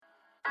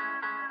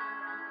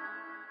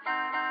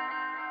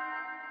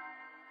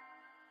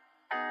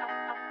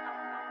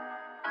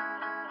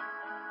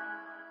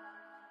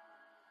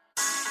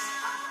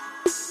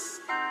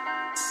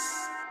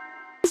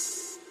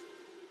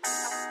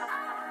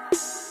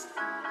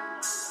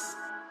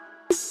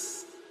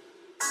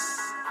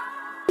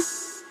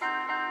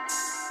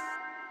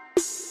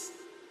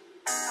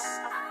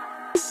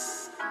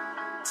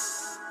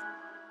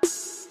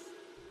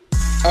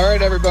All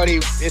right, everybody,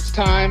 it's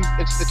time.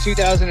 It's the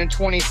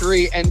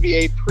 2023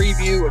 NBA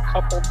preview a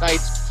couple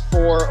nights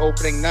before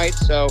opening night.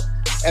 So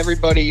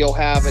everybody, you'll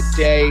have a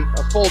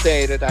full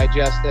day to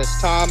digest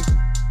this. Tom,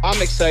 I'm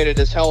excited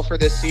as hell for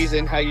this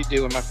season. How you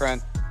doing, my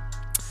friend?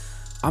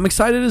 I'm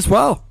excited as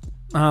well.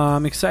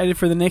 I'm excited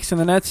for the Knicks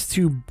and the Nets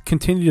to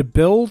continue to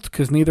build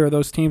because neither of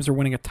those teams are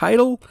winning a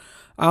title.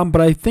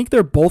 But I think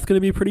they're both going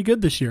to be pretty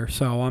good this year.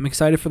 So I'm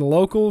excited for the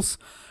locals.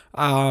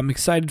 I'm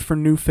excited for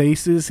new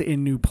faces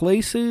in new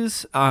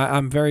places.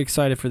 I'm very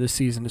excited for this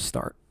season to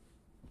start.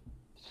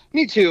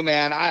 Me too,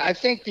 man. I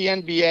think the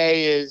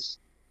NBA is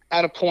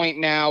at a point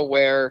now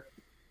where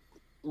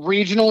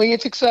regionally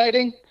it's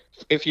exciting.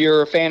 If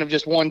you're a fan of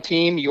just one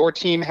team, your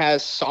team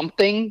has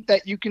something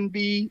that you can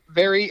be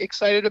very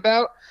excited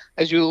about,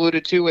 as you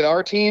alluded to with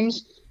our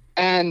teams.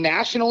 And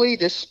nationally,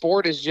 this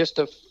sport is just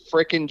a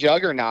freaking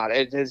juggernaut.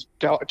 It has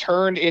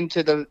turned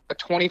into the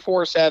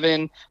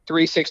 24/7,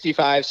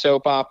 365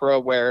 soap opera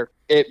where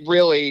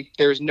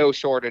there's no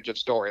shortage of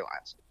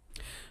storylines.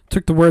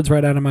 Took the words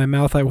right out of my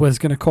mouth. I was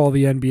going to call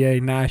the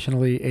NBA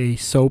nationally a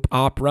soap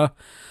opera.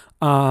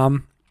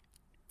 And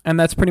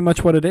that's pretty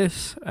much what it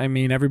is. I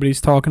mean,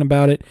 everybody's talking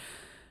about it.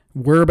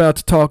 We're about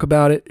to talk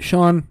about it.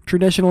 Sean,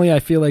 traditionally, I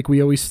feel like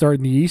we always start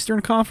in the Eastern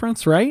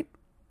Conference, right?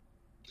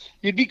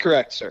 You'd be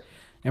correct, sir.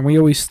 And we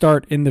always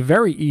start in the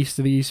very east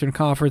of the Eastern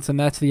Conference, and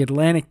that's the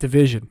Atlantic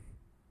Division.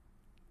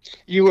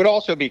 You would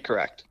also be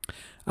correct.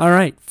 All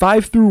right,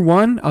 5 through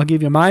 1. I'll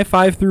give you my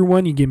 5 through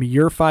 1. You give me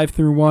your 5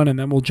 through 1, and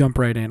then we'll jump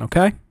right in,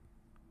 okay?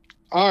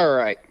 All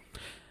right.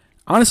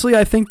 Honestly,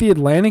 I think the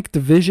Atlantic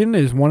Division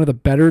is one of the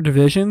better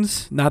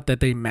divisions. Not that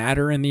they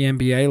matter in the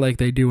NBA like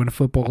they do in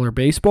football or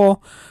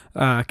baseball,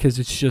 because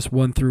it's just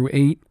 1 through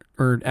 8,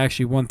 or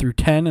actually 1 through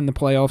 10 in the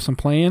playoffs and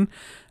play-in.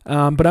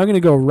 But I'm going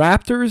to go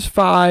Raptors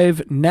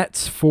 5,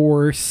 Nets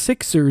 4,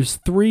 Sixers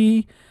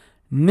 3,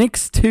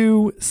 Knicks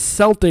 2,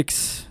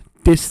 Celtics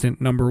distant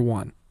number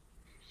 1.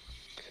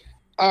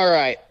 All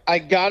right. I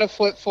got to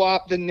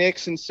flip-flop the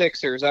Knicks and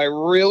Sixers. I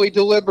really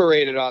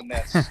deliberated on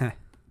this.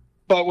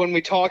 But when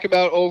we talk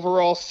about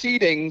overall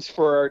seedings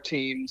for our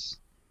teams,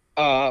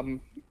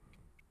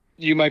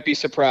 you might be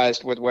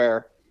surprised with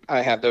where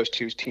I have those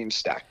two teams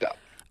stacked up.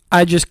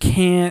 I just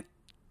can't,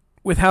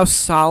 with how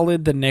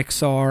solid the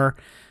Knicks are.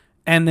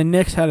 And the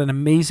Knicks had an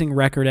amazing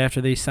record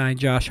after they signed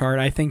Josh Hart.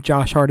 I think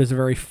Josh Hart is a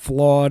very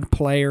flawed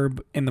player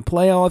in the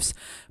playoffs,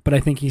 but I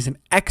think he's an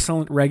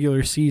excellent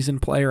regular season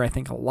player. I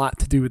think a lot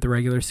to do with the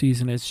regular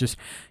season is just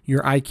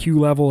your IQ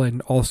level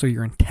and also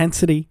your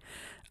intensity.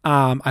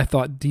 I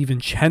thought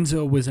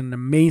DiVincenzo was an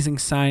amazing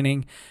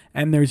signing,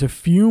 and there's a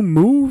few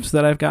moves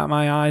that I've got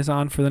my eyes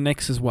on for the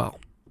Knicks as well.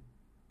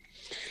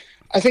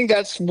 I think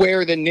that's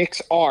where the Knicks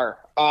are.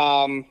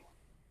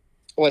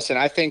 Listen,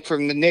 I think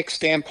from the Knicks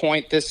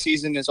standpoint, this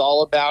season is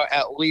all about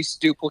at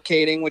least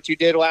duplicating what you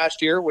did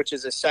last year, which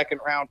is a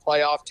second-round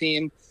playoff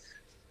team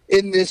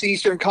in this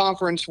Eastern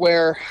Conference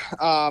where,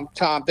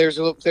 Tom, there's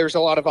a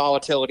lot of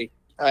volatility.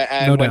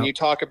 And when you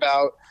talk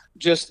about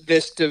just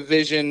this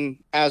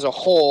division as a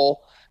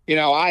whole, you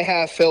know, I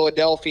have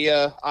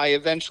Philadelphia. I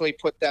eventually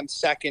put them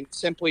second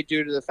simply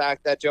due to the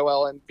fact that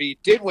Joel Embiid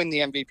did win the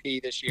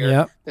MVP this year.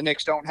 Yep. The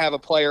Knicks don't have a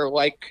player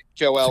like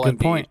Joel Embiid. Good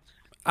point.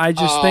 I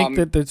just think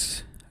that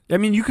that's – I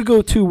mean, you could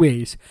go two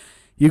ways.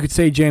 You could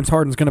say James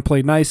Harden's going to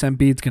play nice,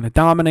 Embiid's going to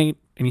dominate,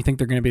 and you think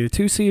they're going to be the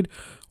 2 seed.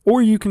 Or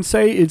you can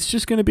say it's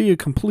just going to be a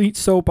complete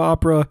soap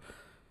opera.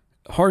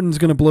 Harden's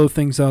going to blow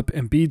things up,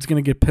 Embiid's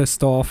going to get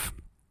pissed off.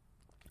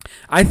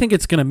 I think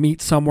it's going to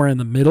meet somewhere in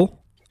the middle,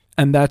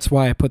 and that's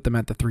why I put them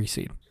at the 3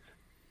 seed.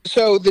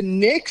 So the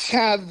Knicks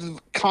have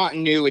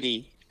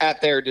continuity at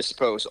their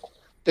disposal.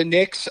 The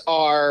Knicks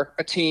are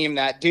a team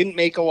that didn't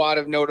make a lot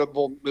of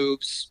notable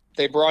moves.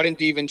 They brought in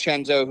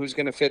DiVincenzo, who's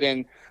going to fit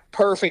in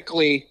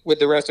perfectly with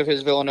the rest of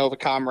his Villanova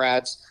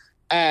comrades.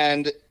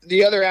 And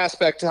the other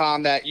aspect,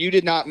 Tom, that you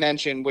did not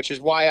mention, which is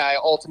why I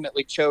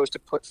ultimately chose to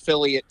put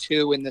Philly at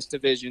 2 in this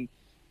division,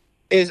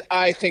 is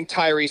I think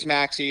Tyrese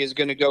Maxey is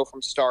going to go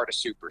from star to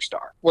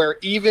superstar. Where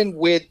even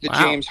with the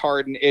James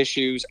Harden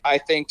issues, I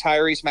think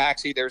Tyrese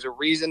Maxey, there's a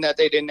reason that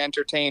they didn't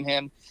entertain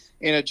him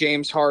in a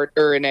James Harden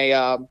or in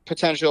a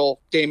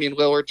potential Damian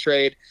Lillard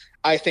trade.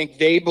 I think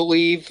they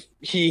believe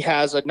he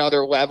has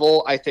another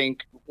level. I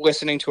think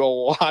listening to a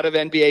lot of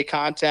NBA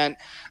content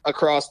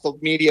across the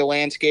media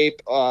landscape,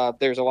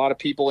 there's a lot of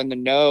people in the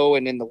know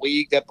and in the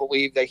league that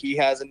believe that he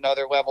has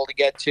another level to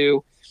get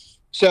to.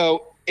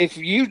 So if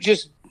you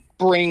just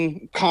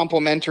bring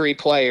complementary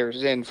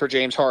players in for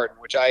James Harden,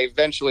 which I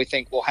eventually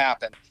think will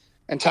happen,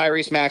 and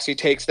Tyrese Maxey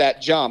takes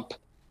that jump,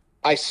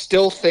 I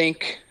still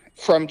think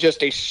from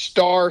just a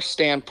star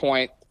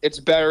standpoint, it's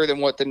better than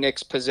what the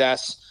Knicks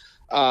possess.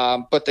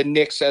 But the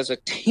Knicks as a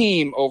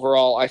team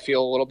overall, I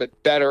feel a little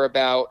bit better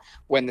about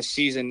when the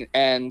season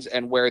ends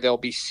and where they'll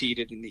be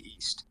seated in the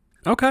East.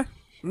 Okay.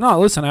 No,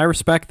 listen, I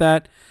respect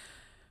that.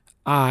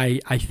 I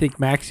think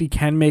Maxey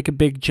can make a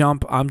big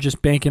jump. I'm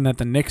just banking that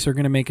the Knicks are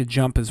going to make a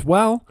jump as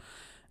well,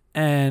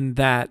 and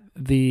that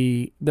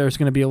there's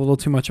going to be a little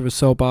too much of a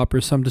soap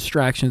opera, some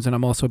distractions, and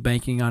I'm also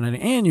banking on an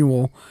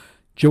annual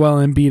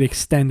Joel Embiid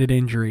extended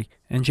injury,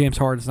 and James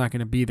Harden's not going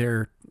to be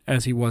there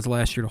as he was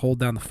last year to hold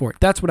down the fort.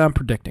 That's what I'm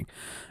predicting.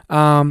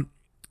 Celtics,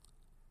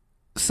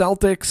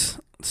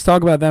 let's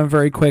talk about them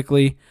very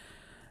quickly.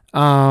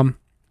 I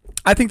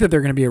think that they're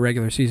going to be a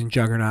regular season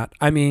juggernaut.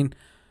 I mean,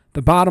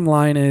 the bottom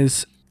line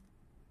is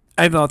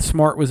I thought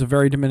Smart was a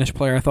very diminished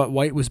player. I thought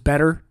White was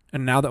better,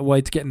 and now that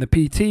White's getting the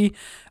PT,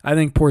 I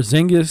think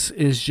Porzingis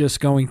is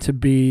just going to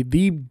be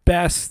the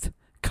best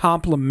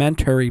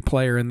complementary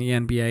player in the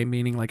NBA,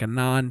 meaning like a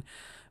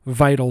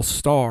non-vital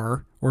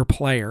star or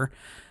player.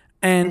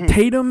 And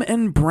Tatum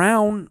and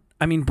Brown,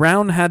 I mean,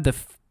 Brown had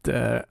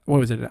the what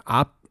was it,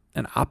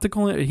 an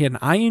optical, he had an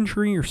eye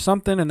injury or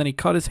something, and then he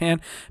cut his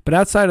hand. But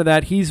outside of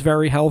that, he's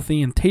very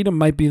healthy, and Tatum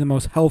might be the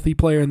most healthy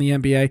player in the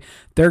NBA.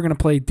 They're going to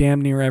play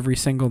damn near every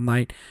single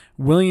night.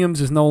 Williams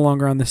is no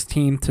longer on this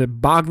team to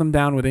bog them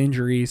down with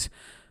injuries.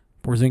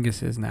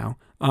 Porzingis is now.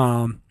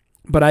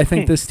 But I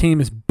think this team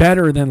is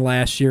better than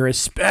last year,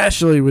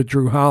 especially with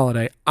Drew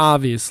Holiday,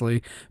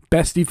 obviously.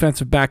 Best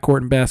defensive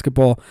backcourt in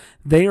basketball.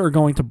 They are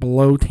going to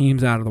blow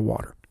teams out of the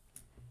water.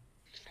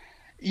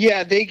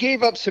 Yeah, they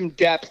gave up some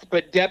depth,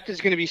 but depth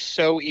is going to be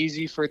so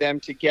easy for them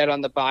to get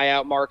on the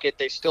buyout market.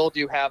 They still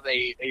do have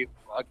a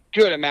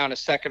good amount of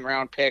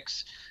second-round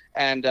picks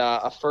and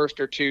a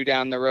first or two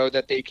down the road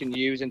that they can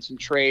use in some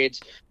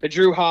trades. The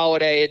Drew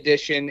Holiday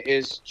addition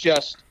is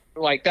just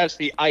like that's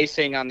the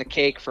icing on the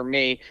cake for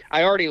me.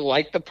 I already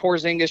like the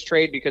Porzingis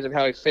trade because of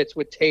how he fits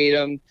with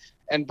Tatum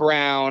and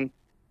Brown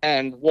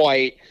and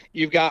White.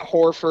 You've got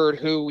Horford,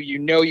 who you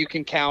know you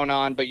can count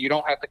on, but you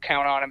don't have to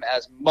count on him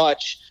as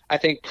much. I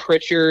think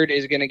Pritchard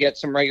is going to get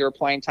some regular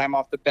playing time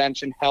off the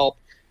bench and help.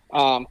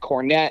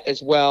 Cornette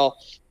as well.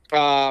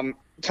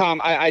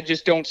 Tom, I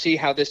just don't see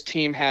how this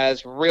team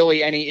has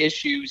really any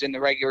issues in the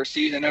regular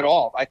season at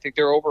all. I think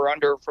they're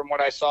over-under from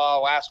what I saw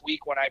last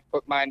week when I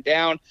put mine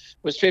down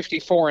was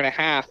 54.5.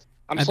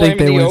 I think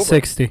they win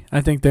 60.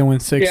 I think they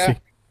win 60.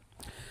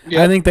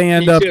 Yeah, I think they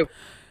end up too.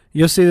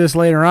 You'll see this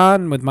later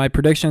on with my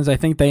predictions. I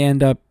think they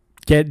end up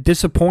get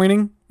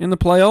disappointing in the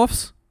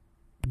playoffs,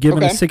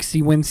 given a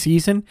 60-win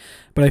season,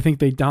 but I think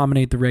they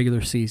dominate the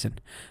regular season.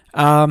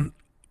 Can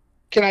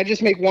I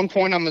just make one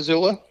point on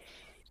Missoula?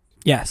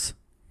 Yes.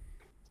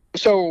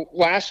 So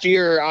last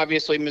year,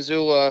 obviously,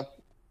 Missoula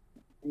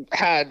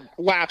had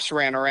laps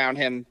ran around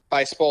him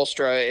by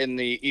Spoelstra in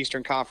the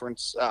Eastern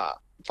Conference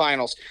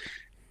Finals.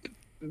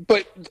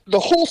 But the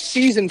whole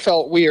season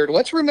felt weird.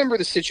 Let's remember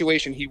the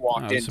situation he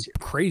walked into.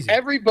 Crazy.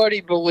 Everybody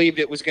believed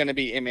it was going to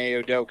be Ime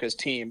Udoka's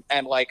team.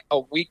 And like a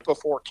week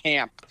before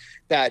camp,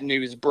 that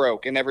news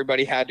broke, and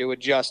everybody had to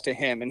adjust to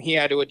him, and he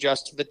had to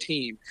adjust to the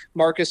team.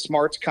 Marcus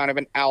Smart's kind of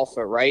an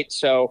alpha, right?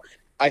 So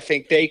I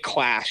think they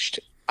clashed.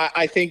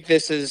 I think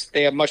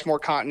they have much more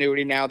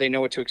continuity now. They know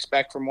what to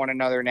expect from one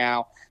another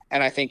now.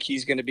 And I think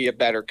he's going to be a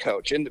better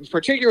coach, and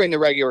particularly in the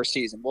regular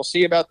season. We'll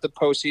see about the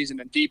postseason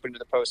and deep into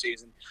the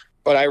postseason.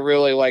 But I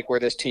really like where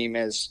this team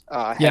is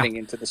heading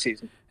into the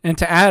season. And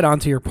to add on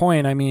to your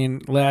point, I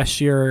mean,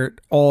 last year,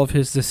 all of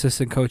his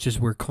assistant coaches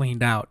were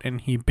cleaned out, and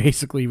he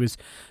basically was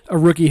a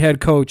rookie head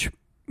coach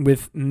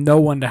with no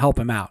one to help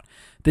him out.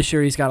 This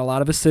year, he's got a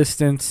lot of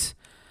assistants,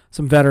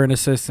 some veteran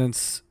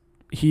assistants.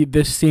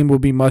 This team will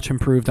be much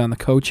improved on the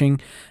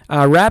coaching.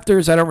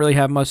 Raptors, I don't really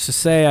have much to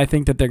say. I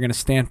think that they're going to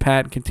stand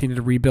pat and continue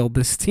to rebuild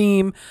this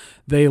team.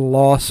 They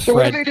lost So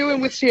what are they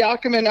doing with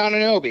Siakam and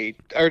Anunoby?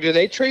 Or do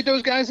they trade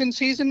those guys in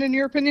season, in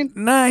your opinion?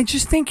 No,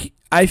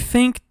 I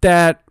think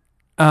that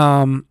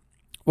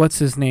what's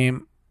his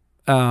name?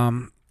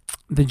 The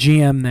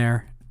GM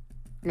there.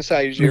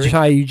 Masai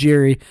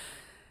Ujiri.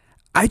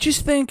 I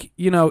just think,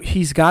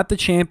 he's got the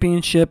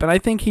championship, and I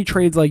think he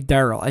trades like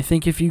Daryl. I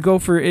think if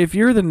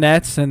you're the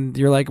Nets and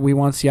you're like, we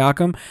want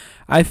Siakam,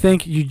 I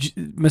think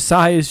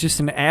Masai is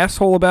just an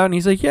asshole about it, and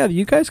he's like, yeah,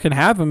 you guys can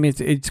have him.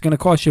 It's going to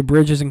cost you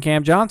Bridges and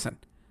Cam Johnson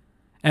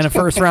and a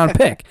first-round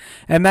pick.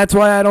 And that's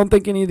why I don't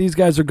think any of these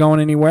guys are going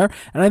anywhere,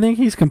 and I think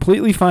he's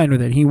completely fine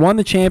with it. He won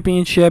the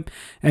championship,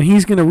 and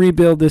he's going to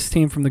rebuild this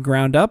team from the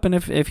ground up, and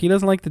if he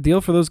doesn't like the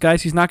deal for those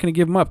guys, he's not going to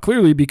give them up,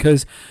 clearly,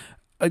 because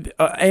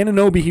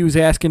Anunoby, he was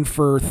asking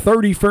for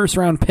 30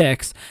 first-round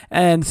picks,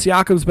 and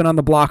Siakam's been on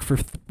the block for,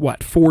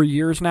 4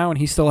 years now, and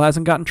he still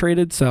hasn't gotten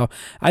traded. So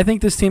I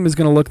think this team is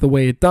going to look the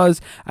way it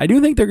does. I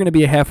do think they're going to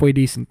be a halfway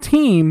decent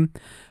team,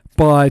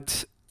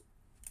 but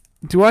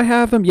do I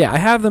have them? Yeah, I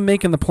have them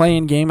making the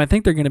play-in game. I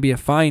think they're going to be a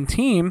fine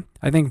team.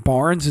 I think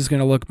Barnes is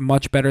going to look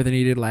much better than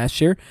he did last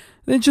year.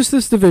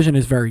 This division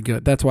is very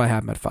good. That's why I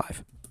have them at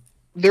 5.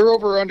 Their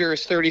over-under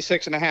is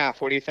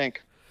 36.5. What do you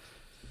think?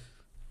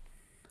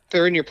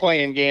 They're in your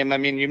play-in game. I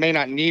mean, you may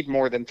not need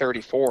more than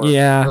 34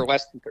 or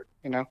less than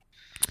 30,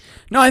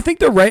 No, I think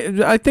they're right.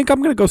 I think I'm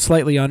going to go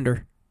slightly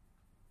under.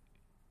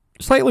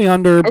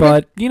 Okay.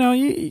 But,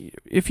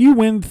 if you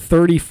win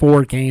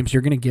 34 games,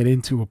 you're going to get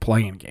into a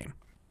play-in game.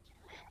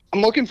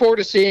 I'm looking forward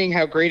to seeing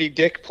how Grady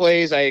Dick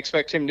plays. I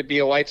expect him to be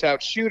a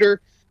lights-out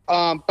shooter.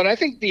 But I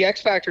think the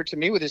X factor to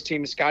me with his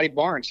team is Scotty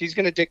Barnes. He's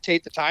going to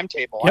dictate the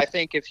timetable. Yep. I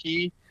think if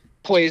he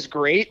plays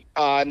great,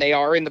 and they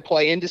are in the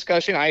play-in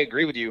discussion, I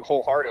agree with you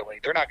wholeheartedly.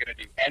 They're not going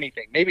to do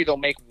anything. Maybe they'll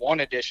make one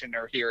addition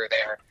or here or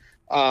there.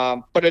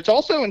 But it's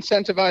also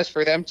incentivized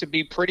for them to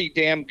be pretty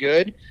damn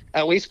good,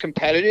 at least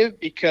competitive,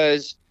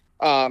 because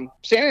San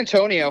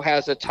Antonio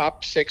has a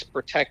top 6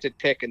 protected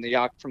pick in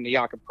from the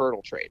Jakob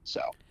Poeltl trade.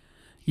 So,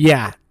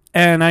 yeah,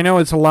 and I know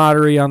it's a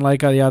lottery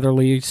unlike the other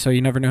leagues, so you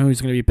never know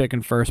who's going to be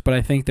picking first, but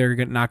I think they're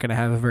not going to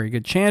have a very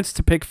good chance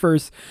to pick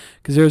first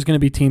because there's going to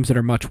be teams that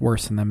are much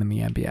worse than them in the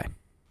NBA.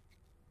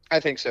 I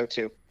think so,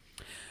 too.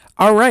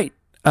 All right.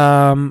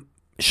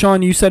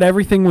 Sean, you said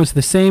everything was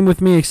the same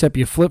with me except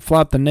you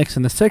flip-flopped the Knicks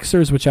and the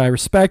Sixers, which I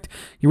respect.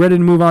 You ready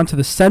to move on to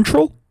the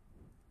Central?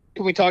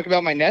 Can we talk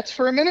about my Nets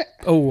for a minute?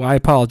 Oh, I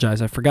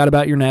apologize. I forgot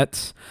about your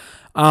Nets.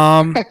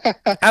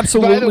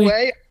 Absolutely. By the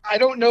way, I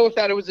don't know if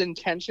that was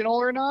intentional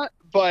or not,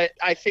 but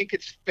I think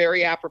it's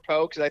very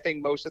apropos because I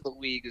think most of the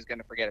league is going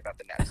to forget about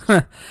the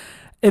Nets.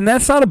 And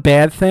that's not a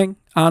bad thing,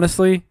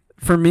 honestly.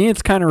 For me,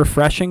 it's kind of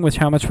refreshing with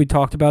how much we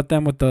talked about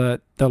them with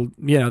the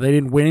they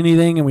didn't win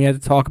anything and we had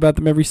to talk about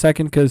them every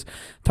second because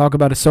talk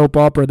about a soap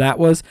opera that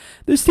was.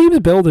 This team's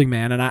building,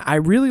 man, and I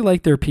really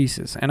like their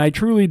pieces. And I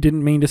truly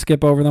didn't mean to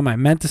skip over them. I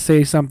meant to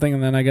say something,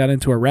 and then I got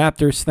into a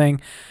Raptors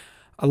thing.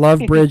 I love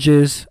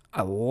Bridges.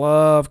 I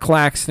love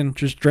Claxton.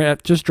 Just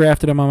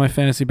drafted him on my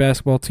fantasy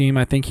basketball team.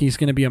 I think he's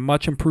going to be a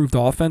much improved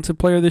offensive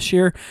player this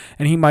year,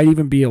 and he might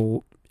even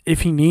be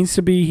if he needs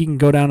to be, he can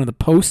go down to the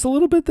post a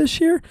little bit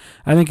this year.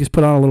 I think he's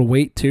put on a little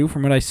weight, too,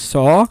 from what I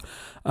saw.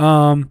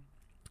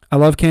 I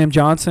love Cam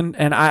Johnson,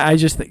 and I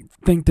just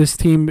think this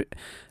team,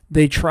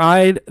 they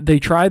tried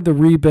the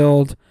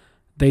rebuild.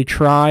 They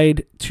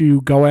tried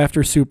to go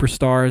after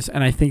superstars,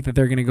 and I think that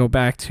they're going to go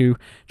back to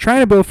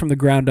trying to build from the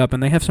ground up,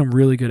 and they have some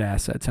really good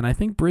assets. And I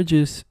think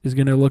Bridges is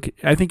going to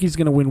I think he's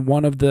going to win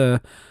one of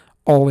the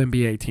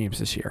All-NBA teams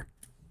this year.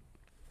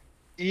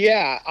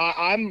 Yeah,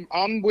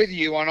 I'm with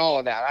you on all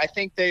of that. I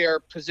think they are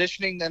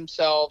positioning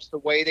themselves the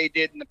way they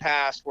did in the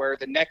past, where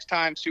the next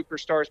time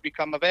superstars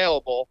become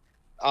available,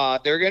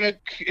 they're going to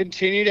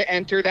continue to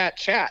enter that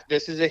chat.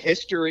 This is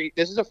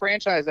a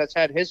franchise that's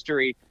had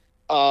history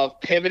of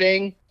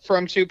pivoting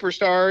from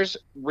superstars,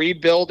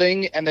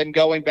 rebuilding, and then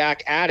going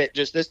back at it.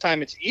 Just this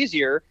time it's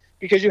easier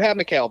because you have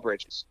Mikal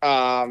Bridges,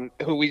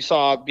 who we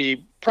saw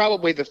be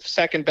probably the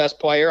second best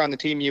player on the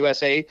Team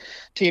USA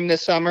team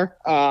this summer.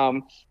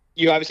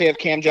 You obviously have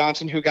Cam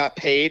Johnson, who got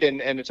paid,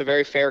 and it's a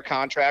very fair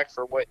contract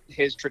for what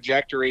his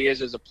trajectory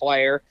is as a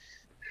player.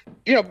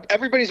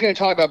 Everybody's going to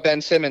talk about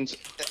Ben Simmons.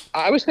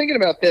 I was thinking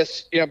about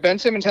this. Ben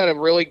Simmons had a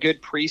really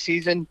good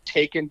preseason.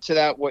 Take into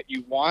that what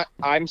you want.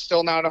 I'm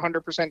still not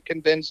 100%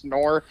 convinced,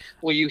 nor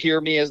will you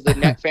hear me as the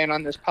net fan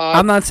on this pod.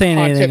 I'm not saying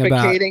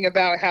anything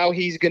about how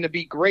he's going to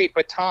be great.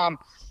 But, Tom,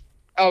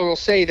 I will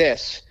say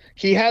this.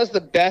 He has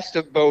the best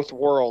of both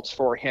worlds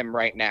for him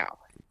right now.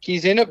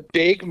 He's in a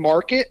big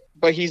market,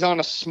 but he's on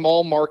a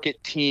small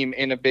market team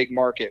in a big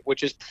market,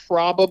 which is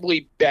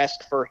probably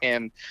best for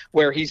him,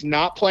 where he's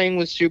not playing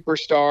with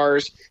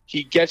superstars.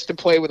 He gets to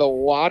play with a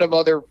lot of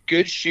other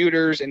good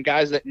shooters and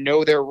guys that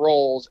know their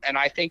roles, and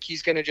I think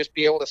he's going to just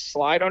be able to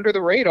slide under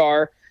the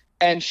radar.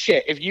 And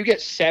shit, if you get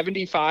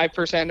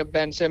 75% of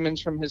Ben Simmons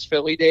from his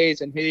Philly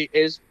days and he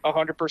is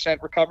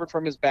 100% recovered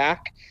from his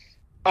back,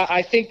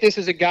 I think this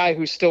is a guy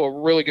who's still a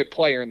really good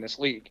player in this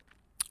league.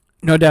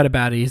 No doubt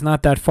about it. He's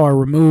not that far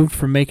removed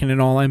from making an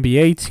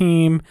All-NBA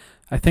team.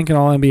 I think an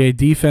All-NBA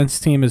defense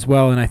team as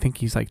well, and I think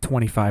he's like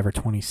 25 or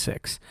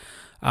 26.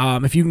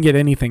 If you can get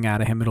anything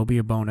out of him, it'll be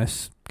a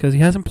bonus because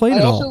he hasn't played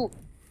at all.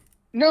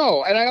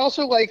 No, and I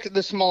also like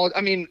the small –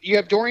 I mean, you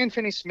have Dorian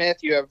Finney-Smith,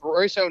 you have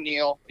Royce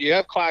O'Neal, you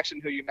have Claxton,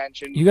 who you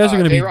mentioned. You guys are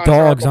going to be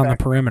dogs on the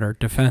perimeter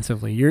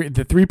defensively.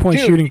 The three-point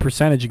shooting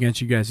percentage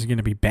against you guys is going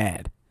to be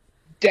bad.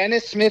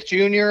 Dennis Smith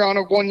Jr. on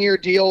a one-year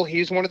deal.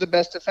 He's one of the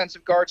best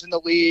defensive guards in the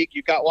league.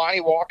 You've got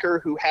Lonnie Walker,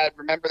 who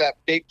remember that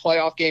big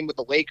playoff game with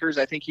the Lakers?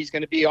 I think he's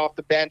going to be off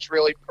the bench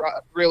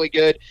really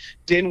good.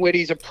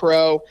 Dinwiddie's a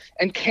pro.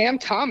 And Cam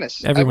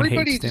Thomas.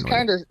 Everybody's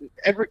kind of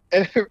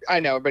I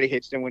know, everybody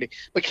hates Dinwiddie.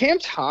 But Cam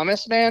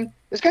Thomas, man,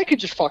 this guy could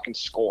just fucking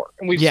score.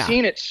 And we've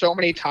seen it so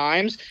many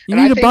times. You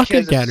need a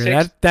bucket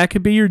getter. That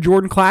could be your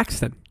Jordan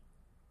Claxton.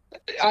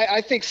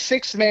 I think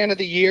sixth man of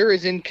the year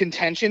is in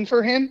contention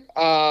for him.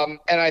 And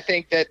I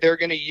think that they're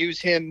going to use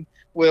him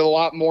with a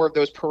lot more of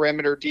those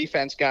perimeter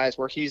defense guys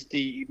where he's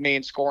the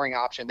main scoring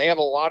option. They have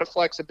a lot of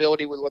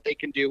flexibility with what they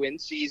can do in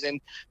season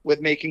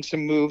with making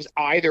some moves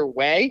either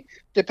way,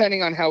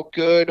 depending on how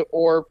good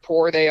or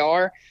poor they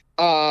are.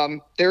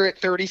 They're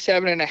at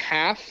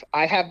 37.5.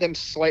 I have them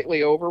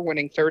slightly over,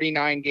 winning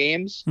 39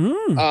 games.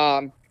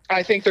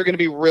 I think they're going to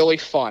be really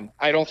fun.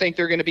 I don't think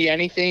they're going to be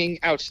anything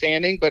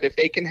outstanding, but if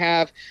they can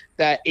have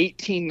that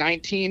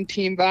 18-19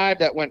 team vibe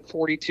that went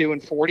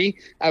 42-40,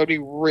 I would be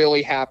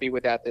really happy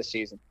with that this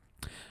season.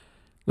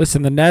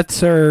 Listen, the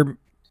Nets are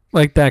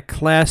like that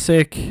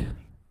classic.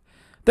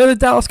 They're the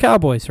Dallas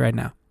Cowboys right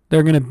now.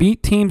 They're going to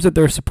beat teams that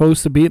they're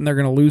supposed to beat, and they're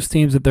going to lose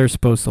teams that they're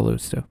supposed to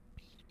lose to.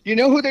 You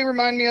know who they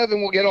remind me of,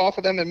 and we'll get off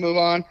of them and move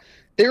on?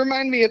 They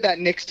remind me of that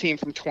Knicks team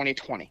from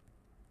 2020.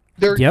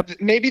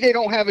 Maybe they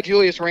don't have a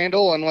Julius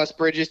Randle unless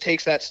Bridges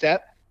takes that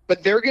step,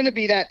 but they're going to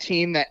be that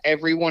team that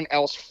everyone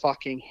else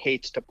fucking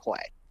hates to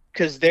play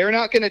because they're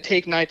not going to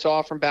take nights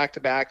off from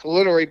back-to-back.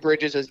 Literally,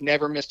 Bridges has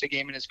never missed a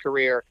game in his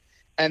career,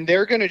 and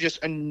they're going to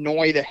just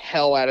annoy the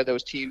hell out of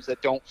those teams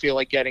that don't feel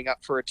like getting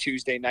up for a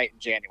Tuesday night in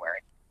January.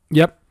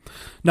 Yep.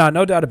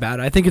 No doubt about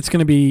it. I think it's going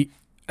to be,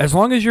 as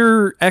long as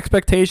your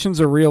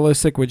expectations are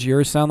realistic, which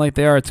yours sound like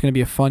they are, it's going to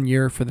be a fun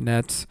year for the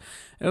Nets.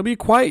 It'll be a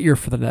quiet year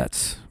for the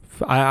Nets.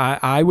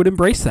 I would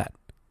embrace that.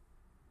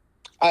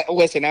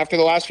 Listen, after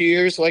the last few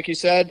years, like you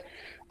said,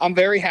 I'm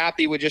very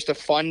happy with just a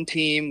fun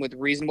team with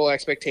reasonable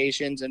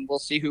expectations, and we'll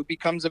see who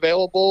becomes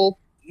available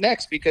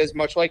next because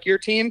much like your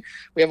team,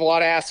 we have a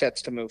lot of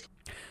assets to move.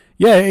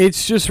 Yeah,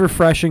 it's just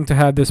refreshing to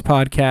have this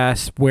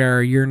podcast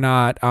where you're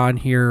not on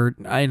here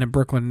in a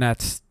Brooklyn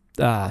Nets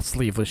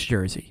sleeveless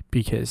jersey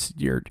because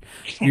you're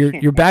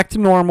back to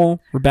normal.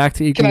 We're back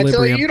to equilibrium.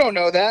 Can I tell you don't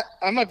know that?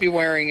 I might be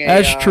wearing a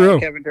That's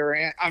true. Kevin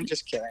Durant. I'm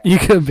just kidding. You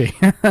could be.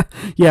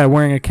 Yeah,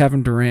 wearing a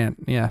Kevin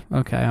Durant. Yeah,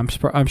 okay.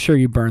 I'm sure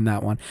you burned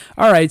that one.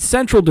 All right,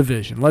 Central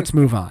Division. Let's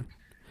move on.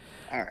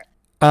 All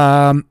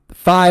right.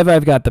 5,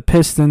 I've got the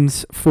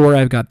Pistons. 4,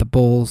 I've got the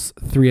Bulls.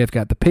 3, I've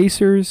got the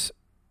Pacers.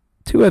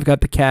 2, I've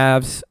got the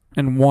Cavs.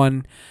 And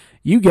 1,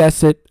 you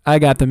guessed it, I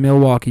got the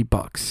Milwaukee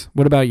Bucks.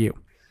 What about you?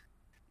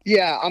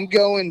 Yeah, I'm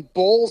going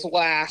Bulls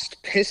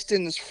last,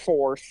 Pistons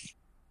fourth.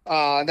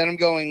 Then I'm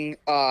going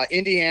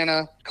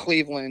Indiana,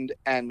 Cleveland,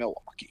 and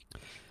Milwaukee.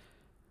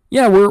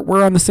 Yeah,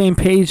 we're on the same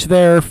page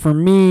there. For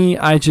me,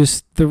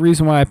 the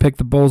reason why I picked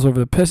the Bulls over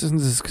the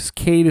Pistons is because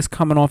Cade is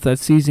coming off that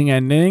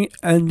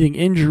season-ending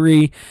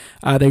injury.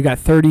 They've got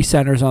 30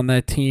 centers on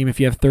that team. If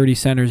you have 30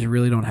 centers, you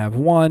really don't have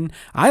one.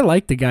 I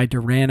like the guy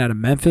Durant out of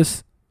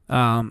Memphis.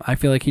 I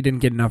feel like he didn't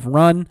get enough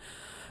run.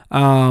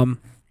 And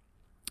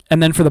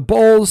then for the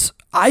Bulls,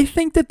 I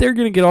think that they're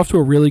going to get off to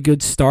a really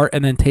good start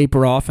and then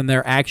taper off, and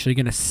they're actually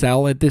going to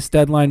sell at this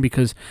deadline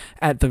because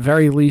at the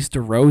very least,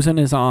 DeRozan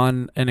is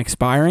on an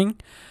expiring.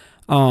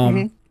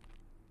 Both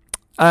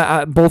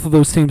of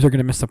those teams are going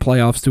to miss the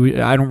playoffs.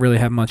 I don't really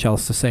have much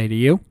else to say. Do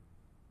you?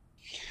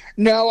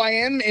 No, I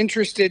am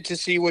interested to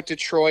see what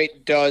Detroit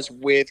does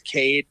with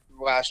Cade.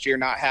 Last year,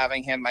 not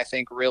having him, I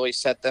think, really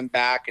set them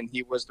back, and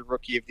he was the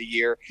Rookie of the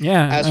Year.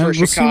 Yeah, as for we'll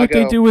Chicago, see what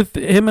they do with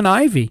him and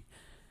Ivy.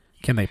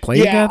 Can they play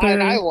together? Yeah,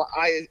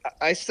 and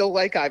I still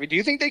like Ivy. Do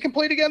you think they can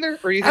play together?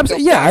 Or you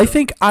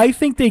think I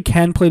think they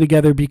can play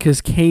together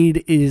because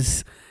Cade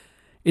is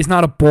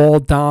not a ball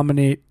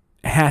dominant,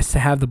 has to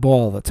have the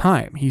ball all the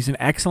time. He's an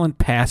excellent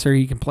passer.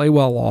 He can play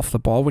well off the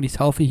ball. When he's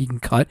healthy, he can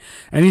cut,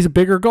 and he's a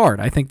bigger guard.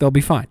 I think they'll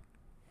be fine.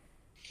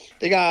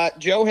 They got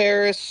Joe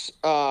Harris,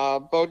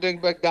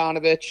 Bogdan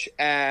Bogdanovic,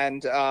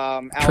 and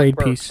Alec trade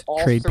Burks. piece.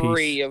 All trade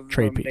three piece. of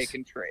trade them piece. they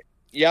can trade.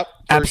 Yep,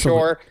 for Absolutely.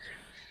 sure.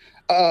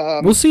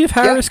 We'll see if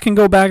Harris can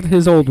go back to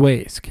his old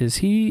ways because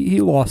he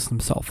lost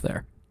himself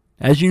there,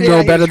 as you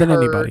know he better was than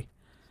hurt. anybody.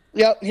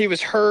 Yep, he was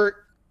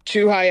hurt.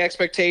 Too high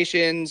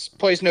expectations.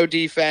 Plays no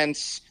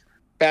defense.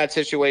 Bad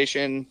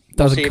situation.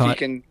 Doesn't see cut. if he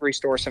can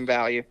restore some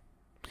value.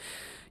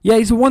 Yeah,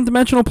 he's a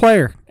one-dimensional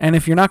player, and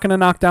if you're not going to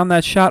knock down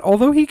that shot,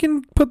 although he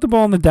can put the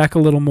ball on the deck a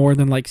little more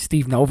than like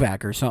Steve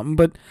Novak or something,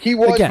 but he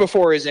was again,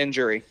 before his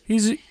injury.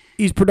 He's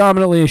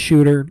predominantly a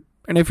shooter,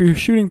 and if your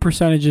shooting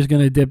percentage is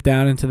going to dip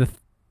down into the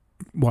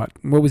what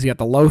was he at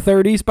the low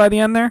 30s by the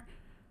end there?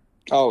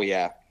 Oh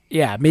yeah,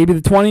 yeah, maybe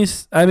the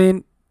 20s. I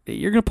mean,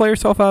 you're going to play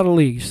yourself out of the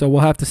league, so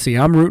we'll have to see.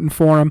 I'm rooting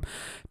for him.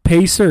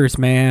 Pacers,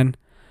 man.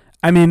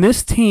 I mean,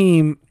 this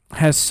team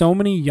has so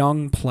many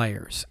young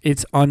players.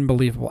 It's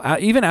unbelievable.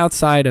 Even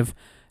outside of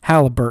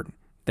Halliburton.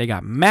 They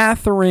got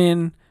Mathurin.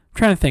 I'm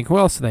trying to think. Who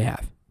else do they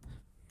have?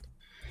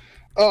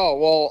 Oh,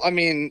 well, I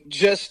mean,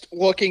 just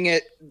looking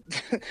at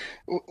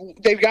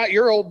they've got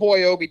your old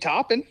boy Obi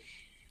Toppin.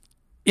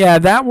 Yeah,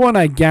 that one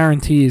I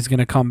guarantee is going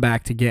to come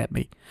back to get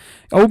me.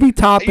 Obi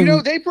Toppin. You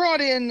know, they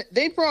brought in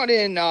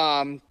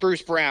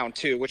Bruce Brown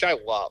too, which I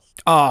love.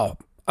 Oh,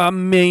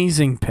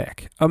 amazing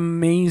pick.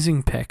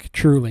 Amazing pick,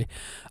 truly.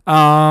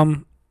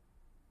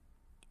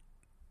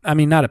 I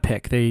mean, not a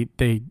pick. They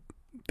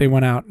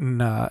went out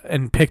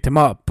and picked him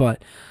up,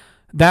 but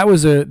that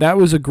was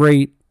a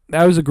great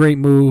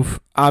move.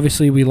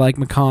 Obviously, we like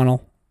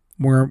McConnell.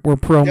 We're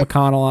pro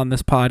McConnell on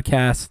this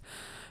podcast.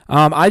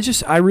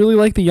 I really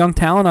like the young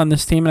talent on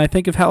this team, and I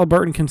think if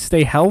Halliburton can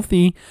stay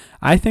healthy,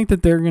 I think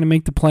that they're going to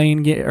make the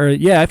play-in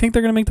I think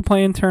they're going to make the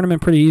play-in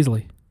tournament pretty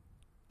easily.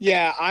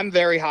 Yeah, I'm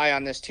very high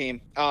on this team.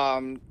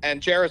 And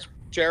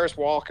Jarris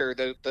Walker,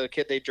 the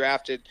kid they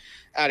drafted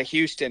out of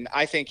Houston,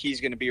 I think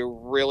he's going to be a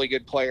really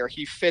good player.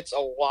 He fits a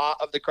lot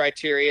of the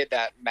criteria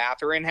that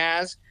Mathurin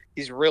has.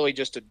 He's really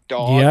just a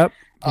dog. Yep.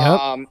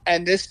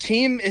 And this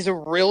team is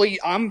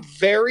I'm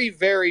very,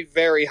 very,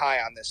 very high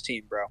on this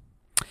team, bro.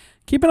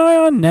 Keep an eye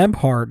on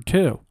Nebhard,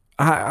 too.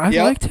 I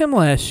liked him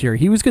last year.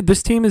 He was good.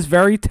 This team is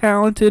very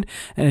talented,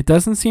 and it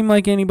doesn't seem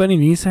like anybody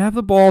needs to have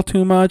the ball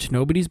too much.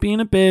 Nobody's being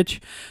a bitch.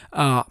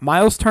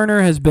 Miles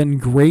Turner has been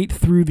great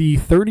through the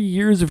 30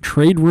 years of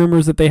trade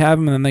rumors that they have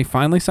him, and then they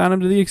finally signed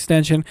him to the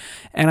extension.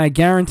 And I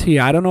guarantee,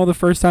 I don't know the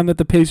first time that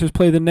the Pacers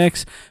play the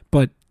Knicks,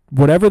 but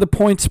whatever the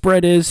point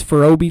spread is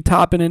for Obi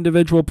Toppin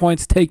individual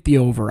points, take the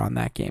over on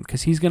that game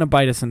because he's going to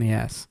bite us in the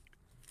ass.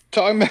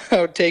 Talking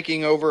about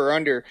taking over or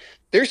under,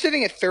 they're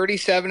sitting at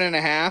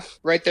 37.5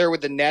 right there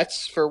with the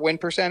Nets for win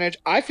percentage.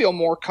 I feel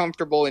more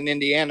comfortable in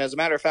Indiana. As a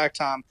matter of fact,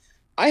 Tom,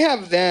 I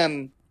have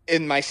them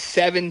in my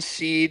 7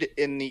 seed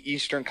in the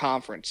Eastern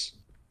Conference.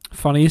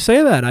 Funny you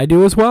say that. I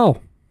do as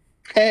well.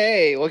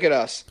 Hey, look at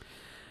us.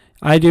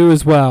 I do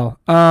as well.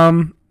 All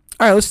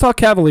right, let's talk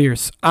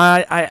Cavaliers.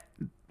 I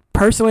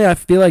personally, I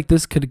feel like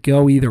this could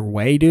go either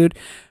way, dude.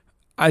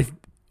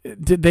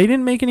 They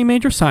didn't make any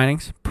major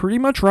signings, pretty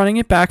much running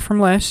it back from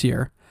last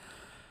year.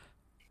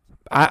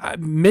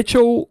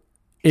 Mitchell,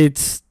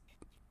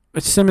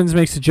 Simmons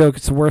makes a joke,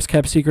 it's the worst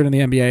kept secret in the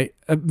NBA.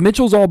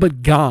 Mitchell's all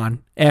but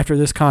gone after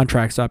this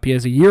contract's up. He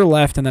has a year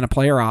left and then a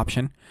player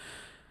option,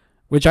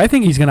 which I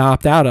think he's going to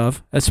opt out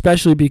of,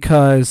 especially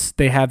because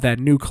they have that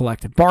new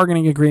collective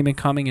bargaining agreement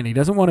coming and he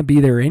doesn't want to be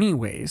there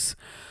anyways.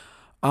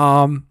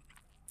 And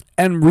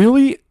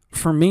really,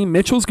 for me,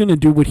 Mitchell's going to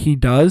do what he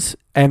does,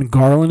 and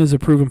Garland is a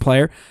proven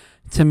player.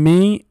 To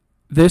me,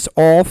 this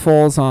all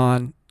falls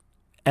on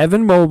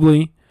Evan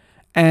Mobley,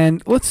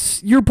 and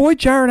your boy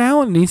Jarrett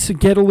Allen needs to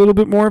get a little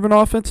bit more of an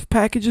offensive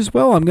package as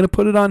well. I'm going to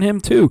put it on him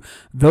too.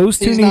 Those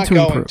two need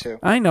to improve.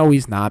 I know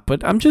he's not,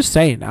 but I'm just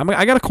saying.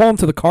 I got to call him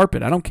to the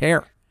carpet. I don't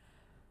care.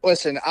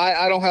 Listen,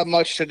 I don't have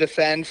much to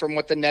defend from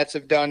what the Nets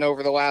have done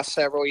over the last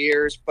several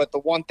years, but the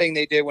one thing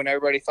they did when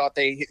everybody thought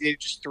they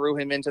just threw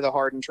him into the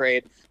Harden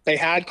trade, they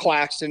had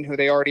Claxton, who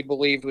they already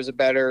believed was a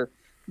better,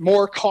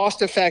 more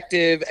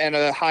cost-effective, and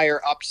a higher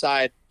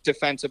upside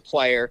defensive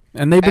player.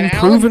 And they've been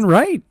proven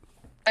right.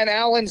 And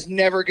Allen's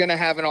never going to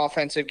have an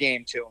offensive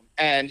game to him,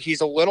 and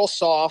he's a little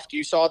soft.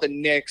 You saw the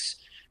Knicks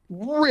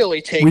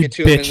really take it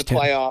to him in the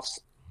playoffs.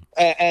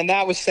 And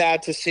that was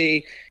sad to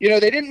see. You know,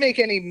 they didn't make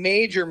any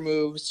major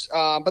moves,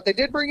 but they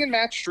did bring in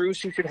Matt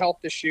Strus, who could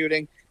help the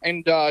shooting,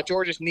 and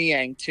Georges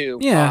Niang, too.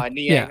 Yeah,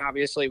 Niang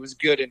obviously was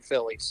good in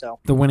Philly. So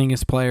the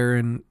winningest player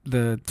in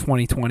the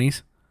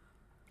 2020s.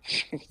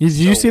 Did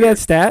you see that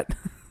stat?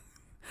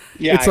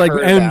 Yeah, it's like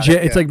MJ.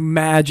 It's like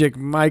Magic,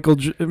 Michael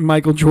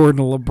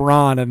Jordan,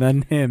 LeBron, and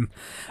then him.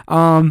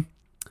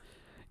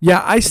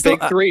 Yeah,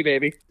 big three,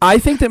 baby. I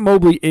think that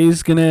Mobley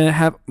is gonna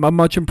have a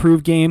much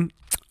improved game.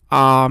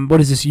 What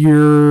is this,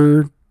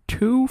 year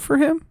 2 for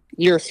him?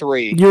 Year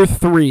 3. Year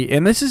 3.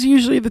 And this is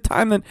usually the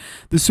time that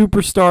the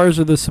superstars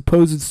or the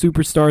supposed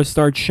superstars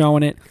start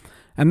showing it.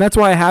 And that's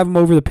why I have him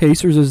over the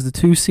Pacers as the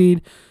 2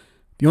 seed.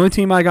 The only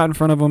team I got in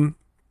front of him,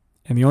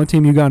 and the only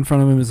team you got in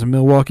front of him, is the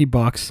Milwaukee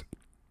Bucks.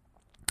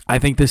 I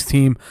think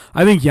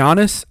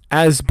Giannis,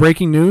 as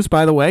breaking news,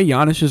 by the way,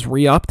 Giannis just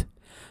re-upped,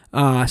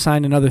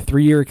 signed another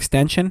 3-year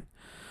extension.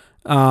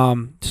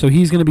 So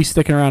he's going to be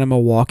sticking around in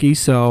Milwaukee.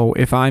 So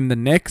if I'm the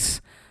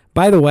Knicks...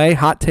 By the way,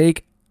 hot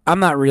take, I'm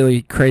not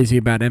really crazy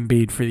about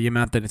Embiid for the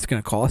amount that it's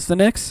going to cost the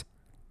Knicks.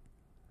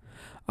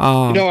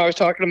 I was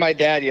talking to my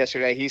dad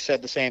yesterday. He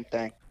said the same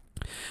thing.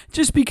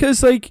 Just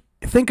because,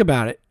 think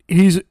about it.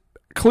 He's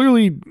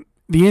clearly,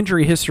 the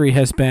injury history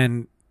has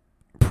been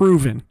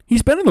proven.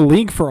 He's been in the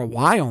league for a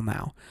while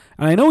now.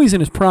 And I know he's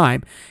in his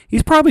prime.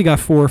 He's probably got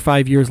 4 or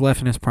 5 years left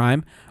in his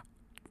prime.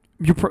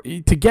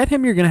 To get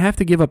him, you're going to have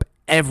to give up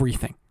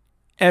everything.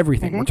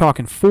 Everything. Mm-hmm. We're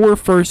talking 4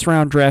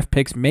 first-round draft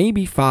picks,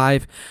 maybe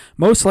 5.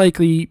 Most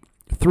likely,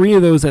 3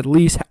 of those at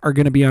least are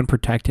going to be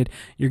unprotected.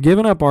 You're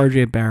giving up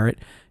R.J. Barrett.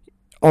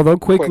 Although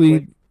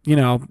quickly,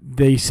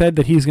 they said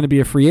that he's going to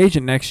be a free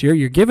agent next year.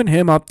 You're giving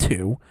him up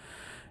too.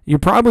 You're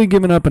probably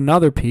giving up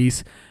another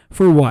piece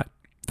for what?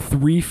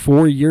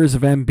 3-4 years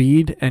of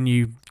Embiid, and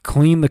you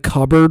clean the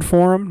cupboard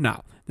for him?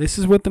 No. This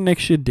is what the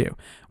Knicks should do.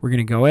 We're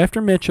going to go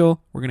after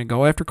Mitchell. We're going to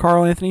go after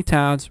Karl Anthony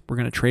Towns. We're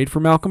going to trade for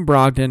Malcolm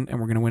Brogdon, and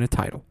we're going to win a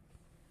title.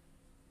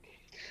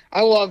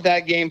 I love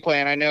that game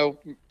plan. I know.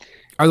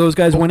 Are those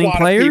guys winning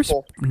players?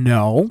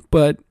 No,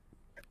 but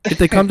if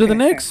they come to the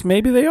Knicks,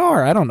 maybe they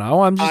are. I don't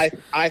know.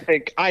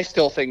 I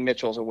still think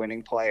Mitchell's a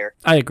winning player.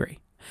 I agree.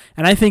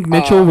 And I think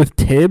Mitchell with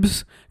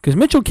Tibbs, because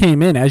Mitchell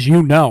came in, as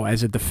you know,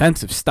 as a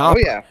defensive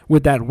stopper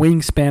with that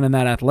wingspan and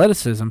that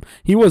athleticism.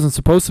 He wasn't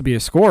supposed to be a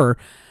scorer.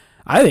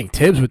 I think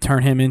Tibbs would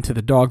turn him into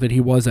the dog that he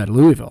was at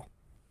Louisville.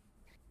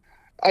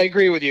 I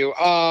agree with you.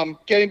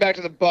 Getting back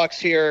to the Bucks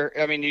here,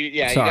 I mean, you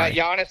got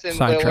Giannis and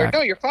Lillard.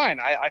 No, you're fine.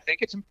 I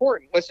think it's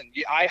important. Listen,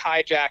 I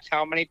hijacked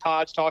how many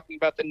pods talking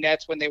about the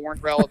Nets when they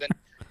weren't relevant.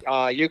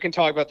 You can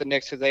talk about the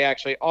Knicks because they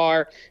actually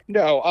are.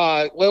 No,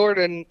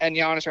 Lillard and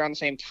Giannis are on the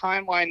same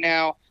timeline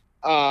now.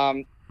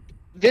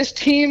 This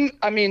team,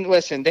 I mean,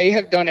 listen, they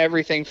have done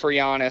everything for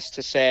Giannis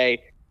to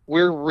say,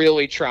 we're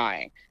really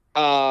trying.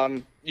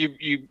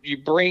 You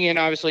bring in,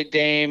 obviously,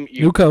 Dame.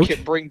 You new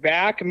coach. Bring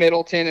back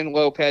Middleton and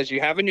Lopez.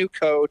 You have a new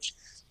coach.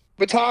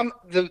 But, Tom,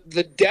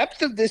 the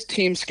depth of this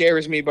team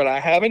scares me, but I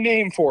have a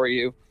name for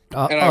you.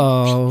 And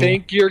I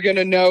think you're going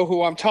to know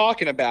who I'm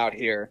talking about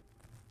here.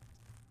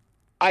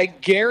 I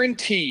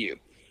guarantee you.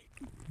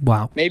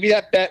 Wow. Maybe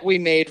that bet we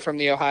made from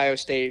the Ohio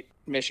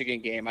State-Michigan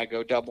game, I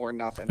go double or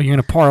nothing. You're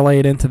going to parlay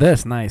it into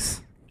this.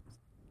 Nice.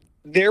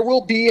 There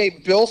will be a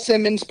Bill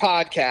Simmons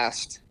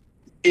podcast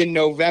in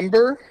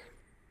November.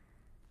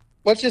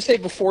 Let's just say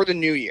before the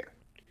new year.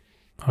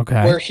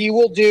 Okay. Where he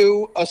will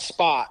do a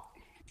spot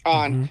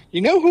on,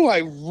 you know who I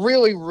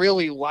really,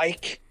 really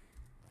like?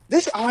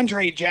 This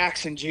Andre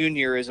Jackson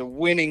Jr. is a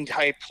winning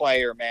type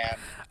player, man.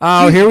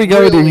 Oh, He's here we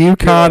go really to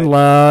UConn good.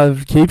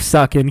 love. Keep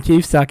sucking.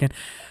 Okay.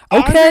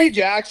 Andre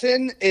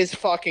Jackson is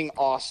fucking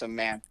awesome,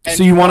 man. And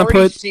so you want to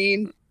put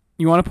seen,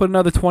 you want to put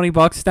another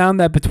 $20 down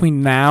that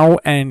between now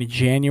and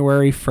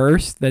January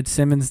 1st that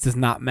Simmons does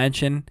not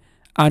mention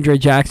Andre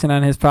Jackson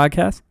on his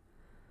podcast?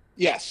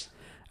 Yes.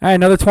 All right,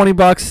 another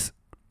 $20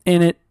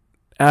 in it.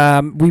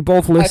 We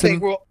both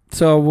listen.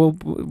 So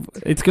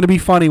it's going to be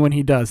funny when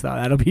he does that.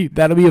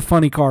 That'll be a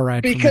funny car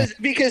ride.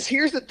 Because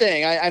here's the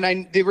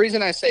thing, the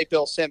reason I say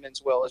Bill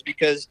Simmons is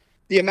because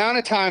the amount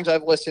of times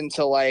I've listened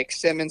to like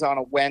Simmons on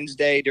a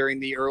Wednesday during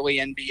the early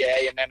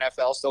NBA and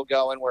NFL still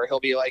going, where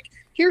he'll be like,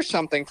 here's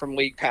something from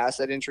League Pass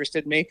that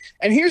interested me.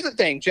 And here's the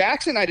thing,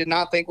 Jackson, I did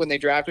not think when they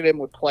drafted him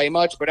would play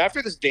much, but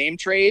after this Dame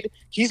trade,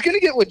 he's going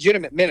to get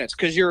legitimate minutes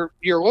because you're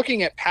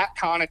looking at Pat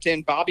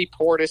Connaughton, Bobby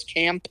Portis,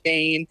 Cam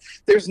Payne.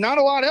 There's not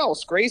a lot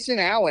else. Grayson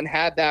Allen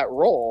had that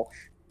role.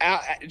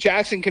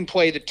 Jackson can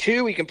play the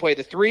 2, he can play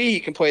the 3, he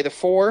can play the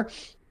 4.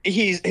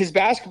 His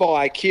basketball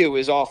IQ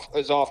is off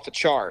the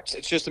charts.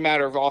 It's just a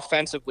matter of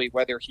offensively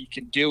whether he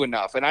can do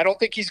enough, and I don't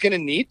think he's going to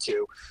need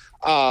to.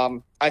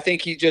 I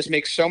think he just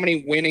makes so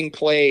many winning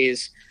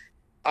plays.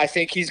 I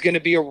think he's going to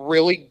be a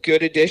really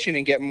good addition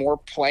and get more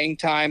playing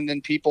time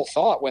than people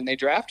thought when they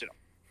drafted him.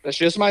 That's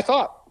just my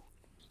thought.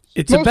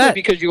 It's mostly a bet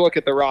because you look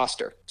at the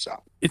roster.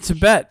 So it's a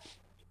bet.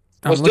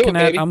 I'm looking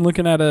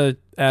at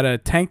a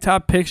tank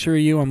top picture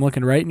of you. I'm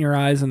looking right in your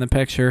eyes in the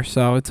picture,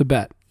 so it's a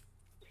bet.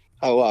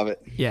 I love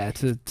it. Yeah,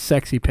 it's a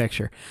sexy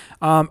picture.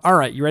 All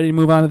right, you ready to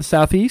move on to the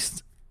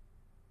Southeast?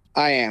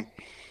 I am.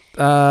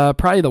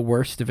 Probably the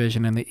worst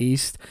division in the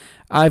East.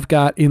 I've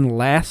got in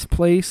last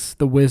place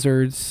the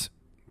Wizards.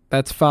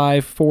 That's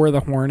 5. 4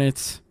 the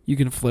Hornets. You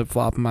can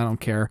flip-flop them. I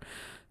don't care.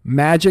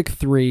 Magic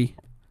 3.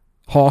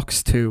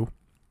 Hawks 2.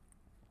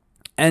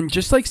 And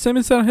just like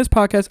Simmons said on his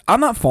podcast, I'm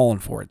not falling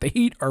for it. The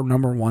Heat are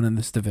number 1 in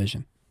this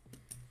division.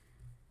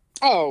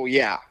 Oh,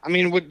 yeah. I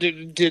mean,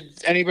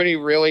 did anybody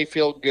really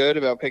feel good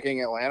about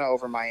picking Atlanta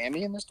over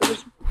Miami in this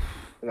division?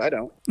 I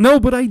don't. No,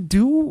 but I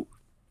do.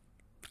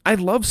 I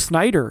love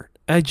Snyder.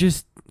 I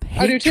just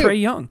hate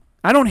Trae Young.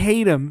 I don't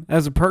hate him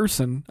as a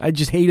person. I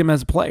just hate him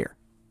as a player.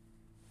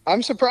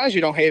 I'm surprised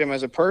you don't hate him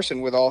as a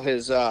person with all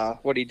his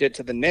what he did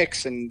to the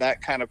Knicks and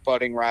that kind of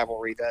budding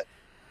rivalry that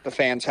the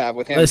fans have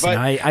with him. Listen,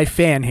 I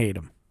fan hate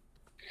him.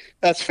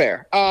 That's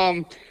fair.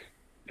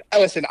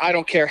 Listen, I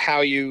don't care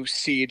how you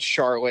seed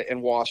Charlotte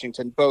and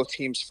Washington. Both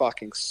teams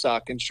fucking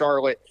suck. And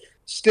Charlotte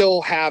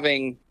still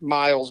having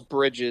Miles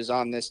Bridges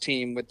on this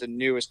team with the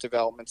newest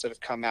developments that have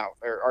come out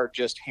are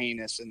just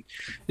heinous. And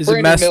is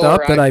it messed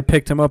up that I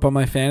picked him up on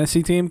my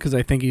fantasy team because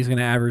I think he's going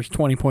to average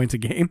 20 points a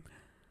game?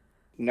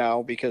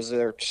 No, because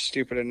they're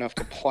stupid enough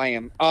to play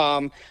him.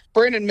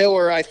 Brandon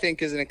Miller, I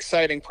think, is an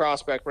exciting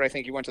prospect, but I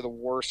think he went to the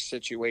worst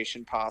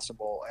situation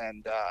possible.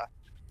 And,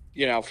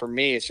 for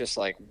me, it's just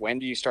like, when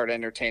do you start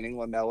entertaining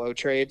LaMelo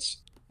trades?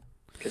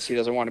 Because he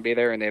doesn't want to be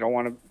there, and they don't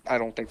want to. I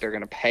don't think they're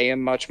going to pay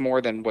him much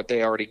more than what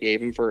they already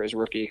gave him for his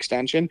rookie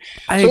extension.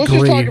 I agree. Let's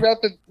just talk about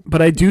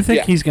but I do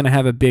think he's going to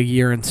have a big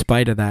year in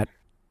spite of that,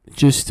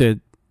 just to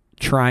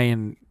try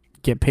and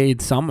get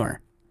paid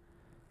somewhere.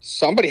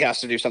 Somebody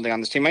has to do something on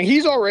this team. I mean,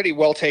 he's already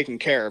well taken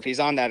care of. He's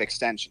on that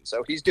extension,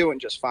 so he's doing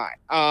just fine.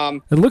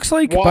 It looks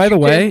like, by the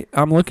way,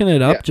 I'm looking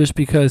it up just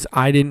because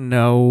I didn't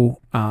know.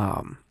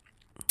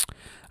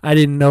 I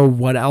didn't know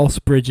what else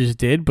Bridges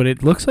did, but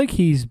it looks like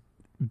he's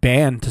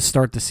banned to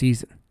start the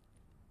season.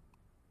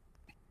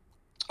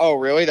 Oh,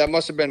 really? That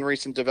must have been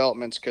recent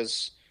developments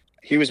because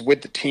he was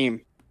with the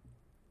team.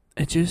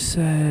 It just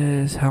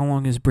says, how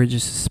long is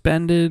Bridges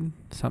suspended?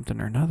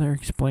 Something or another,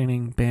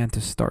 explaining banned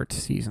to start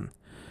season.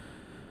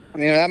 I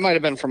mean, that might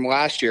have been from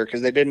last year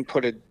because they didn't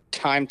put a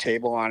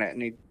timetable on it,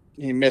 and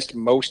he missed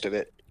most of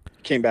it.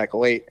 Came back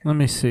late. Let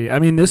me see. I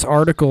mean, this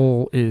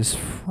article is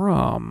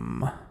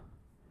from...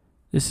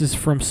 This is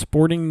from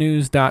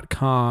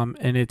sportingnews.com,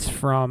 and it's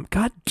from,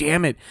 God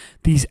damn it,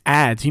 these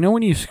ads. You know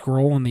when you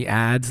scroll and the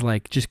ads,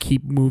 like, just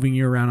keep moving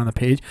you around on the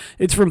page?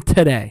 It's from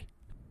today.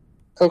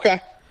 Okay.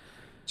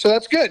 So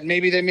that's good.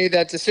 Maybe they made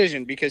that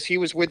decision because he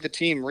was with the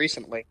team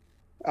recently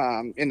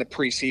in the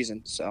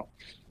preseason. So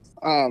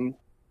I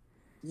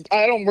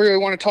don't really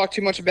want to talk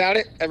too much about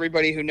it.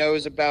 Everybody who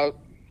knows about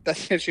that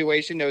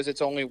situation knows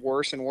it's only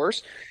worse and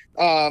worse.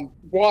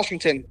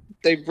 Washington,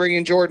 they bring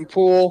in Jordan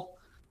Poole.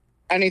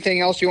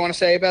 Anything else you want to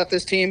say about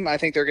this team? I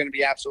think they're going to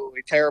be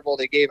absolutely terrible.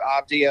 They gave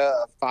Avdia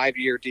a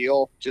 5-year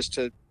deal just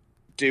to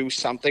do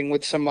something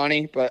with some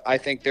money, but I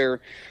think they're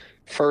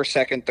first,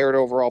 second, third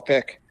overall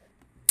pick.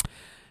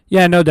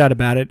 Yeah, no doubt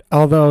about it.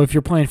 Although, if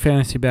you're playing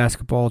fantasy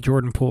basketball,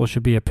 Jordan Poole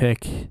should be a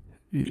pick.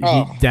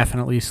 He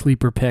definitely a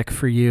sleeper pick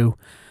for you.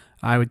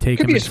 I would take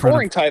him Could be in a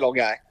scoring title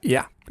guy.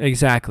 Yeah,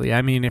 exactly.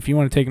 I mean, if you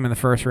want to take him in the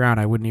first round,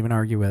 I wouldn't even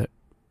argue with it.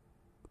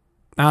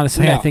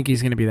 Honestly, no. I think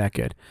he's going to be that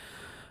good.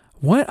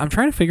 What? I'm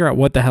trying to figure out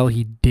what the hell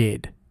he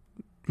did.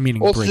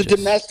 Meaning well, Bridges.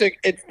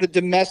 It's the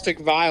domestic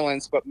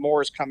violence, but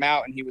Moore's come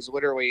out and he was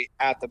literally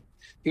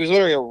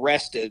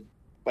arrested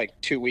like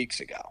 2 weeks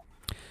ago.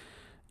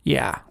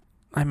 Yeah,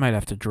 I might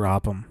have to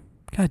drop him.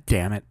 God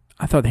damn it!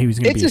 I thought he was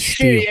going to be a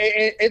steal.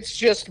 It's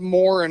just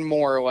more and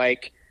more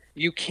like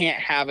you can't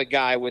have a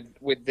guy with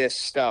this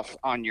stuff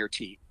on your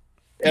team.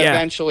 Yeah.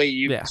 Eventually,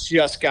 you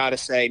just got to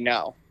say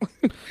no.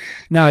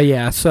 No,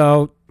 yeah.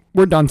 So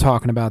we're done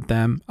talking about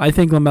them. I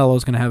think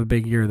LaMelo's going to have a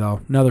big year,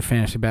 though. Another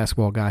fantasy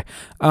basketball guy.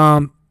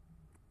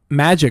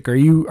 Magic, are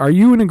you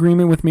in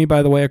agreement with me,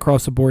 by the way,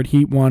 across the board?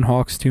 Heat 1,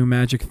 Hawks 2,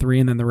 Magic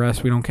 3, and then the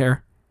rest we don't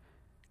care?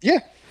 Yeah.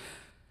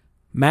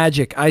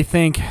 Magic, I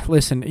think,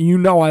 listen, you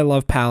know I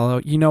love Paolo.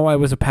 You know I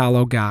was a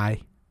Paolo guy.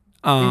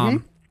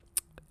 And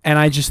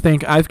I just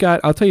think I'll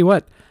tell you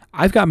what,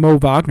 I've got Mo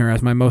Wagner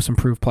as my most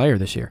improved player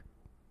this year.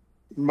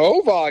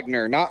 Mo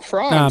Wagner, not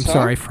Franz. No, I'm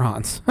sorry,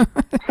 Franz. I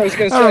was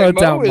going to say,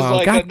 Mo is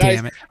like God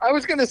damn it. I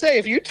was going to say,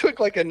 if you took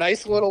like a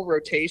nice little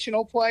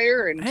rotational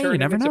player and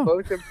turned him into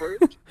both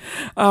improved.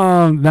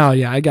 No,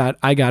 yeah, I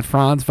got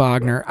Franz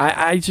Wagner.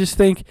 I just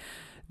think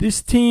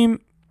this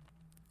team,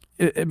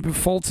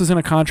 Fultz is in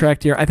a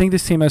contract year. I think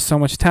this team has so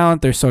much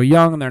talent. They're so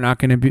young. They're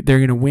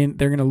going to win.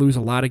 They're going to lose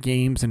a lot of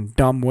games in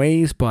dumb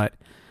ways, but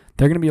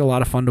they're going to be a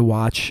lot of fun to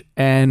watch.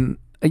 And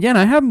again,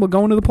 I have them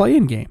going to the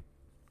play-in game.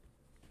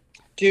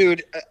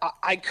 Dude,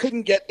 I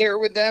couldn't get there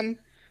with them,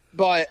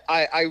 but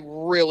I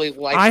really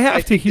like. I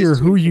have to hear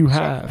who you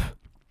have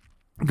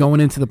going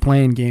into the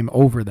play-in game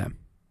over them.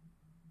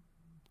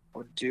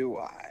 Or do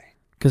I?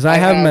 Because I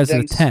have them as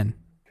a 10.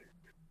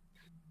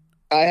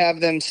 I have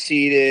them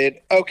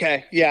seeded.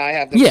 Okay, yeah, I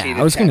have them seeded. Yeah,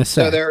 I was going to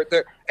say.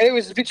 So it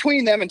was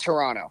between them and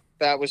Toronto.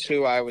 That was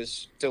who I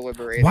was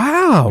deliberating.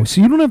 Wow.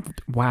 So you don't have.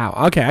 Wow.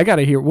 Okay, I got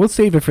to hear. We'll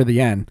save it for the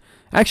end.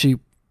 Actually,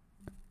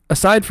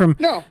 aside from.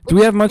 No. Do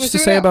we have much to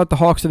say about the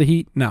Hawks or the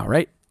Heat? No,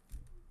 right?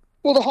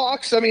 Well, the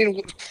Hawks, I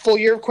mean, full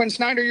year of Quinn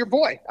Snyder, your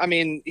boy. I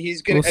mean,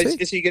 is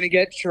he going to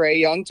get Trae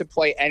Young to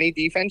play any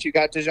defense? You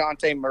got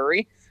DeJounte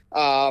Murray.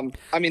 I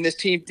mean, this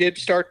team did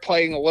start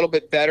playing a little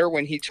bit better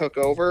when he took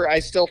over. I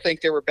still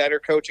think there were better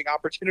coaching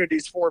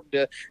opportunities for him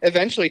to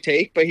eventually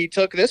take, but he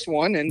took this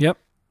one. And,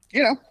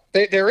 you know,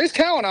 there is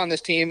talent on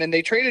this team, and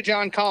they traded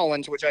John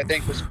Collins, which I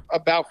think was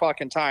about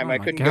fucking time. I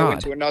couldn't go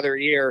into another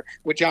year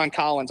with John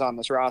Collins on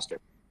this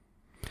roster.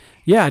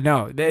 Yeah,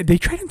 no, they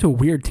traded him to a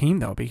weird team,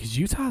 though, because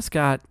Utah's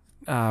got,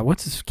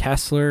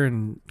 Kessler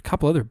and a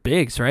couple other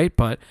bigs, right?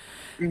 But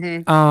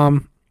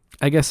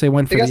I guess they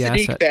went for the asset.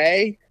 Saddiq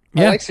Bey.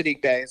 I like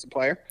Saddiq Bey as a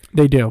player.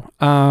 They do.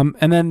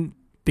 And then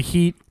the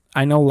Heat,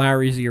 I know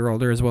Larry's a year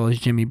older as well as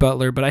Jimmy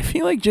Butler, but I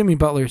feel like Jimmy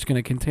Butler is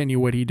going to continue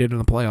what he did in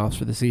the playoffs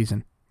for the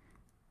season.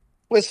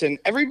 Listen,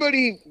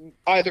 everybody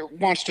either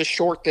wants to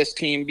short this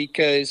team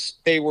because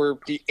they were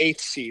the 8th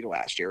seed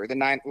last year, or the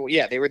 9th. Well,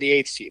 yeah, they were the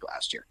 8th seed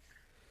last year.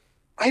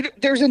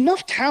 There's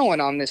enough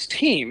talent on this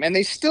team, and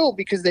they still,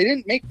 because they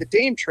didn't make the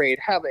Dame trade,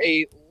 have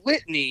a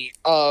litany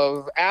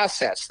of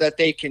assets that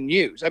they can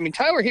use. I mean,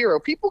 Tyler Hero,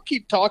 people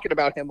keep talking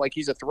about him like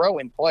he's a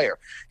throw-in player.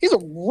 He's a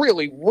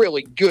really,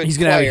 really good player. He's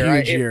going to have a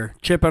huge year.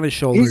 Chip on his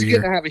shoulder He's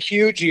going to have a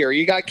huge year.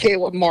 You got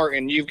Caleb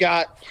Martin. You've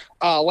got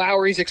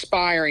Lowry's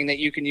expiring that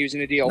you can use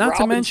in a deal. Not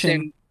to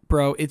mention,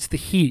 bro, it's the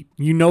Heat.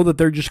 You know that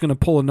they're just going to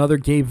pull another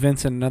Gabe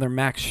Vincent, another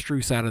Max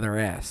Strus out of their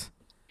ass.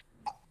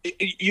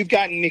 You've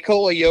got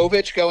Nikola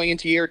Jovic going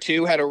into year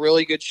 2, had a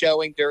really good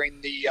showing during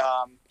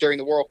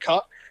the World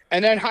Cup.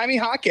 And then Jaime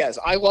Jaquez.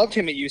 I loved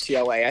him at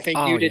UCLA. I think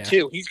you did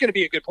too. He's going to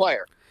be a good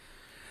player.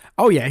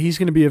 Oh, yeah. He's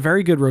going to be a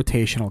very good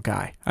rotational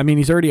guy. I mean,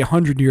 he's already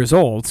 100 years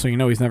old, so you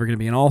know he's never going to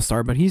be an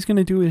all-star, but he's going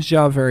to do his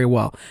job very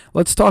well.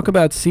 Let's talk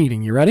about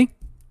seeding. You ready?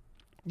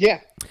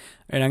 Yeah.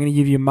 And I'm going to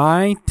give you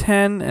my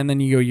 10, and then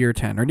you go your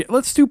 10. Or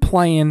let's do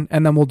play-in,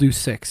 and then we'll do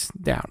 6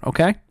 down,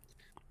 okay?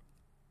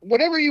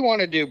 Whatever you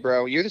want to do,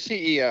 bro. You're the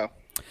CEO.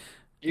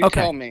 You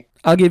tell me.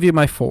 I'll give you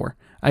my 4.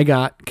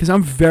 Because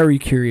I'm very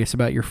curious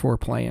about your 4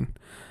 play-in.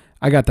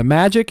 I got the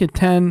Magic at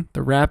 10,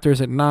 the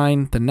Raptors at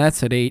 9, the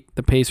Nets at 8,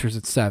 the Pacers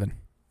at 7.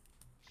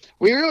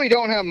 We really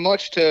don't have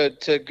much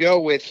to go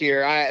with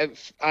here.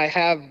 I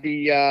have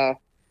the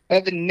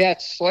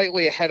Nets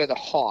slightly ahead of the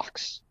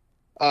Hawks,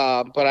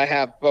 but I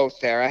have both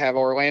there. I have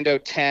Orlando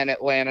 10,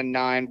 Atlanta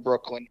 9,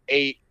 Brooklyn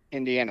 8,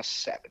 Indiana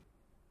 7.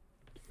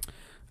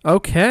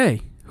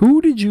 Okay.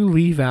 Who did you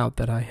leave out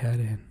that I had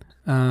in?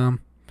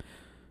 I'm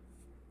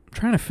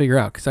trying to figure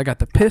out because I got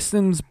the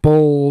Pistons,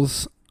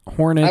 Bulls,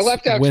 Hornets, I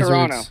left out Wizards.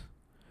 Toronto.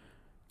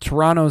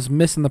 Toronto's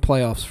missing the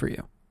playoffs for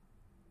you.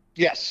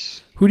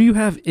 Yes. Who do you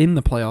have in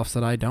the playoffs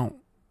that I don't?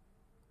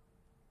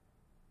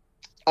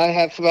 I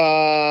have,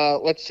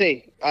 let's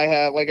see. I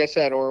have, like I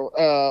said,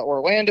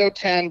 Orlando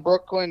 10,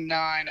 Brooklyn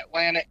 9,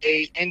 Atlanta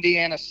 8,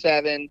 Indiana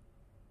 7,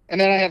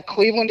 And then I have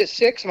Cleveland at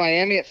 6,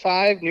 Miami at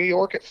 5, New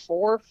York at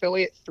 4,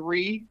 Philly at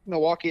 3,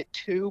 Milwaukee at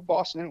 2,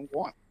 Boston at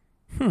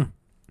 1.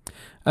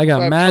 I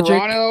got Magic.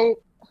 Toronto,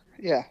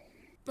 yeah.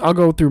 I'll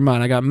go through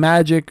mine. I got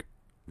Magic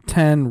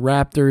 10,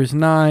 Raptors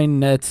 9,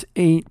 Nets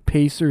 8,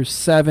 Pacers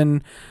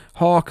 7,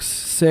 Hawks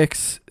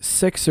 6,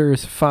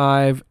 Sixers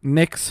 5,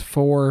 Knicks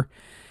 4,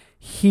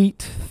 Heat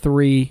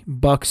 3,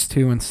 Bucks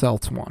 2, and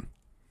Celtics 1.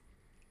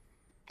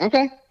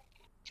 Okay.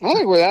 I don't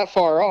think we're that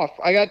far off.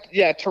 I got,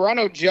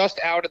 Toronto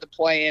just out of the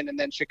play-in, and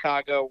then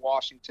Chicago,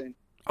 Washington.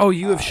 Oh,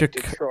 you have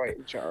Detroit,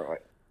 and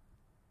Charlotte.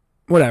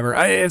 Whatever.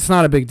 It's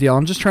not a big deal.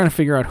 I'm just trying to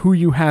figure out who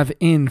you have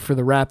in for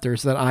the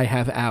Raptors that I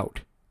have out.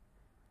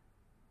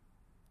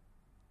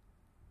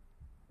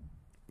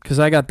 Because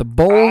I got the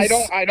Bulls. I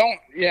don't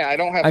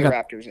have the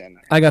Raptors in.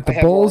 I got the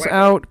Bulls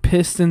out,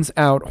 Pistons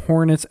out,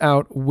 Hornets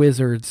out,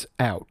 Wizards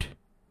out.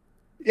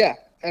 Yeah,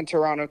 and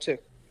Toronto too.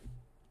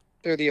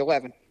 They're the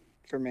 11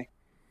 for me.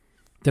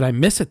 Did I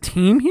miss a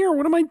team here?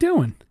 What am I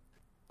doing?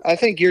 I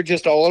think you're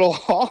just a little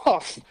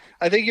off.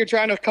 I think you're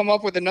trying to come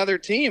up with another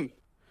team.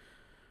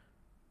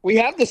 We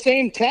have the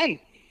same 10.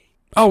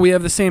 Oh, we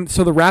have the same.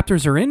 So the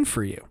Raptors are in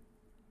for you.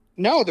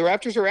 No, the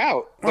Raptors are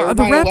out. The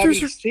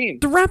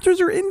Raptors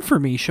are in for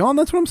me, Sean.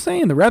 That's what I'm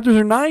saying. The Raptors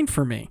are 9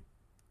 for me.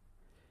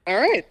 All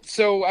right.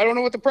 So I don't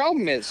know what the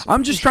problem is.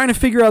 I'm just trying to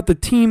figure out the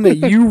team that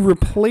you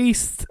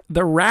replaced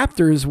the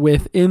Raptors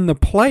with in the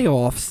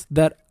playoffs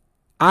that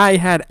I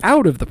had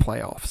out of the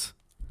playoffs.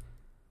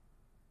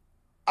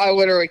 I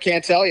literally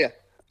can't tell you.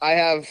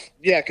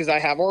 Because I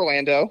have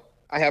Orlando,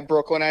 I have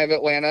Brooklyn, I have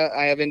Atlanta,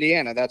 I have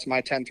Indiana. That's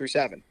my 10 through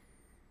 7.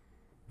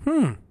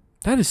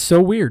 That is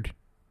so weird.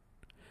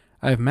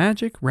 I have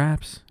Magic,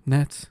 Raps,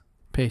 Nets,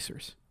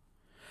 Pacers.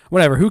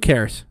 Whatever, who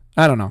cares?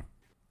 I don't know.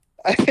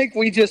 I think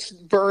we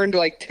just burned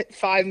like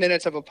 5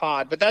 minutes of a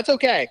pod, but that's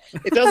okay.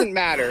 It doesn't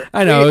matter.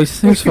 I know,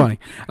 it was funny.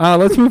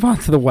 Let's move on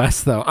to the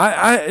West, though.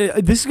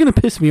 This is going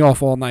to piss me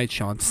off all night,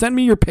 Sean. Send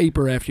me your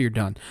paper after you're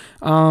done.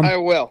 I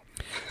will.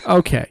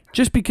 Okay,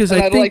 just because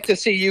I'd like to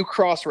see you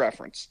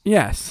cross-reference.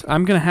 Yes,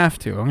 I'm going to have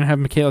to. I'm going to have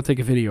Michaela take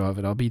a video of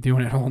it. I'll be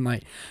doing it all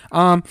night.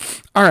 All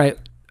right.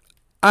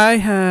 I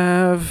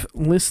have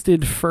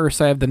listed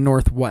first, I have the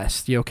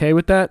Northwest. You okay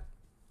with that?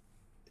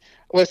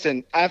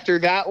 Listen, after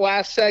that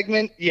last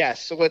segment,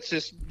 yes. So let's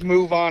just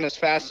move on as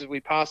fast as we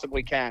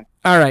possibly can.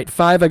 All right.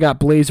 5, I got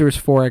Blazers.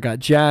 4, I got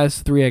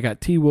Jazz. 3, I got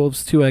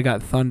T-Wolves. 2, I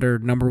got Thunder.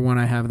 Number 1,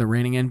 I have the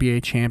reigning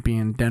NBA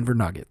champion, Denver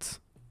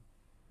Nuggets.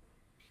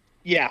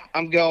 Yeah,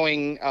 I'm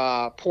going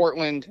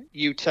Portland,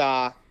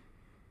 Utah,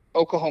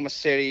 Oklahoma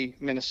City,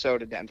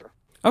 Minnesota, Denver.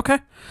 Okay.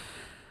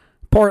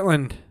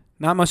 Portland.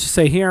 Not much to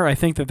say here. I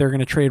think that they're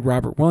going to trade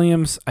Robert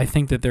Williams. I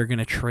think that they're going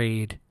to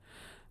trade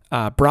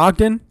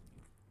Brogdon.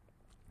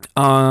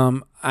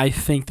 I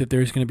think that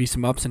there's going to be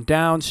some ups and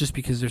downs just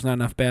because there's not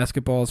enough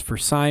basketballs for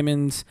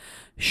Simons,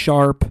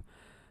 Sharp,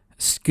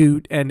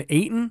 Scoot, and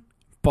Ayton.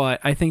 But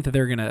I think that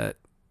they're going to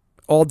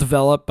all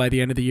develop by the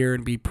end of the year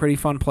and be pretty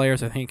fun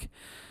players. I think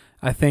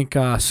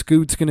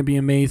Scoot's going to be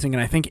amazing,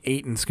 and I think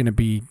Ayton's going to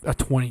be a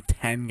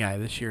 2010 guy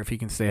this year if he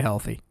can stay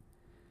healthy.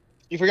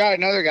 You forgot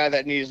another guy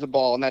that needs the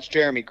ball, and that's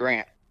Jeremy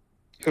Grant,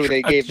 who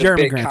they gave the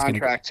big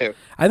contract to.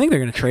 I think they're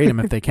going to trade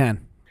him if they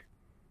can.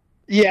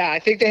 Yeah, I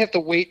think they have to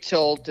wait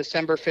till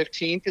December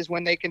 15th is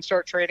when they can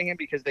start trading him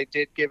because they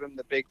did give him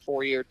the big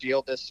 4-year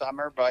deal this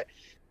summer. But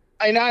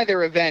in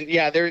either event,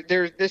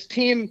 this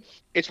team,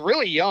 it's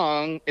really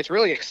young. It's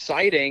really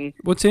exciting.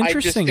 What's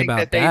interesting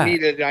about that? They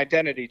needed an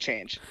identity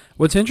change.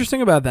 What's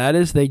interesting about that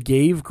is they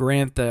gave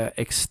Grant the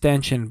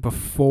extension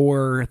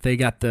before they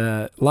got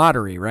the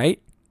lottery,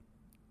 right?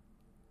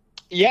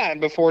 Yeah,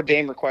 and before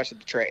Dame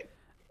requested the trade.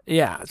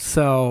 Yeah,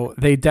 so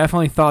they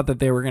definitely thought that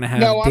they were going to have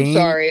No, Dame. I'm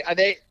sorry.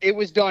 It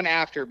was done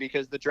after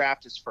because the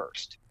draft is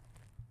first.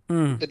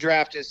 The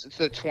draft is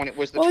the 20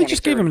 was the Well, they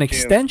just gave him an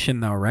extension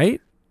though, right?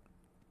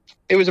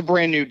 It was a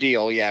brand new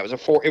deal. Yeah, it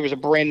was a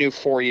brand new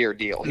 4-year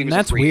deal. And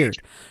that's weird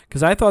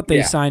because I thought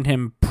they signed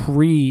him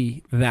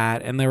pre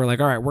that, and they were like,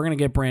 "All right, we're going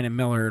to get Brandon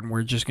Miller, and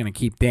we're just going to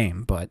keep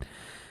Dame." But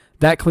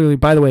that clearly,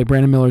 by the way,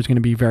 Brandon Miller is going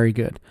to be very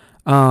good.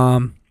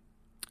 All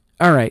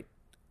right.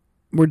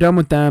 We're done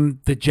with them.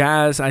 The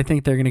Jazz, I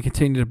think they're going to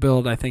continue to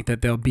build. I think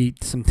that they'll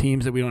beat some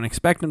teams that we don't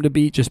expect them to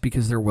beat just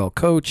because they're well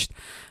coached.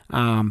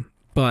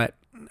 But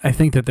I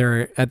think that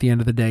they're, at the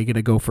end of the day, going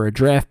to go for a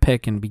draft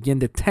pick and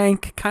begin to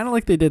tank, kind of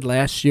like they did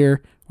last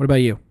year. What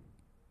about you?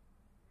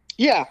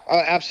 Yeah,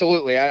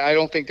 absolutely. I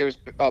don't think there's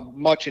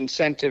much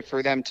incentive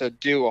for them to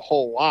do a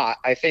whole lot.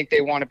 I think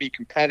they want to be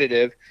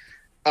competitive.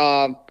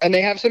 And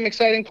they have some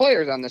exciting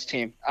players on this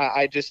team.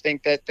 I just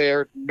think that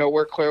they're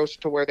nowhere close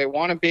to where they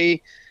want to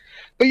be.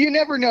 But you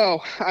never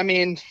know. I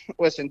mean,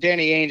 listen,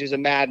 Danny Ainge is a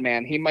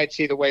madman. He might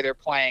see the way they're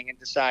playing and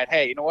decide,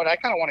 hey, you know what? I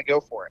kind of want to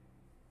go for it.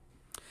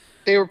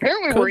 They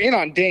apparently were in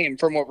on Dame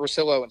from what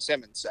Russillo and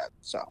Simmons said.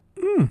 So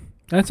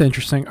that's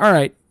interesting. All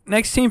right,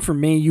 next team for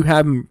me, you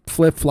have them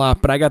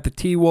flip-flop, but I got the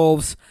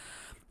T-Wolves.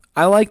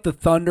 I like the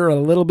Thunder a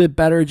little bit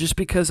better just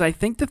because I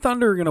think the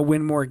Thunder are going to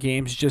win more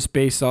games just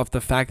based off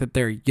the fact that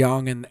they're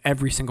young and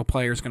every single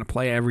player is going to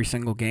play every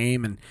single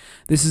game. And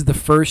this is the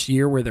first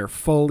year where they're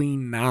fully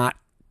not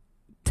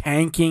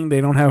tanking.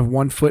 They don't have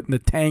 1 foot in the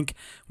tank,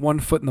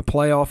 1 foot in the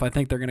playoff. I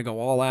think they're going to go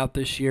all out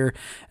this year.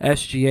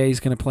 SGA is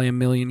going to play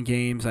 1,000,000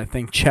 games. I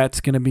think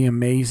Chet's going to be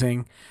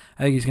amazing.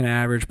 I think he's going to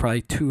average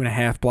probably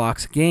 2.5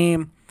 blocks a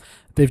game.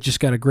 They've just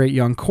got a great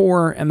young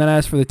core. And then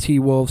as for the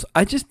T-Wolves,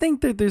 I just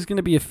think that there's going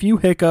to be a few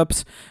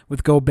hiccups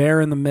with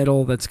Gobert in the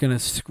middle that's going to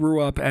screw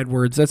up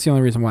Edwards. That's the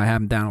only reason why I have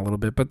them down a little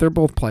bit, but they're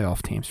both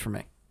playoff teams for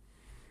me.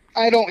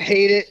 I don't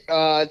hate it.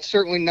 It's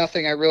certainly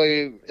nothing I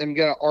really am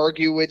going to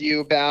argue with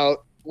you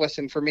about.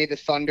 Listen, for me, the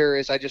Thunder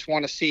is I just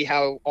want to see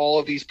how all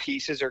of these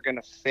pieces are going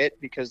to fit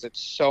because it's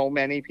so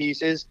many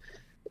pieces.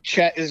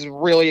 Chet is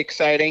really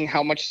exciting.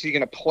 How much is he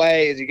going to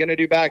play? Is he going to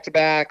do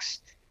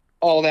back-to-backs?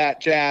 All that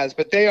jazz,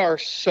 but they are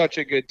such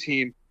a good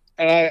team.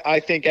 And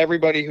I think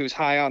everybody who's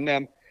high on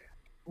them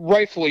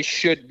rightfully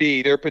should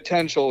be. Their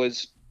potential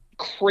is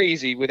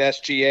crazy with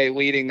SGA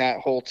leading that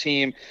whole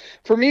team.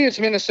 For me, it's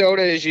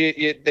Minnesota.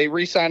 They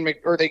re-signed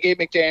or they gave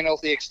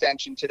McDaniels the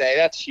extension today.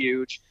 That's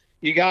huge.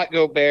 You got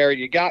Gobert,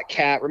 you got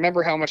Cat.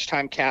 Remember how much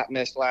time Cat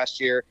missed last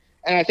year.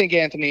 And I think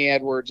Anthony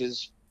Edwards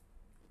is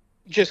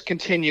just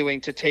continuing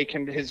to take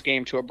his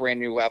game to a brand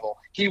new level.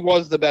 He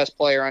was the best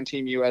player on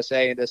Team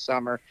USA this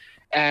summer.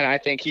 And I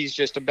think he's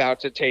just about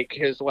to take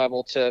his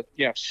level to,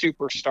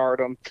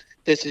 superstardom.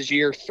 This is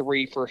year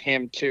 3 for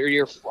him,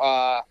 year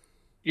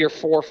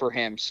 4 for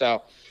him.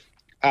 So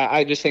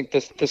I just think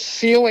the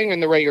ceiling in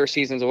the regular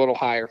season is a little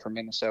higher for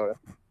Minnesota.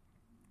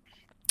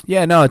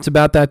 Yeah, no, it's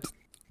about that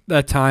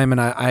time, and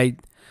I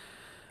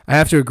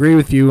have to agree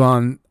with you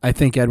on. I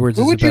think Edwards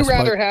is the best. Who would you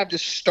rather have to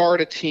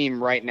start a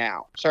team right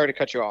now? Sorry to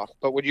cut you off,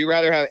 but would you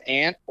rather have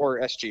Ant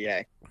or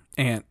SGA?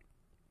 Ant.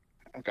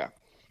 Okay.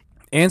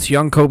 Ant's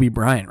young Kobe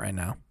Bryant right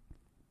now.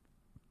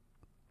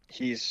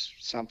 He's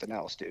something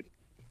else, dude.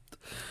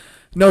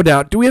 No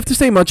doubt. Do we have to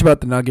say much about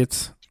the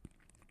Nuggets?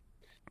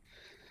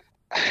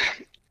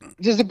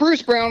 Does the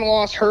Bruce Brown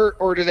loss hurt,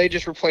 or do they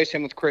just replace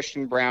him with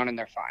Christian Brown and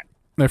they're fine?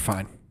 They're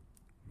fine.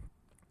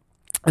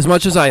 As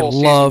much as I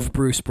love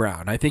Bruce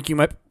Brown, I think you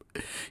might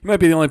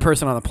be the only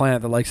person on the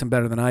planet that likes him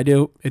better than I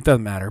do. It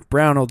doesn't matter.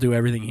 Brown will do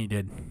everything he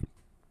did.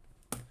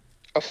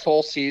 A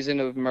full season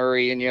of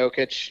Murray and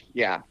Jokic,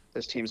 yeah,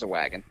 this team's a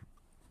wagon.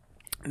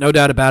 No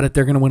doubt about it.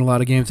 They're going to win a lot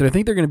of games, and I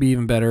think they're going to be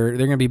even better.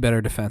 They're going to be better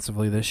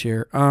defensively this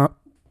year. All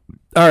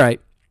right.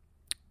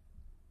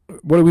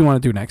 What do we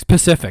want to do next?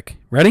 Pacific.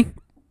 Ready?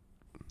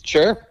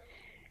 Sure.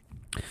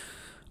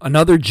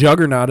 Another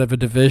juggernaut of a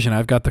division.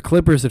 I've got the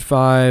Clippers at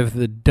 5,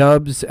 the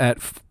Dubs at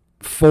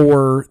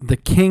 4, the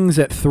Kings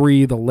at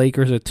 3, the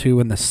Lakers at 2,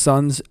 and the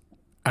Suns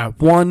at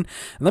 1. And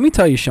let me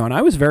tell you, Sean,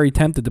 I was very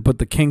tempted to put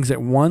the Kings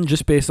at 1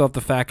 just based off the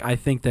fact I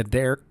think that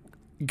they're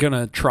going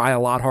to try a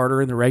lot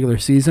harder in the regular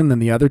season than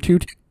the other two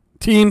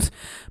teams.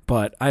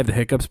 But I have the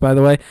hiccups, by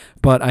the way.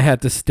 But I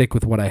had to stick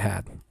with what I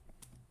had.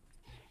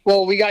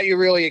 Well, we got you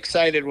really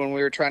excited when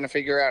we were trying to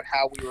figure out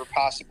how we were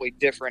possibly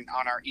different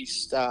on our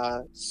East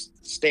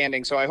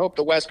standing. So I hope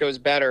the West goes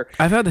better.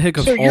 I've had the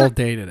hiccups all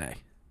day today.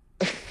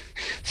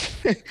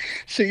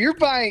 So you're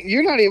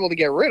not able to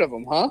get rid of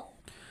them, huh?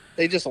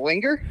 They just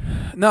linger?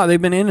 No,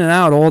 they've been in and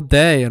out all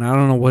day, and I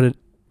don't know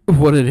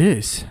what it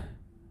is.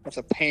 That's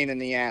a pain in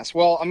the ass.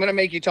 Well, I'm going to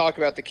make you talk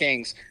about the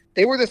Kings.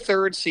 They were the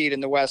 3rd seed in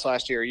the West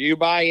last year. You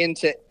buy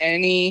into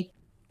any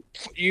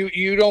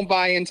you don't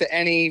buy into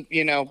any,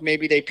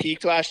 maybe they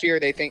peaked last year.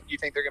 You think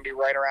they're going to be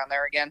right around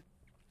there again?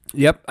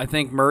 Yep, I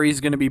think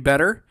Murray's going to be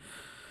better.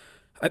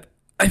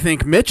 I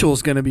think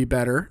Mitchell's going to be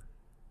better.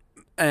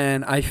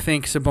 And I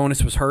think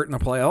Sabonis was hurt in the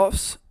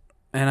playoffs.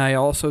 And I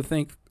also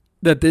think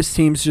that this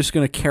team's just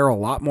going to care a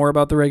lot more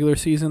about the regular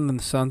season than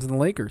the Suns and the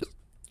Lakers.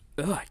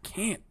 Ugh, I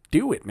can't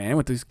do it, man,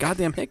 with these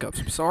goddamn hiccups.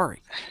 I'm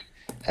sorry.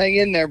 Hang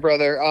in there,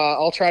 brother.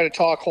 I'll try to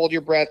talk. Hold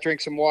your breath.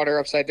 Drink some water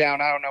upside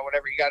down. I don't know,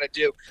 whatever you got to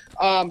do.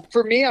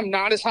 For me, I'm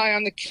not as high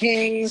on the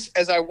Kings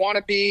as I want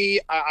to be.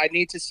 I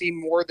need to see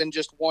more than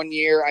just 1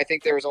 year. I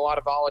think there was a lot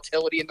of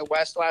volatility in the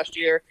West last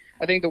year.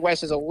 I think the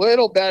West is a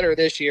little better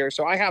this year,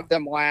 so I have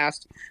them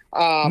last.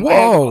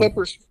 Whoa.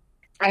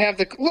 I have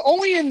the Clippers.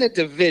 Only in the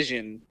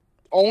division.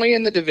 Only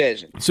in the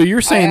division. So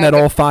you're saying that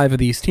all 5 of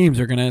these teams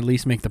are going to at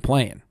least make the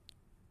play-in?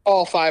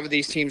 All 5 of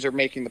these teams are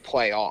making the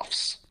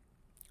playoffs.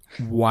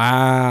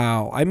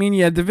 Wow. I mean,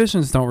 yeah,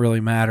 divisions don't really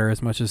matter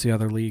as much as the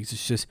other leagues.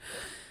 It's just,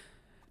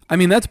 I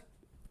mean, that's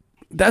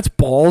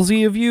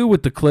ballsy of you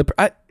with the Clippers.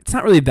 It's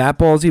not really that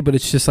ballsy, but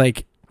it's just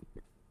like,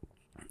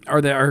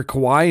 are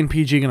Kawhi and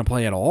PG going to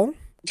play at all?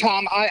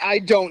 Tom, I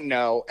don't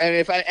know, and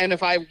if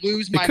I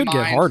lose my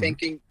mind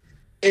thinking,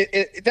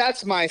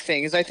 that's my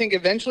thing. Is I think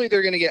eventually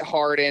they're going to get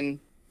Harden.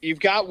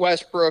 You've got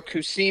Westbrook,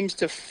 who seems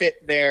to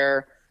fit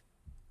there.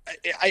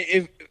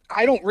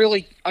 I don't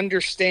really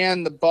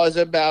understand the buzz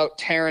about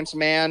Terrence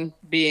Mann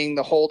being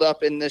the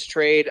holdup in this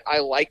trade. I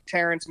like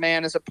Terrence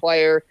Mann as a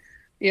player.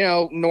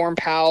 Norm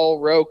Powell,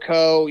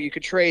 Rocco, you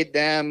could trade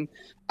them.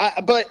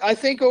 But I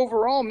think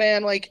overall,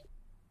 man, like,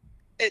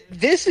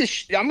 this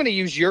is, I'm going to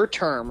use your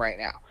term right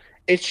now.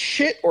 It's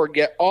shit or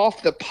get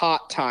off the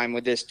pot time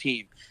with this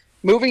team.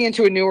 Moving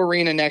into a new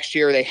arena next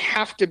year, they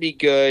have to be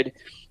good.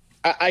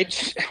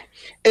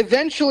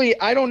 Eventually,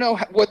 I don't know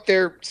what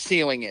their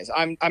ceiling is.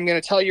 I'm going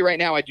to tell you right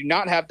now, I do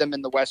not have them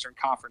in the Western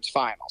Conference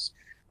Finals.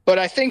 But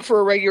I think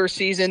for a regular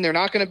season, they're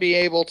not going to be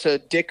able to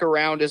dick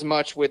around as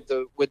much with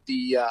the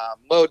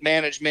load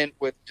management,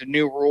 with the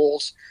new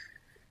rules.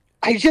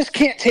 I just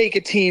can't take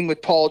a team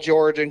with Paul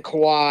George and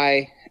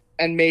Kawhi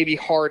and maybe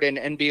Harden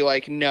and be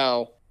like,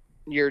 no,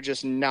 you're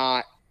just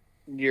not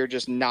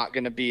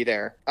going to be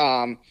there.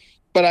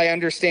 But I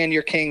understand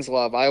your Kings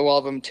love. I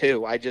love them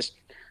too. I just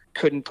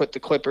couldn't put the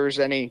Clippers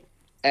any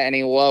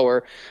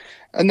lower.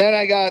 And then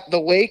I got the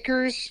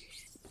Lakers,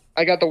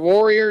 I got the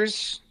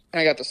Warriors,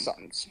 and I got the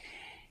Suns.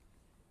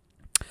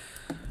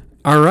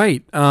 All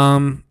right.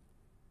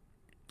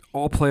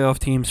 All playoff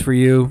teams for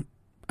you.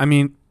 I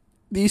mean,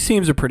 these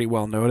teams are pretty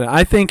well noted.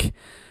 I think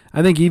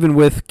even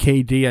with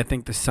KD, I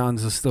think the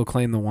Suns will still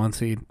claim the 1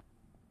 seed.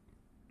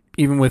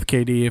 Even with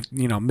KD, if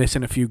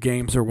missing a few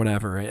games or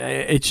whatever,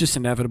 it's just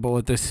inevitable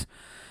at this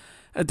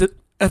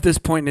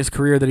point in his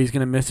career that he's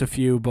going to miss a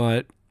few.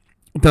 But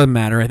it doesn't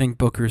matter. I think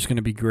Booker's going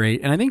to be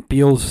great, and I think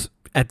Beal's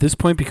at this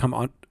point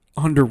become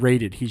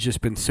underrated. He's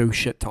just been so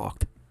shit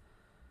talked.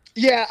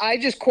 Yeah, I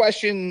just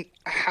question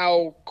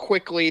how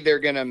quickly they're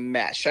going to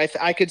mesh.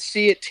 I could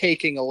see it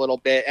taking a little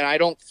bit, and I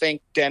don't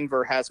think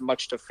Denver has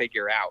much to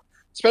figure out,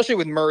 especially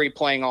with Murray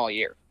playing all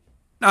year.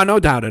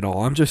 No doubt at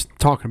all. I'm just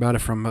talking about it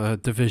from a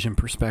division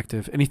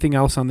perspective. Anything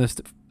else on this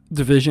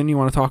division you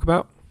want to talk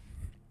about?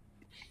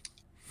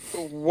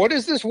 What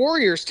is this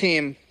Warriors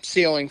team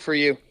ceiling for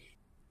you?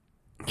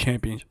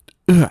 Championship.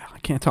 I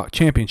can't talk.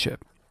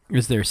 Championship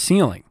is their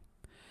ceiling.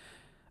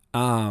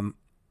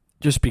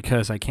 Just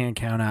because I can't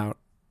count out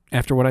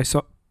after what I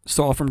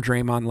saw from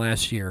Draymond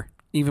last year,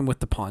 even with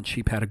the punch,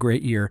 he had a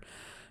great year,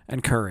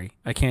 and Curry,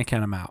 I can't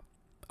count him out.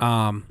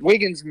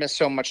 Wiggins missed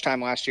so much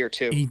time last year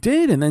too. He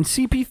did, and then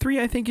CP3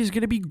 I think is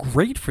going to be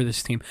great for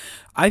this team.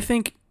 I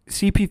think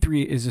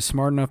CP3 is a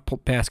smart enough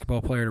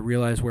basketball player to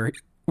realize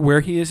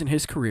where he is in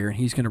his career, and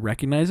he's going to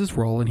recognize his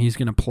role, and he's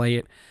going to play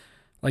it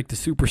like the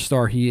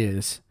superstar he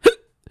is.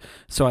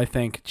 So I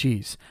think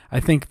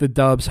the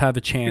Dubs have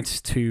a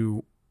chance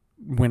to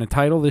win a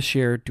title this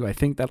year. Do I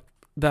think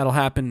that'll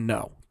happen?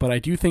 No. But I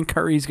do think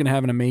Curry's going to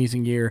have an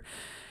amazing year.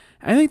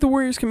 I think the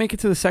Warriors can make it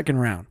to the second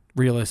round,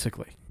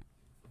 realistically.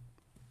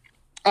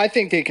 I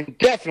think they can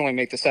definitely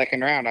make the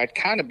second round. I'd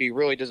kind of be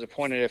really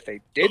disappointed if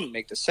they didn't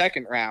make the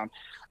second round.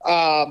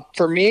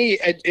 For me,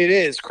 it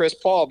is Chris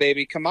Paul,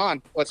 baby. Come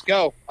on, let's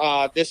go.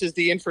 This is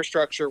the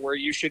infrastructure where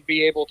you should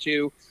be able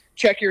to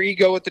check your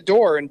ego at the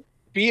door and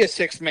be a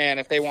sixth man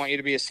if they want you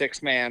to be a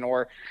sixth man,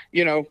 or,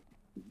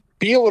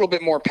 be a little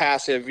bit more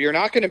passive. You're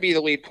not going to be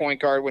the lead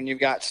point guard when you've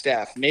got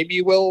Steph. Maybe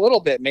you will a little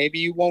bit. Maybe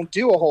you won't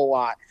do a whole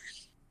lot.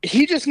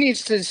 He just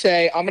needs to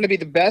say, I'm going to be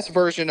the best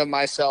version of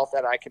myself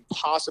that I can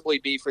possibly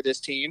be for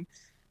this team.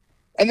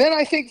 And then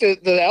I think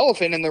the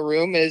elephant in the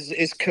room is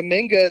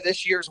Kuminga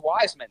this year's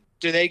Wiseman.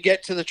 Do they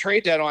get to the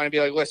trade deadline and be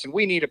like, listen,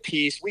 we need a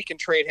piece. We can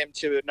trade him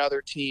to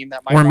another team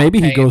that might, or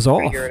maybe he goes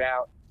off. Figure it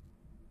out.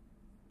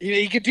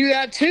 You could do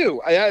that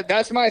too.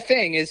 That's my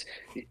thing. Is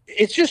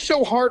it's just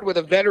so hard with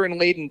a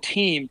veteran-laden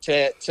team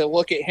to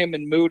look at him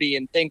and Moody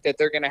and think that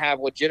they're going to have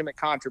legitimate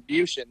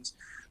contributions,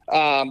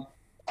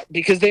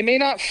 because they may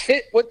not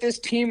fit what this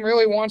team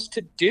really wants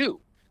to do.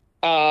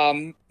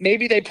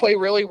 Maybe they play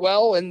really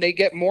well and they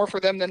get more for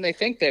them than they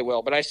think they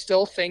will. But I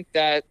still think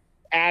that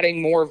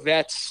adding more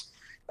vets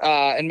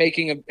and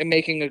making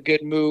a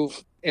good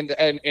move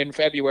in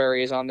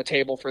February is on the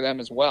table for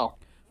them as well.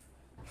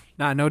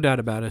 No doubt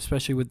about it,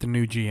 especially with the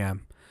new GM.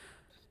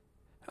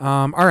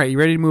 All right, you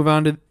ready to move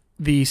on to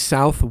the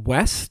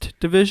Southwest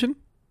Division?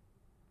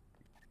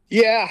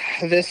 Yeah,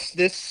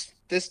 this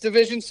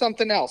division's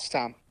something else,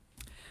 Tom.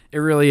 It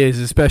really is,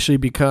 especially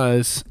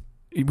because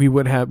we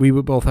would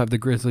both have the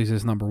Grizzlies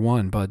as number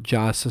one, but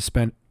Josh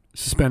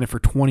suspended for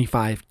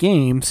 25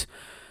 games.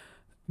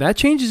 That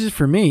changes it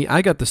for me.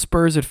 I got the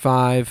Spurs at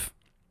 5.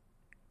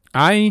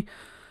 Let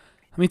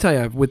me tell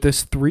you, with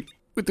this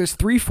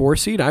 3-4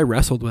 seed, I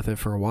wrestled with it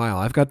for a while.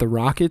 I've got the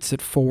Rockets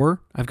at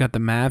 4. I've got the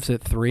Mavs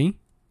at 3.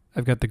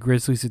 I've got the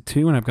Grizzlies at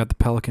 2, and I've got the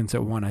Pelicans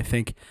at 1. I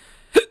think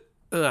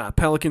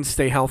Pelicans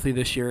stay healthy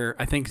this year.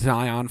 I think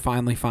Zion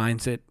finally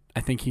finds it. I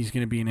think he's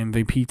going to be in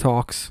MVP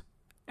talks,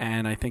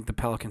 and I think the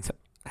Pelicans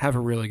have a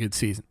really good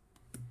season.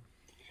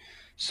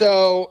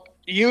 So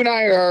you and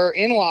I are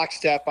in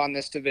lockstep on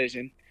this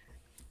division.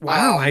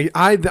 Wow.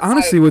 I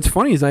honestly, what's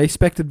funny is I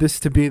expected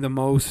this to be the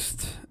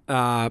most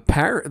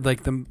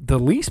the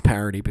least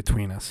parity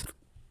between us.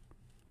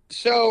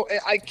 So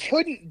I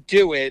couldn't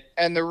do it,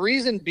 and the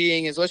reason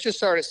being is, let's just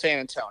start at San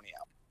Antonio.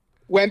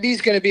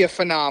 Wemby's going to be a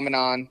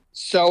phenomenon.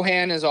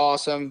 Sohan is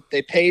awesome.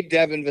 They paid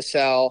Devin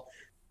Vassell.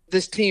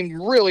 This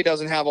team really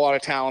doesn't have a lot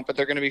of talent, but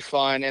they're going to be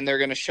fun, and they're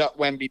going to shut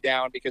Wemby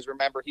down because,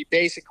 remember, he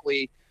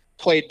basically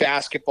played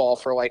basketball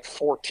for like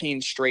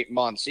 14 straight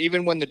months.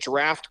 Even when the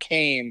draft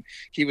came,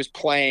 he was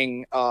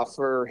playing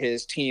for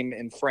his team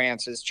in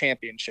France's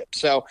championship.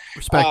 So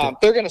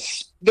they're gonna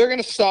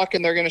suck,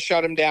 and they're gonna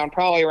shut him down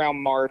probably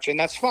around March, and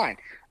that's fine.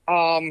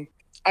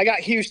 I got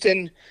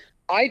Houston.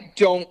 I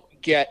don't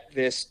get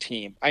this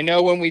team. I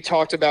know when we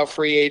talked about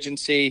free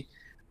agency,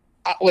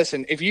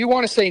 listen, if you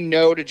want to say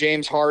no to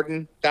James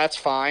Harden, that's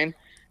fine.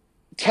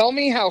 Tell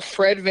me how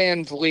Fred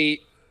VanVleet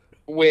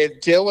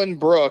with Dylan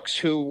Brooks,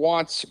 who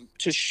wants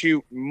to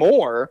shoot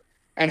more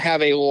and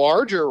have a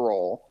larger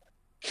role,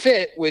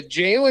 fit with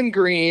Jalen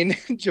Green,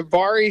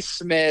 Jabari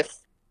Smith.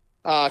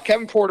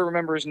 Kevin Porter,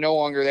 remember, is no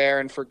longer there,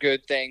 and for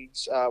good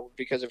things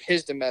because of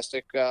his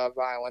domestic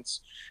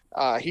violence.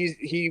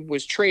 He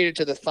was traded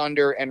to the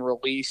Thunder and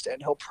released,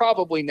 and he'll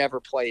probably never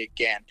play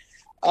again.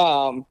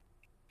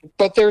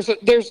 But there's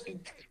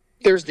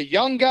the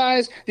young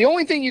guys. The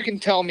only thing you can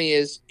tell me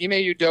is Ime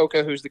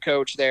Udoka, who's the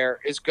coach there,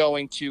 is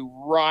going to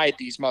ride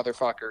these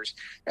motherfuckers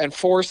and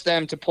force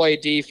them to play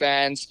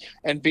defense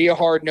and be a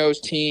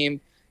hard-nosed team.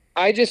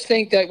 I just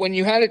think that when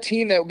you had a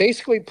team that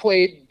basically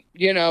played,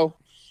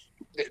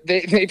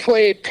 they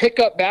played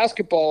pickup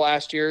basketball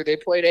last year, they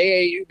played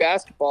AAU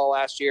basketball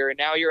last year, and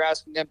now you're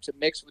asking them to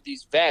mix with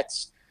these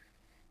vets.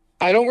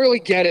 I don't really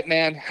get it,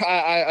 man.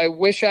 I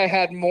wish I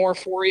had more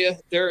for you.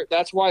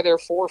 That's why they're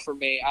 4 for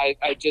me.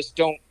 I just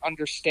don't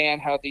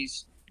understand how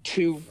these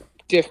two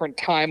different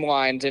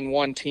timelines in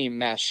one team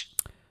mesh.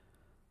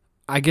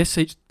 I guess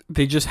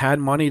they just had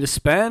money to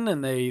spend,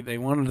 and they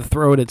wanted to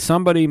throw it at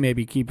somebody,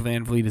 maybe keep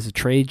VanVleet as a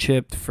trade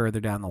chip further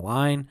down the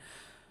line.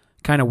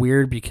 Kind of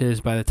weird because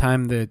by the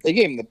time that they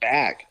gave him the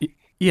bag.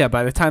 Yeah,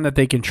 by the time that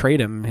they can trade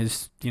him,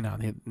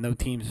 no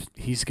teams,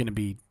 he's going to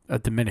be a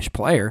diminished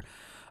player.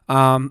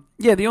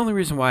 The only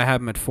reason why I have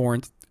him at 4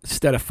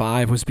 instead of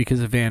 5 was because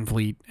of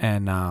VanVleet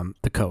and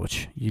the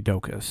coach,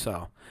 Udoka.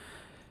 So,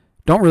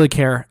 don't really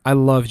care. I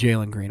love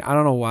Jalen Green. I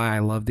don't know why I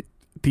love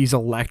these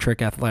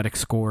electric athletic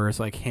scorers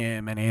like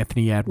him and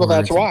Anthony Edwards. Well,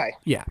 that's why.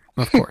 Yeah,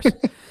 of course.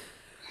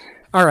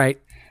 All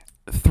right,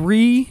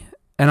 3,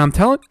 and I'm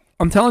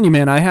telling you,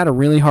 man, I had a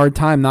really hard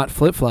time not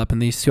flip-flopping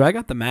these two. I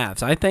got the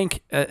Mavs. I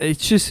think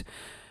it's just,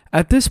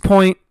 at this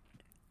point,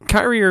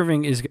 Kyrie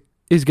Irving is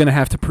going to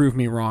have to prove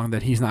me wrong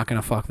that he's not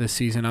going to fuck this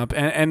season up.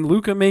 And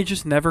Luka may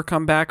just never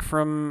come back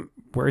from,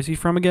 where is he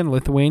from again?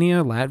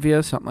 Lithuania,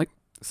 Latvia, something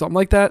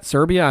like that?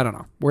 Serbia? I don't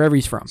know. Wherever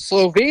he's from.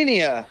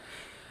 Slovenia.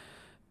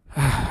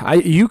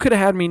 You could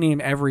have had me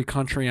name every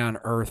country on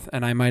earth,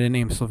 and I might have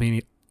named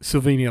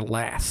Slovenia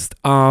last.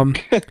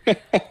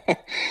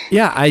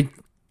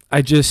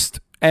 I just,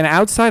 and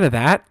outside of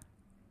that,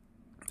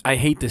 I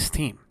hate this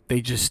team. They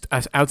just,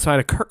 outside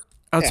of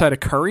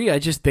Curry,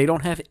 they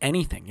don't have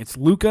anything. It's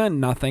Luka and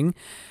nothing.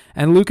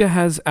 And Luka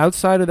has,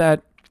 outside of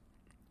that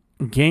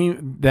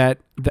game, that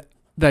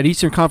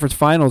Eastern Conference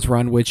Finals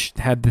run, which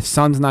had the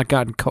Suns not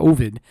gotten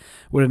COVID,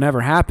 would have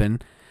never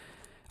happened.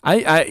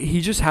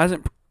 He just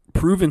hasn't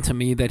proven to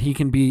me that he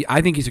can be.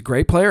 I think he's a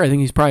great player. I think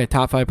he's probably a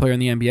top 5 player in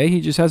the NBA. He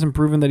just hasn't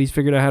proven that he's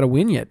figured out how to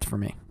win yet for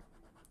me.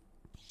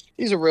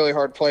 He's a really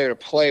hard player to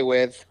play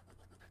with.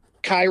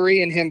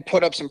 Kyrie and him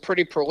put up some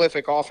pretty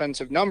prolific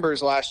offensive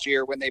numbers last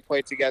year when they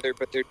played together,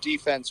 but their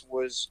defense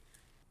was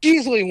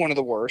easily one of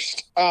the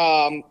worst.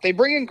 They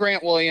bring in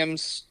Grant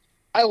Williams.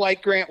 I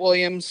like Grant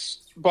Williams,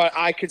 but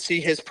I could see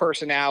his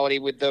personality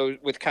with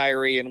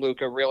Kyrie and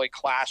Luka really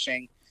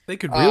clashing. They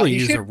could really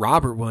use a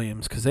Robert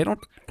Williams because they don't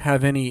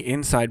have any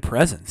inside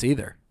presence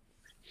either.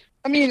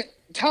 I mean,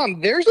 Tom,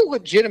 there's a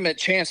legitimate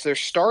chance they're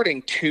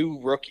starting 2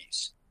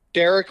 rookies,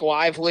 Derek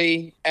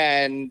Lively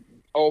and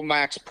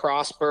Omax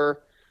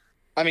Prosper.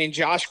 I mean,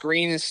 Josh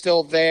Green is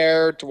still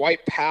there,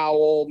 Dwight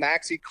Powell,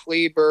 Maxi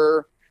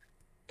Kleber.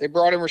 They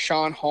brought in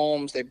Rashawn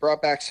Holmes. They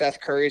brought back Seth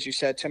Curry, as you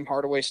said. Tim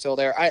Hardaway's still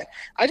there.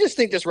 I just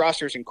think this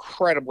roster is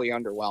incredibly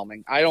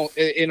underwhelming.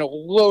 In a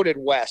loaded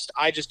West,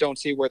 I just don't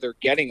see where they're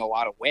getting a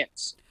lot of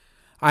wins.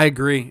 I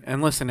agree.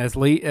 And listen, as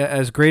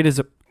great as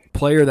a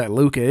player that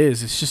Luka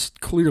is, it's just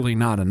clearly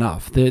not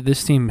enough.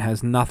 This team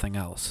has nothing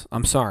else.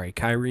 I'm sorry.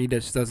 Kyrie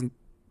just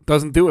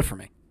doesn't do it for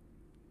me.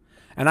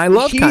 And I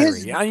love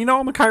Kyrie.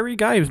 I'm a Kyrie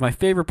guy. He was my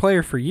favorite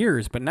player for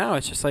years. But now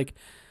it's just like,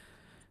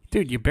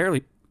 dude, you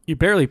barely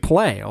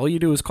play. All you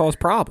do is cause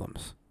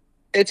problems.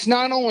 It's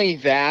not only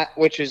that,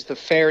 which is the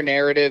fair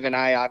narrative, and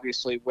I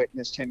obviously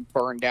witnessed him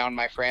burn down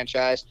my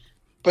franchise,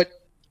 but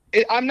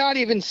I'm not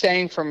even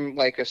saying from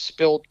like a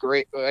spilled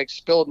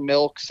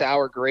milk,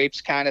 sour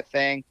grapes kind of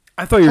thing.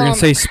 I thought you were going to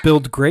say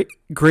spilled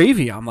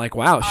gravy. I'm like,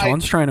 wow,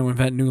 Sean's trying to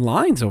invent new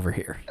lines over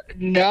here.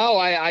 No,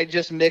 I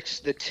just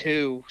mixed the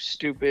two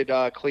stupid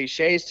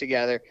cliches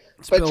together.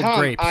 Spilled but Tom,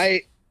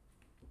 grapes.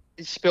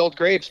 Spilled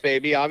grapes,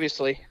 baby.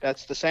 Obviously,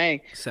 that's the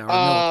saying.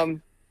 Sour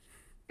milk.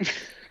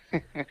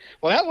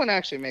 Well, that one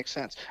actually makes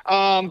sense.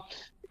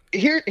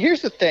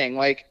 Here's the thing.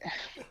 Like,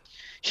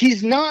 he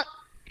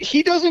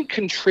doesn't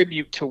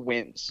contribute to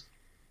wins.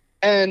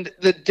 And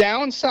the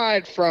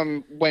downside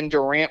from when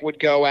Durant would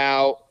go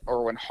out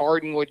or when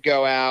Harden would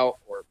go out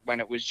or when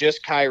it was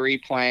just Kyrie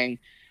playing,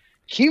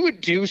 he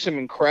would do some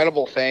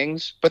incredible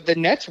things, but the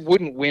Nets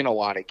wouldn't win a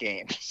lot of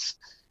games.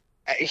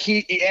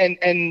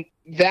 And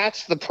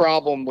that's the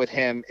problem with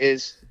him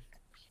is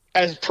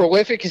as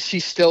prolific as he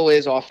still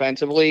is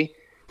offensively,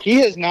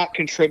 he has not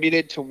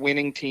contributed to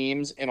winning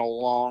teams in a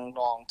long,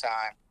 long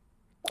time.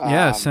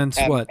 Yeah, since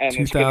what,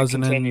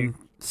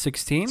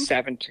 2016?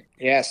 17.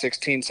 Yeah,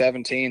 16,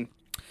 17.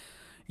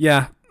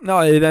 Yeah,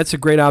 no, that's a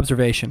great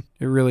observation.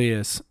 It really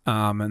is.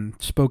 And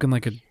spoken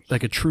like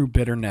a true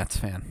bitter Nets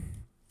fan.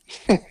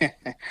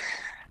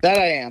 That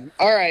I am.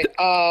 All right.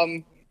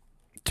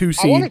 2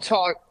 seed. I want to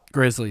talk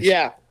Grizzlies.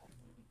 Yeah.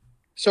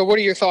 So, what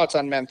are your thoughts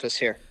on Memphis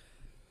here?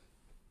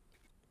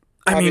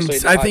 I mean,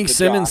 I think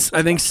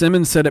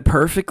Simmons said it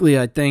perfectly.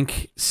 I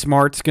think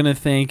Smart's going to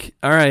think,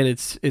 all right,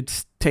 it's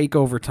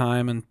takeover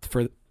time, and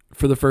for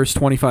the first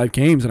 25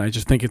 games, and I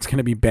just think it's going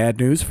to be bad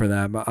news for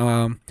them.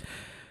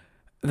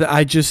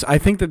 I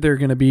think that they're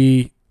going to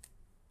be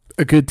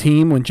a good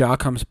team when Ja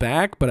comes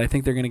back, but I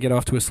think they're going to get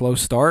off to a slow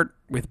start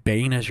with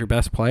Bane as your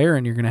best player,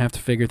 and you're going to have to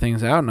figure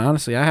things out. And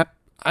honestly, I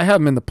have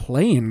them in the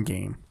play-in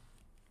game.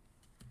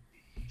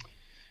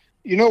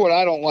 You know what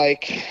I don't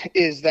like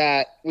is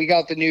that we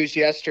got the news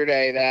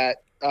yesterday that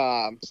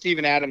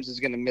Steven Adams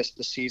is going to miss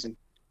the season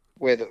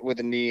with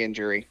a knee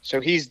injury, so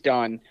he's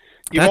done.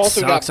 That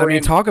also sucks.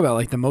 Talk about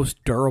like the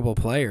most durable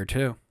player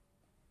too.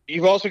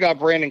 You've also got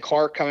Brandon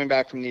Clark coming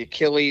back from the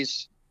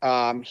Achilles.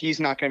 He's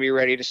not going to be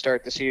ready to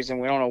start the season.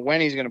 We don't know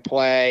when he's going to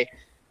play.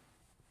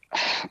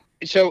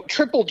 So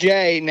Triple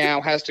J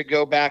now has to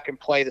go back and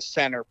play the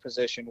center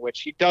position,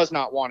 which he does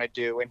not want to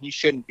do, and he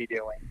shouldn't be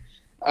doing.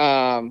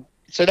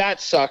 So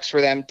that sucks for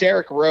them.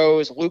 Derrick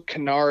Rose, Luke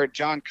Kennard,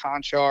 John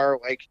Conchar.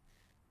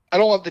 I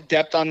don't love the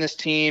depth on this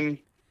team.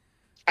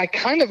 I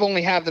kind of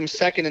only have them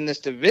second in this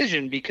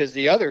division because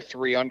the other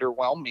three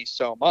underwhelm me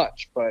so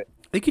much. But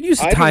they could use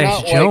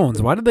Tyus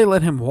Jones. Why did they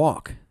let him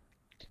walk?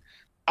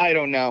 I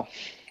don't know.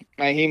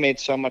 He made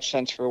so much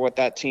sense for what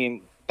that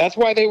team. That's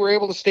why they were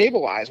able to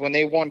stabilize when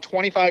they won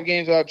 25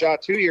 games without Ja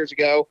 2 years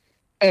ago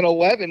and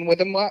 11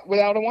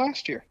 without him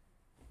last year.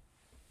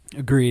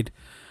 Agreed.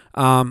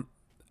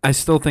 I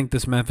still think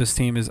this Memphis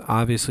team is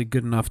obviously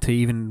good enough to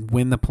even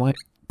win the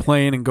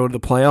play-in and go to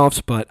the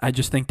playoffs, but I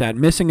just think that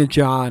missing a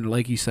Ja and,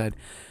 like you said,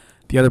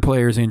 the other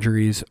players'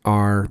 injuries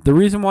are the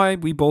reason why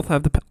we both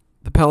have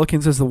the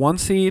Pelicans as the 1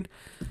 seed.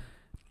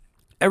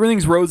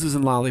 Everything's roses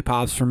and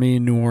lollipops for me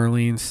in New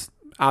Orleans.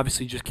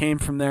 Obviously, just came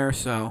from there,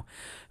 so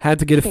had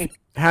to get a feel,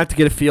 had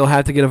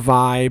to get a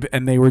vibe,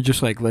 and they were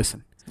just like,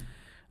 listen,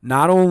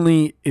 not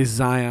only is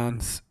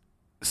Zion's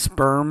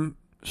sperm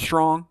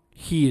strong,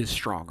 he is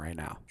strong right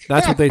now.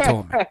 That's what they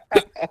told me.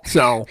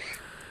 So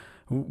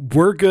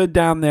we're good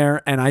down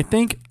there, and I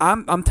think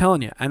I'm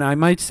telling you, and I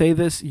might say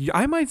this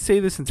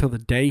until the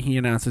day he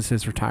announces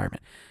his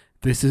retirement.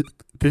 This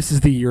is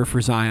the year for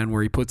Zion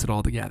where he puts it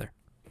all together.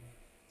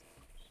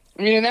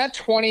 I mean, in that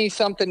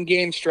 20-something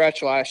game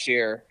stretch last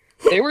year,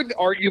 they were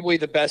arguably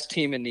the best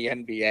team in the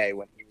NBA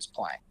when he was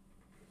playing.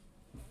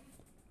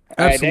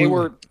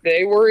 Absolutely.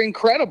 They were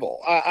incredible.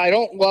 I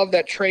don't love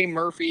that Trey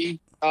Murphy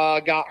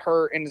got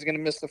hurt and is going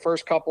to miss the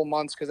first couple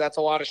months because that's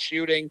a lot of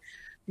shooting.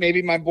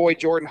 Maybe my boy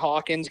Jordan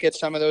Hawkins gets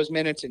some of those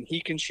minutes and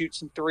he can shoot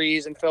some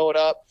threes and fill it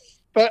up.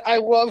 But I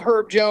love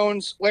Herb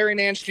Jones, Larry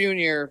Nance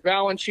Jr.,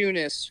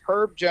 Valanciunas,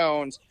 Herb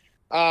Jones,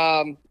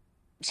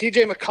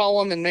 C.J.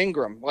 McCollum, and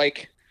Ingram.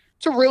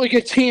 It's a really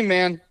good team,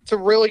 man. It's a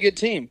really good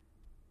team.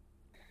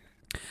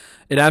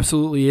 It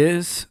absolutely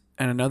is.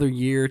 And another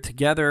year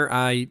together,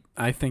 I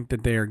think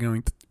that they are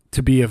going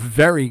to be a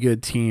very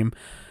good team.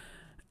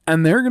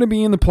 And they're going to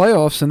be in the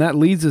playoffs, and that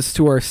leads us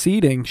to our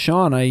seeding.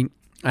 Sean, I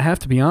have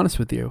to be honest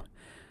with you.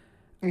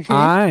 Mm-hmm.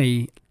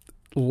 I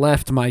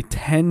left my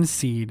 10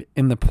 seed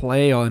in the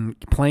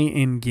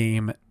play-in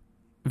game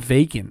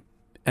vacant,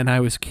 and I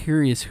was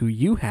curious who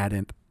you had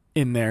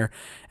in there.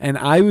 And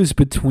I was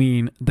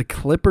between the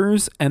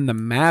Clippers and the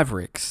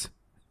Mavericks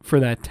for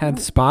that 10th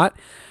spot.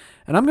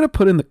 And I'm going to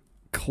put in the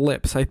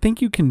Clips. I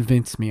think you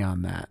convinced me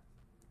on that.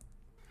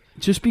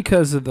 Just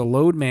because of the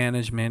load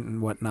management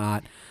and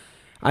whatnot.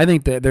 I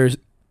think that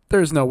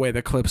there's no way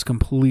the Clips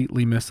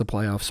completely miss the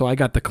playoffs. So I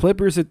got the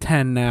Clippers at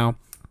 10 now,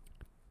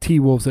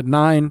 T-Wolves at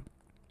 9,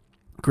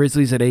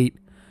 Grizzlies at 8,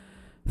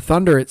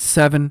 Thunder at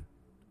 7,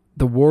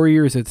 the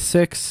Warriors at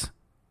 6.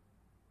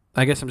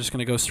 I guess I'm just going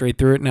to go straight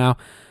through it now.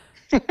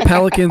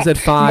 Pelicans at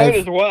 5. Might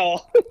as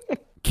well.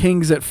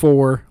 Kings at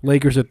 4,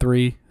 Lakers at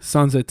 3,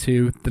 Suns at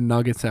 2, the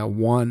Nuggets at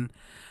 1.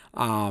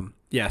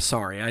 Yeah,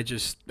 sorry.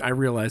 I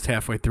realized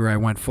halfway through I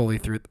went fully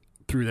through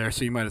there,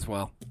 so you might as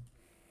well.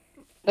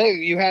 Hey,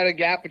 you had a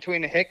gap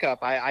between a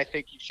hiccup. I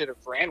think you should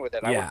have ran with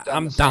it. Yeah,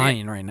 I'm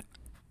dying right now.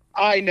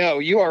 I know.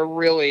 You are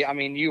really,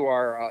 you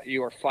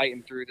are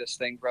fighting through this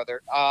thing,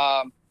 brother.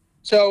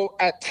 So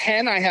at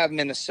 10, I have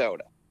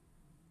Minnesota.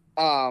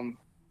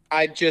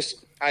 I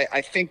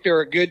think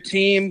they're a good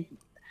team.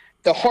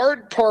 The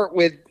hard part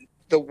with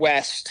the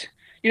West,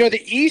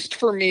 the East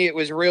for me, it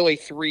was really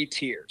 3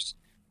 tiers.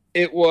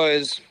 It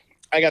was,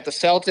 I got the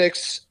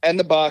Celtics and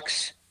the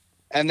Bucks,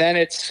 and then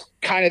it's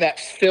kind of that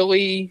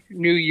Philly,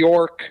 New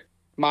York,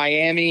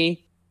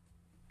 Miami,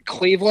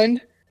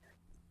 Cleveland,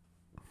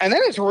 and then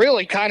it's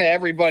really kind of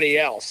everybody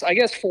else. I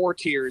guess 4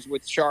 tiers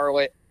with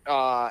Charlotte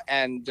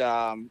and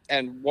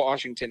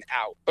Washington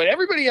out. But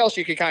everybody else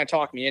you could kind of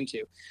talk me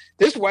into.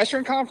 This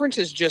Western Conference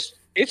is just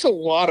 – it's a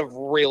lot of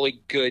really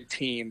good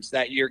teams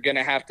that you're going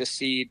to have to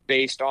seed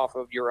based off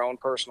of your own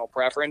personal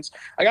preference.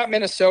 I got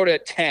Minnesota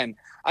at 10.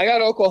 I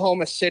got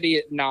Oklahoma City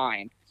at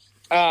 9.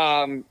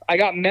 I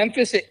got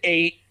Memphis at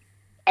 8.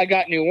 I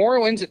got New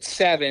Orleans at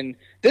 7.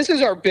 This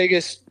is our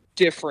biggest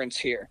difference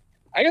here.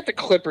 I got the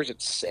Clippers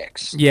at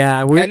 6.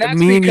 Yeah, and that's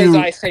because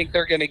I think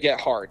they're going to get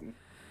Harden.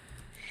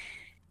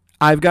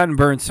 I've gotten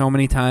burned so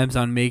many times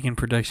on making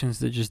predictions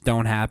that just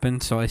don't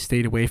happen, so I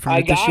stayed away from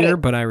it this year,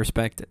 but I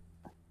respect it.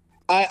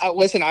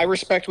 Listen, I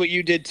respect what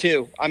you did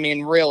too. I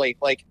mean, really,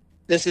 like,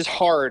 this is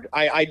hard.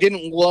 I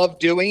didn't love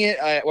doing it.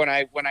 When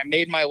I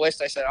made my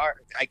list, I said, all right,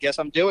 I guess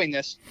I'm doing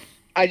this.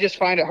 I just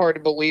find it hard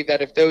to believe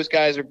that if those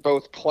guys are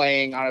both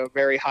playing on a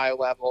very high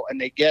level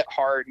and they get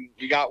Harden,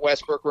 you got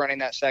Westbrook running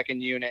that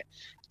second unit,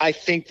 I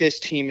think this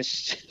team is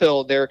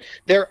still their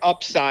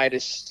upside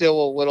is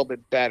still a little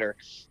bit better.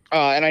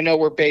 And I know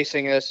we're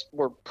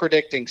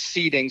predicting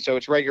seeding, so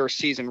it's regular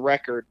season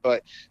record,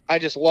 but I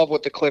just love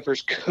what the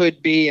Clippers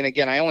could be. And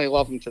again, I only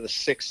love them to the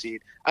 6th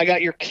seed. I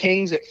got your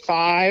Kings at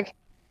 5.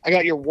 I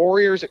got your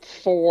Warriors at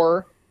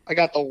 4. I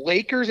got the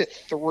Lakers at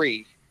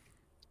 3.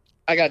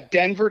 I got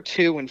Denver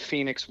 2 and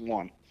Phoenix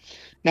 1.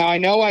 Now, I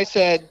know I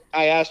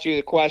asked you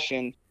the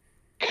question,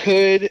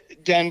 could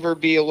Denver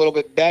be a little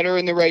bit better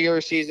in the regular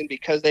season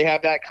because they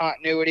have that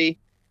continuity?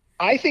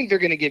 I think they're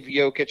going to give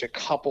Jokic a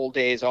couple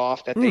days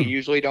off that they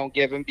usually don't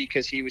give him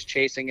because he was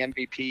chasing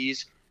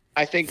MVPs.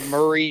 I think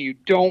Murray, you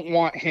don't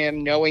want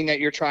him knowing that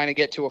you're trying to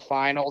get to a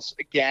finals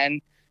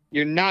again.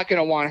 You're not going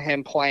to want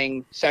him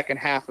playing second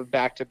half of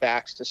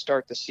back-to-backs to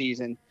start the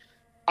season.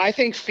 I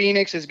think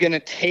Phoenix is going to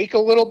take a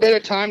little bit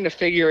of time to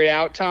figure it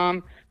out,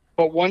 Tom.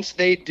 But once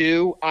they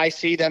do, I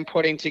see them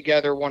putting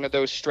together one of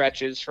those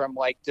stretches from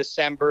like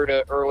December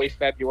to early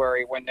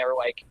February when they're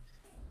like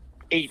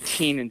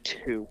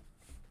 18-2.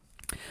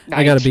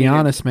 I got to be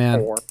honest,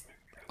 man.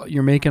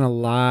 You're making a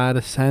lot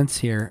of sense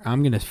here.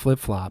 I'm going to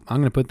flip-flop. I'm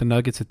going to put the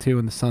Nuggets at 2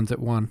 and the Suns at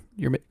 1.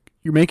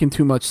 You're making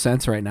too much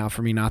sense right now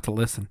for me not to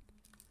listen.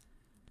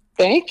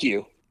 Thank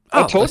you.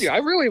 I told you. I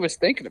really was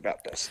thinking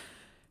about this.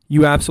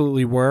 You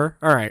absolutely were.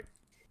 All right.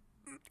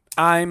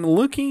 I'm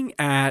looking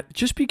at,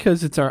 just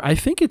because I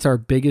think it's our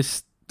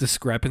biggest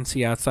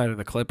discrepancy outside of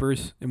the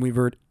Clippers, and we've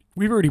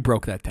already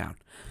broke that down.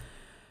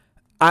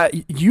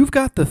 You've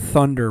got the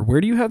Thunder.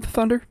 Where do you have the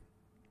Thunder?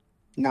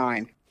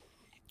 9.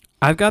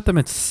 I've got them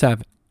at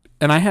 7,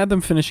 and I had them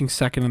finishing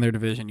second in their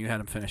division. You had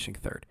them finishing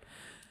third.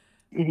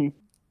 Mm-hmm.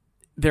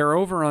 Their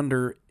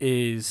over/under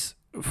is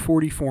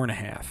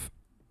 44.5.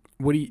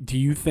 What do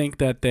you think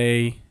that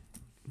they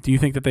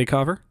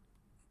cover?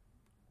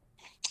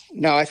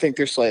 No, I think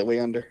they're slightly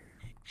under.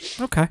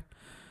 Okay,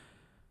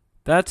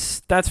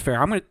 that's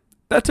fair.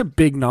 That's a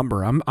big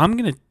number. I'm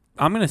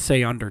gonna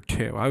say under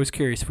 2. I was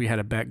curious if we had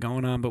a bet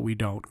going on, but we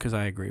don't because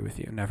I agree with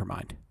you. Never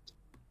mind.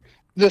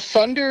 The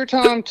Thunder,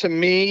 Tom, to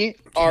me,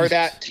 are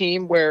that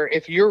team where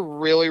if you're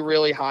really,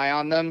 really high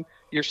on them,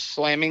 you're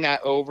slamming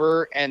that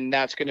over, and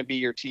that's going to be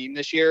your team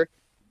this year.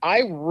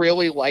 I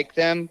really like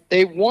them.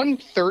 They won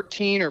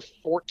 13 or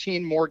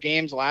 14 more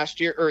games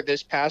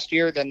this past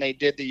year than they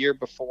did the year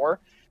before.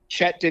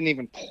 Chet didn't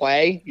even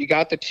play. You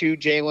got the 2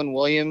 Jalen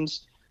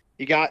Williams.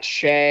 You got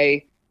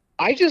Shea.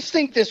 I just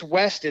think this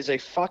West is a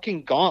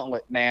fucking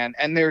gauntlet, man,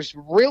 and there's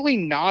really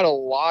not a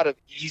lot of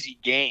easy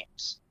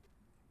games.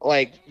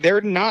 Like,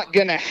 they're not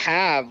going to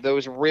have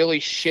those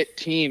really shit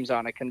teams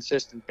on a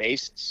consistent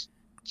basis.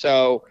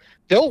 So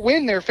they'll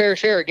win their fair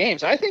share of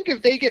games. I think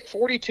if they get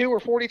 42 or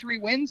 43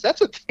 wins,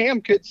 that's a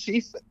damn good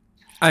season.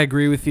 I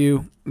agree with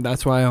you.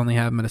 That's why I only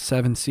have them at a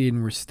 7 seed,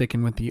 and we're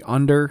sticking with the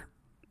under.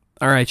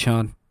 All right,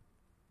 Sean.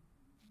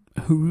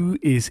 Who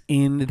is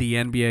in the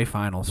NBA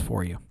Finals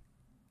for you?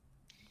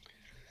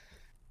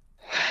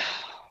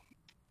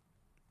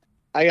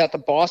 I got the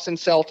Boston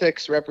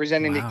Celtics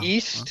representing the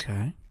East.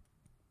 Okay.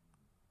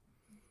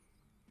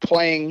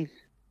 Playing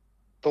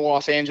the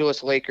Los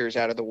Angeles Lakers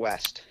out of the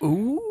West.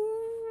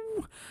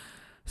 Ooh.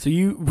 So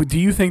do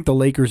you think the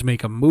Lakers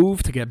make a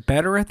move to get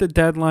better at the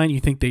deadline? You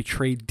think they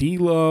trade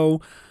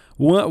D'Lo?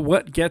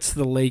 What gets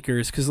the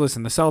Lakers? Because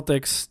listen, the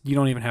Celtics, you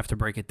don't even have to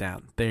break it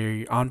down.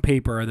 They on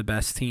paper are the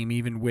best team,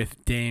 even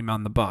with Dame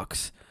on the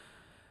Bucks.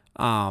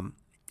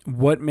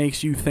 What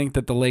makes you think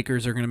that the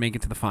Lakers are going to make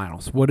it to the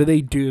finals? What do they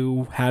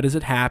do? How does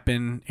it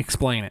happen?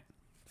 Explain it.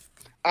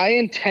 I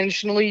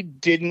intentionally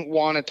didn't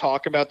want to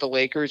talk about the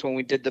Lakers when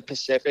we did the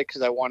Pacific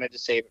because I wanted to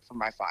save it for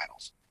my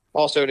finals.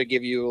 Also to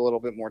give you a little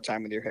bit more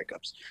time with your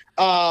hiccups.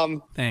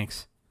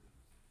 Thanks.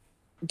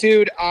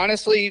 Dude,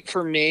 honestly,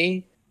 for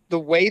me, the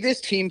way this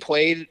team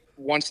played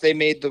once they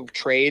made the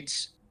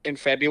trades in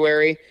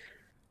February,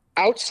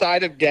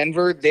 outside of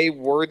Denver, they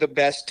were the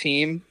best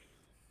team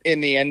in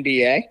the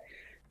NBA.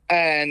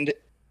 And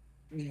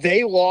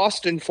they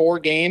lost in 4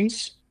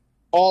 games.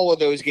 All of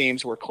those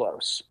games were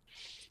close.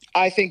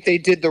 I think they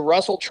did the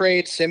Russell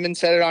trade. Simmons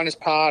said it on his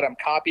pod. I'm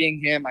copying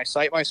him. I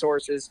cite my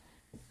sources.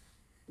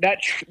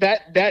 That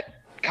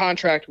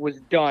contract was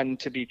done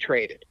to be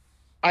traded.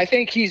 I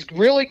think he's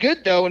really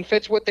good, though, and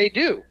fits what they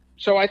do.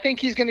 So I think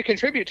he's going to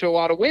contribute to a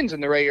lot of wins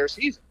in the regular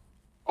season.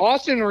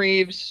 Austin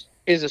Reeves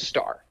is a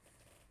star.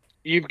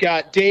 You've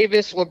got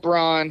Davis,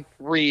 LeBron,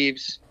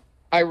 Reeves.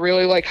 I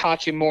really like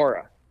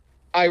Hachimura.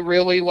 I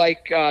really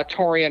like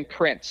Taurean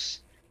Prince.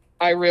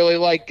 I really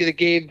like the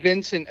Gabe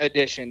Vincent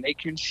addition. They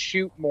can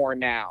shoot more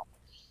now.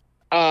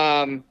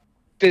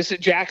 This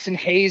Jackson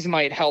Hayes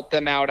might help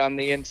them out on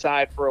the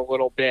inside for a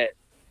little bit.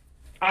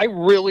 I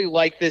really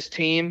like this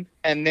team,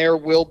 and there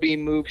will be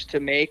moves to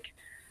make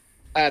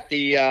at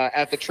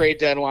the trade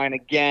deadline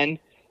again.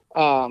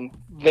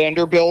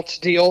 Vanderbilt's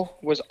deal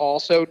was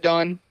also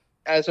done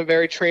as a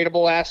very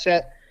tradable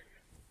asset.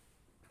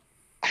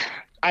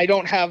 I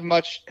don't have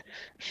much.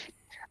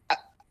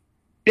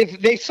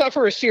 If they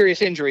suffer a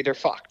serious injury, they're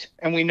fucked,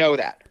 and we know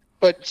that.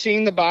 But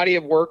seeing the body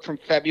of work from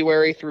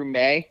February through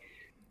May,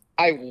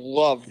 I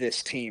love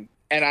this team,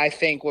 and I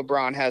think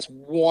LeBron has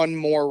one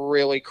more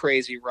really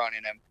crazy run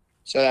in him.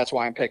 So that's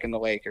why I'm picking the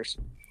Lakers.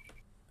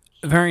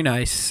 Very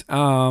nice.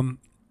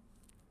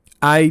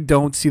 I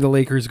don't see the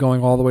Lakers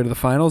going all the way to the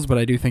finals, but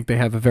I do think they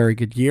have a very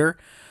good year.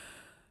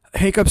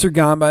 Hiccups are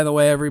gone, by the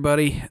way,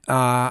 everybody.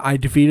 I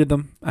defeated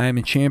them. I am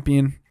a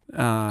champion.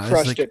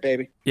 Crushed it,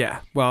 baby. Yeah.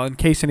 Well, in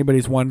case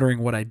anybody's wondering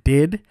what I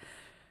did,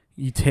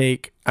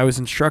 I was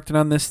instructed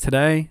on this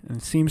today, and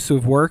it seems to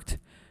have worked.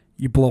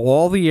 You blow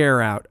all the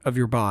air out of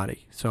your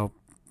body. So,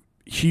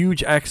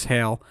 huge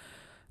exhale.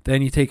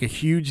 Then you take a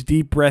huge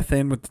deep breath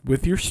in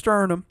with your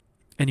sternum,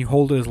 and you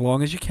hold it as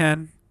long as you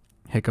can.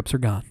 Hiccups are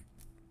gone.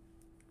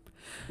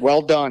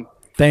 Well done.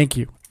 Thank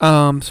you.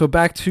 So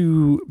back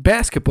to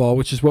basketball,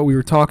 which is what we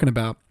were talking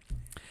about.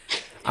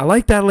 I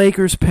like that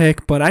Lakers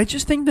pick, but I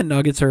just think the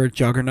Nuggets are a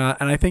juggernaut,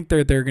 and I think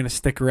they're going to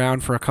stick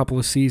around for a couple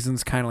of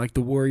seasons, kind of like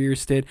the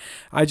Warriors did.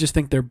 I just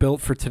think they're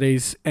built for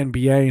today's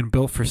NBA and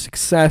built for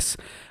success.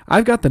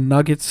 I've got the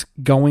Nuggets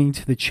going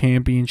to the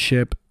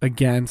championship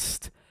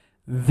against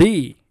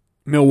the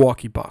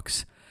Milwaukee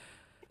Bucks.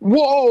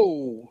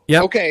 Whoa.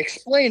 Yep. Okay,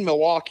 explain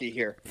Milwaukee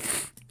here.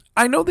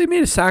 I know they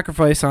made a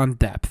sacrifice on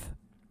depth.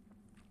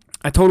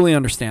 I totally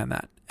understand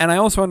that. And I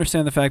also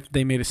understand the fact that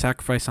they made a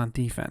sacrifice on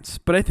defense.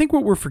 But I think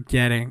what we're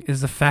forgetting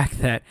is the fact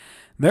that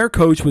their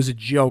coach was a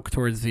joke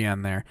towards the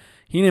end there.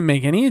 He didn't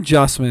make any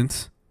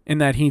adjustments in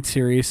that Heat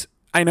series.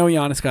 I know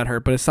Giannis got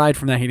hurt, but aside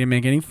from that, he didn't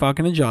make any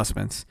fucking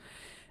adjustments.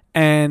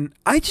 And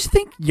I just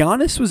think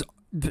Giannis was,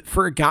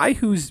 for a guy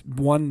who's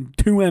won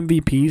 2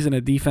 MVPs and a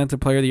Defensive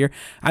Player of the Year,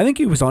 I think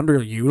he was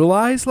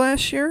underutilized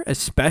last year,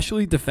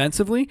 especially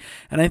defensively.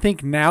 And I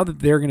think now that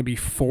they're going to be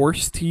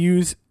forced to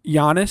use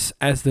Giannis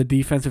as the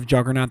defensive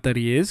juggernaut that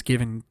he is,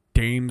 given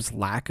Dame's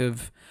lack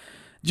of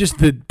just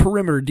the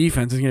perimeter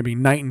defense is going to be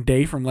night and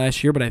day from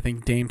last year, but I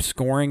think Dame's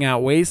scoring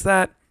outweighs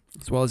that,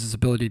 as well as his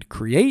ability to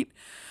create.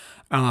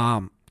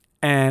 And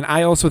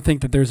I also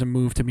think that there's a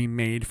move to be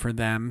made for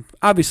them.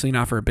 Obviously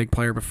not for a big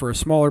player, but for a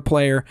smaller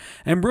player.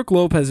 And Brook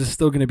Lopez is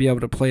still going to be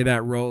able to play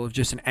that role of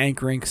just an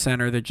anchoring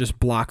center that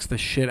just blocks the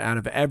shit out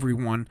of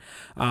everyone.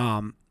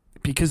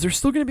 Because they're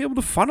still going to be able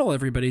to funnel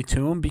everybody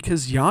to him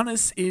because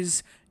Giannis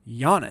is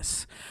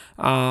Giannis.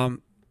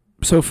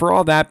 So for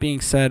all that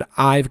being said,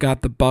 I've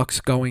got the Bucks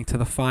going to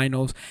the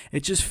finals.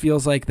 It just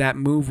feels like that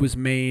move was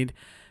made.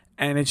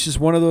 And it's just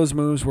one of those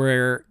moves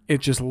where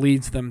it just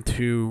leads them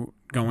to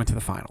going to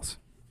the finals.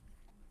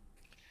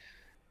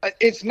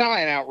 It's not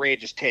an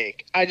outrageous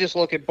take. I just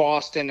look at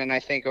Boston, and I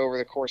think over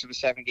the course of a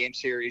 7-game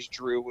series,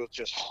 Drew will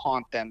just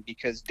haunt them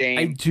because Dame.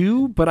 I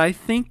do, but I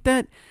think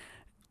that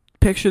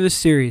picture this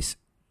series: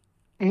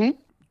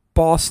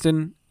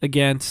 Boston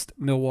against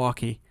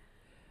Milwaukee.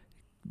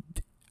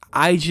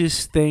 I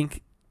just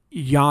think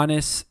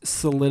Giannis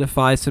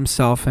solidifies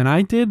himself, and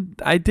I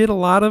did a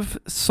lot of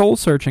soul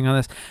searching on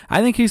this.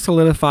 I think he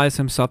solidifies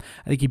himself.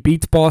 I think he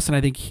beats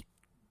Boston.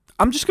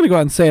 I'm just going to go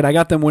out and say it. I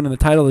got them winning the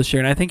title this year,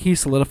 and I think he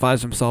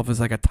solidifies himself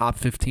as like a top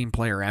 15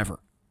 player ever.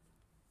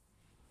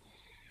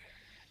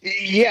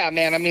 Yeah,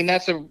 man. I mean,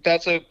 that's a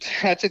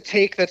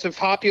take that's a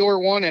popular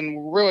one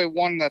and really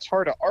one that's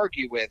hard to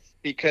argue with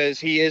because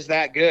he is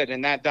that good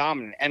and that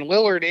dominant. And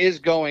Lillard is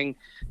going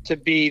to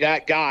be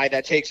that guy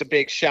that takes a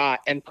big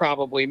shot and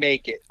probably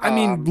make it. I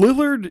mean,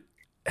 Lillard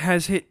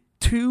has hit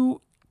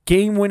 2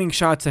 game-winning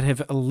shots that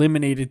have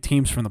eliminated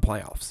teams from the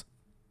playoffs.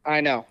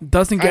 I know.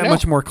 Doesn't get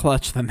much more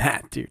clutch than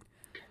that, dude.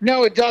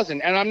 No, it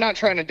doesn't. And I'm not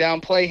trying to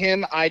downplay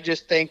him. I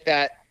just think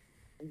that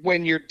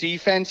when your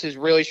defense is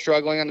really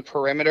struggling on the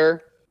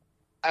perimeter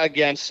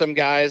against some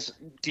guys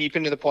deep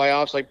into the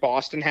playoffs like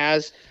Boston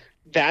has,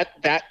 that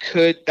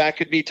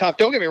could be tough.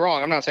 Don't get me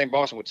wrong. I'm not saying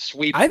Boston would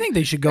sweep. I think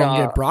they should go and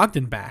get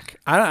Brogdon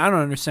back. I don't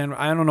understand.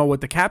 I don't know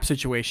what the cap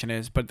situation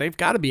is, but they've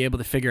got to be able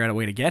to figure out a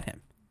way to get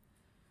him.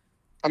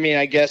 I mean,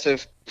 I guess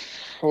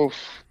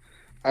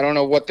I don't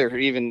know what they're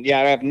even. Yeah,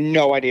 I have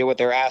no idea what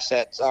their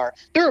assets are.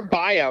 They're a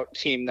buyout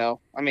team, though.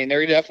 I mean,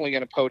 they're definitely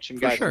going to poach some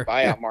guys in the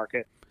buyout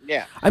market.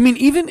 Yeah. I mean,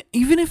 even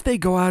if they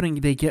go out and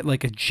they get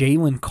like a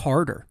Jalen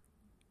Carter,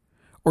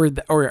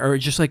 or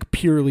just like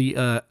purely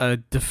a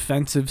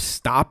defensive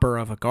stopper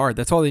of a guard.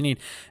 That's all they need.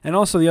 And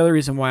also the other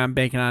reason why I'm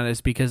banking on it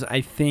is because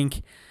I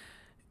think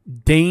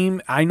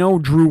Dame. I know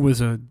Drew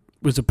was a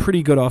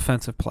pretty good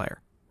offensive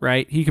player,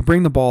 right? He could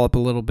bring the ball up a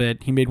little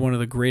bit. He made one of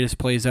the greatest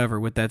plays ever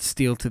with that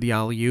steal to the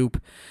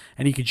alley-oop,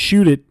 and he could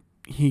shoot it.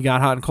 He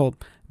got hot and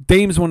cold.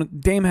 Dame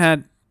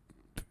had.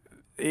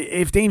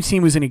 If Dame's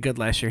team was any good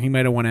last year, he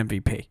might have won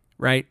MVP,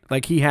 right?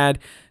 Like, he had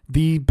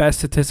the best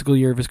statistical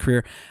year of his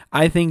career.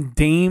 I think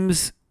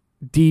Dame's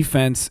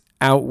defense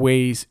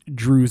outweighs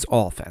Drew's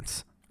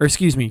offense. Or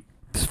excuse me,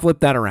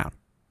 flip that around.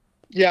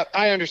 Yeah,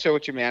 I understood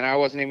what you meant. I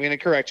wasn't even going to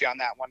correct you on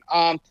that one.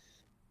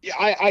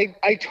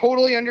 I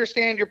totally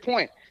understand your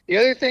point. The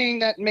other thing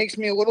that makes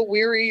me a little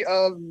weary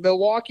of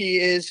Milwaukee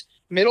is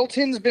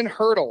Middleton's been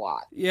hurt a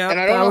lot. Yeah, and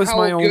I don't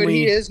know how good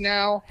he is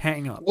now.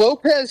 Hang up.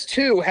 Lopez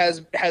too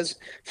has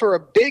for a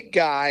big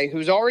guy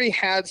who's already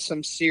had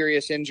some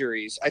serious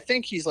injuries. I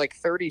think he's like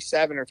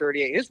 37 or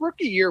 38. His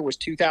rookie year was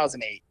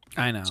 2008.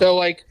 I know. So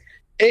like,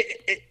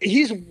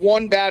 he's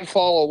one bad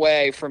fall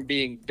away from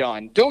being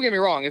done. Don't get me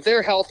wrong. If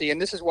they're healthy, and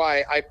this is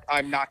why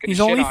I'm not going to. He's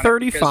only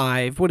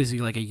 35. What is he,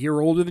 like a year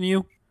older than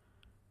you?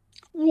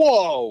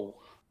 Whoa.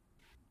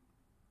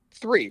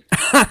 3.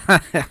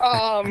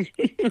 That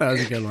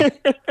was a good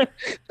one.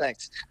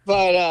 Thanks.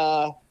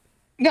 But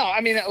no,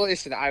 I mean,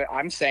 listen,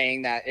 I'm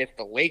saying that if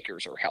the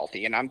Lakers are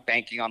healthy, and I'm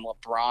banking on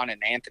LeBron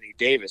and Anthony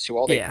Davis, who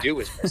all they do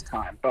is miss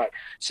time. But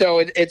so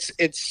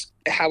it's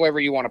however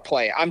you want to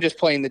play it. I'm just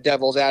playing the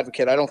devil's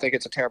advocate. I don't think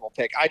it's a terrible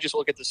pick. I just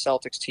look at the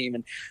Celtics team,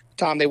 and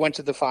Tom, they went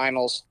to the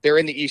finals. They're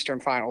in the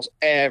Eastern Finals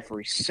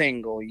every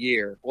single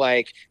year.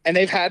 Like, and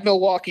they've had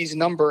Milwaukee's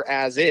number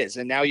as is,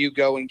 and now you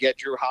go and get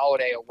Drew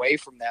Holiday away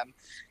from them,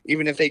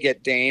 even if they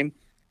get Dame.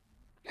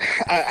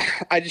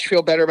 I just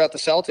feel better about the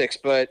Celtics,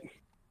 but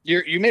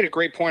you made a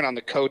great point on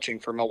the coaching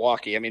for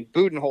Milwaukee. I mean,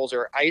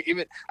 Budenholzer, I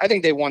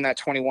think they won that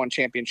 21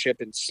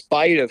 championship in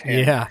spite of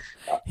him. Yeah.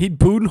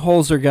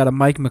 Budenholzer got a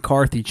Mike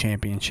McCarthy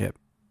championship.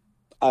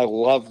 I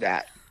love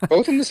that.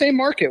 Both in the same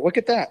market. Look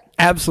at that.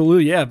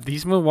 Absolutely, yeah.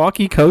 These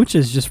Milwaukee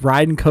coaches just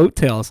riding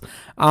coattails.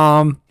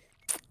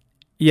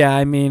 Yeah,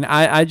 I mean,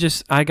 I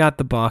got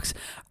the Bucks.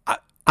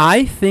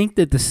 I think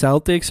that the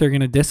Celtics are going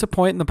to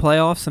disappoint in the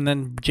playoffs, and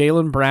then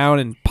Jaylen Brown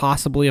and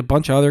possibly a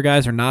bunch of other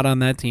guys are not on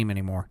that team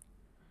anymore.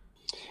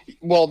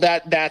 Well,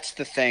 that's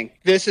the thing.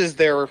 This is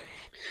they're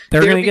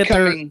going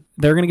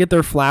to get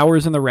their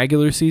flowers in the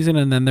regular season,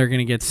 and then they're going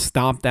to get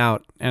stomped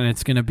out, and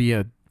it's going to be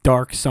a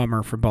dark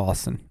summer for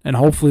Boston. And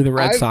hopefully the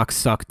Red Sox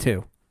suck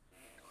too.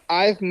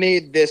 I've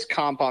made this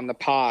comp on the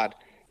pod.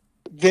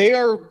 They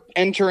are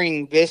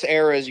entering this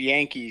era's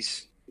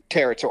Yankees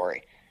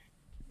territory,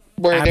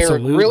 where they're a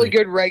really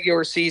good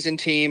regular season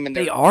team, and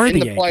they are in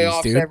the Yankees,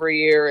 playoffs dude. Every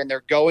year, and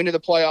they're going to the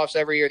playoffs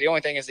every year. The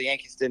only thing is the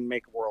Yankees didn't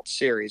make a World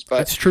Series, but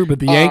that's true. But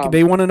the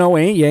they won in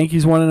 08,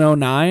 Yankees won in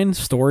 09.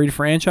 Storied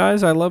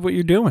franchise. I love what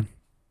you're doing.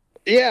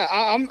 Yeah,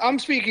 I'm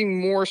speaking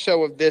more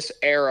so of this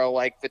era,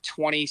 like the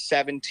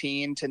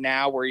 2017 to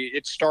now, where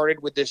it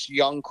started with this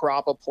young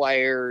crop of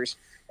players,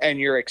 and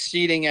you're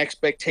exceeding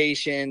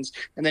expectations,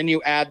 and then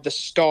you add the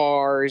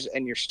stars,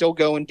 and you're still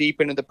going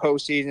deep into the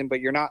postseason, but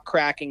you're not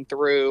cracking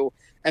through.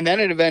 And then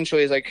it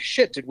eventually is like,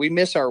 shit, did we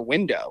miss our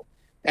window?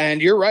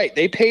 And you're right.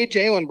 They paid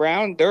Jaylen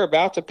Brown. They're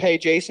about to pay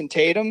Jason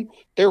Tatum.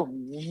 They're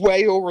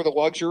way over the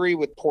luxury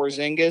with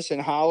Porzingis and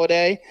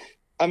Holiday.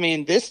 I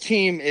mean, this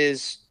team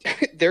is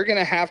 – they're going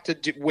to have to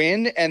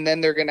win, and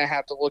then they're going to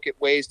have to look at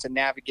ways to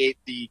navigate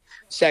the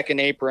second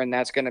apron.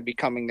 That's going to be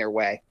coming their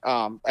way.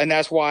 And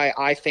that's why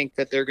I think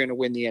that they're going to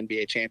win the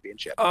NBA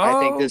championship. I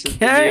think this is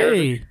the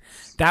year.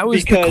 That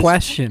was the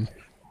question.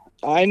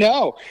 I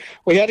know.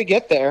 We had to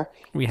get there.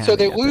 So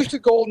they lose to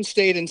Golden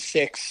State in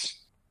 6.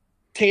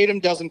 Tatum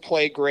doesn't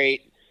play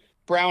great.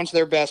 Brown's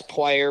their best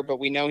player, but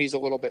we know he's a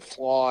little bit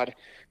flawed.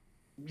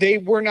 They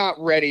were not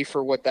ready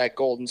for what that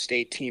Golden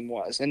State team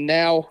was. And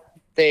now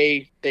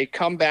they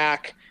come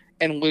back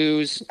and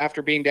lose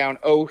after being down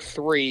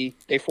 0-3.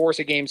 They force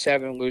a Game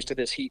 7 and lose to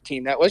this Heat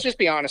team that, let's just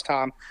be honest,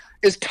 Tom,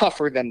 is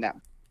tougher than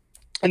them.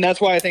 And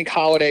that's why I think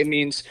Holiday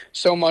means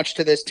so much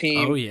to this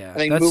team. Oh, yeah.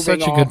 That's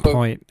such a good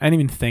point. I didn't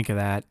even think of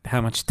that,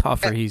 how much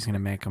tougher he's going to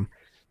make them.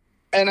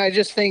 And I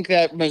just think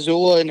that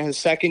Mazzulla in his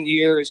second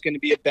year is going to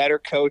be a better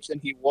coach than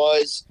he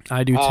was.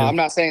 I do, too. I'm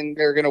not saying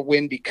they're going to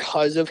win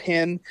because of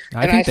him.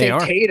 I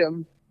think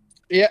Tatum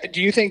 – yeah,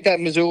 do you think that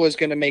Mazzulla is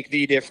going to make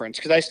the difference?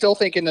 Because I still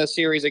think in the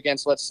series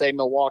against, let's say,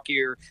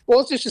 Milwaukee or – well,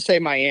 let's just say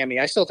Miami,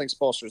 I still think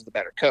Spoelstra is the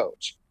better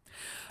coach.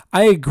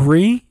 I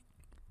agree.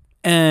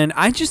 And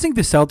I just think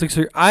the Celtics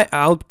are.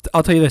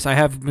 I'll tell you this. I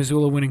have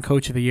Mazzulla winning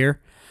Coach of the Year,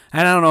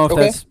 and I don't know if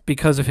that's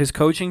because of his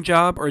coaching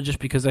job or just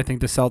because I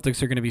think the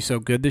Celtics are going to be so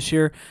good this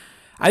year.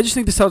 I just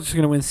think the Celtics are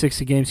going to win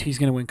 60 games. He's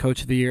going to win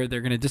Coach of the Year.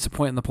 They're going to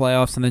disappoint in the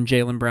playoffs, and then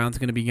Jaylen Brown's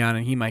going to be gone,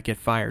 and he might get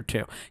fired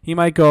too. He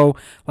might go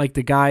like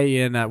the guy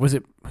in who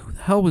the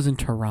hell was in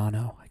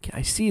Toronto?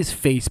 I see his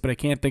face, but I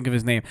can't think of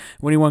his name.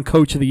 When he won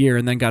Coach of the Year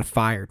and then got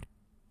fired.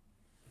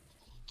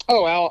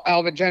 Oh,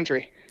 Alvin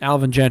Gentry.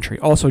 Alvin Gentry.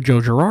 Also Joe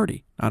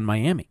Girardi on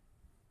Miami.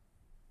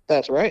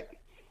 That's right.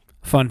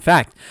 Fun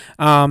fact.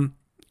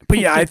 But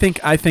yeah, I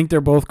think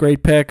they're both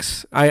great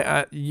picks.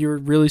 You're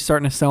really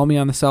starting to sell me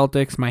on the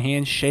Celtics. My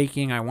hand's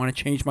shaking. I want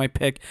to change my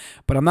pick,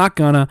 but I'm not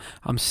gonna.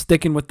 I'm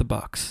sticking with the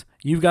Bucks.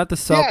 You've got the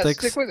Celtics. Yeah,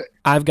 stick with it.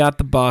 I've got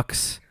the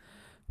Bucks.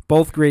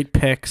 Both great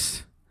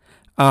picks.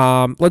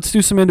 Let's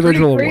do some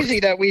individual Pretty awards. crazy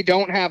that we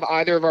don't have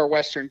either of our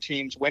Western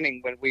teams winning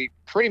when we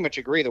pretty much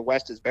agree the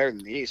West is better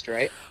than the East,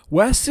 right?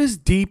 West is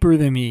deeper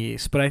than the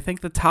East, but I think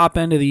the top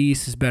end of the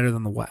East is better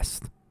than the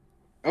West.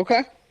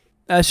 Okay.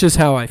 That's just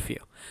how I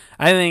feel.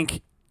 I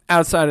think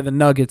outside of the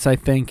Nuggets, I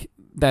think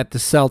that the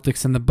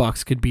Celtics and the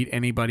Bucks could beat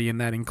anybody, and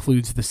that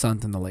includes the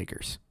Suns and the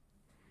Lakers.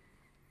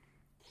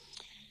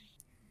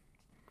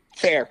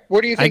 Fair.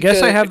 What do you think? I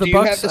guess I have the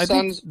Bucks. I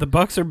think the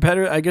Bucks are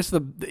better. I guess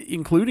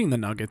including the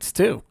Nuggets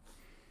too,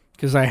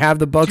 because I have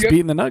the Bucks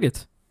beating the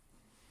Nuggets.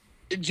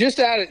 Just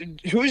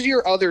who's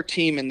your other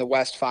team in the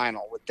West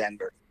Final with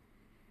Denver?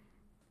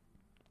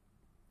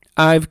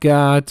 I've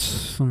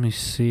got. Let me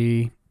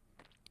see.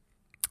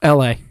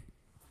 L.A.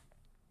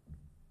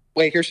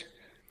 Lakers.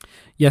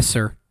 Yes,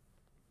 sir.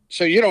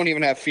 So you don't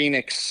even have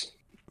Phoenix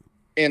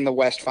in the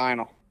West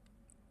Final?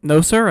 No,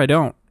 sir, I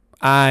don't.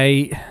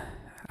 I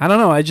don't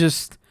know.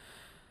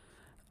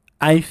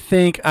 I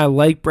think I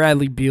like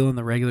Bradley Beal in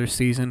the regular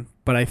season,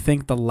 but I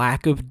think the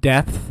lack of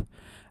depth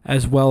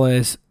as well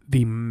as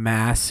the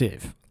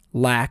massive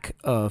lack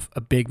of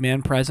a big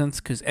man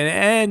presence,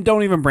 and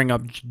don't even bring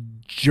up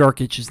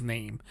Jurkic's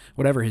name,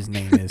 whatever his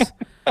name is.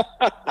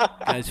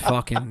 Guy's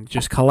fucking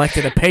just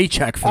collected a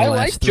paycheck for the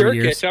last 3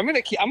 years. I'm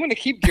gonna keep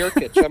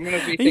Jurkic. I'm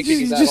gonna be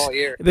thinking that all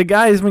year. The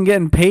guy's been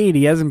getting paid.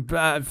 He hasn't,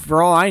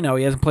 for all I know,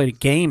 he hasn't played a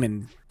game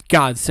in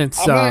since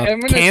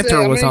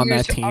Cantor was on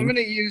that team. I'm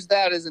gonna use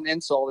that as an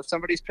insult. If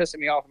somebody's pissing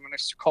me off, I'm gonna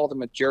call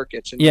them a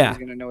Jurkic, and nobody's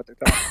gonna know what they're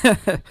talking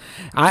about.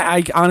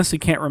 I honestly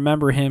can't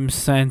remember him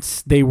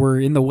since they were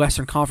in the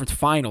Western Conference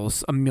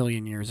Finals a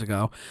million years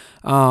ago.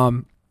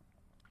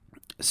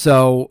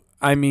 So,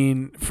 I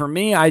mean, for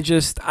me, I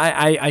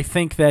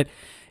think that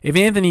if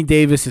Anthony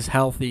Davis is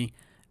healthy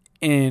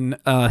in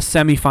a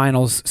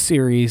semifinals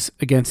series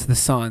against the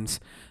Suns,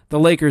 the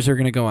Lakers are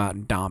going to go out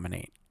and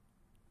dominate.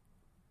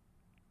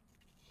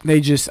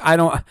 Listen,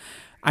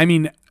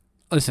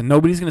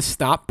 nobody's going to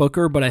stop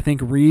Booker, but I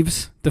think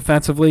Reeves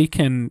defensively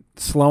can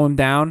slow him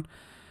down.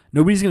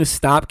 Nobody's going to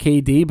stop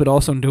KD, but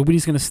also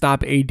nobody's going to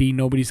stop AD.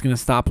 Nobody's going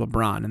to stop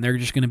LeBron, and they're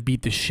just going to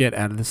beat the shit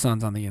out of the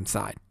Suns on the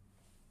inside.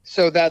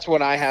 So that's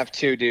what I have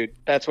too, dude.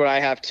 That's what I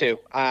have too.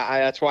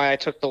 That's why I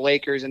took the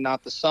Lakers and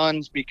not the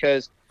Suns,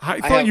 because I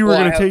thought you were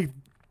going to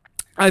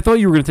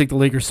take the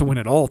Lakers to win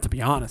it all, to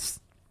be honest.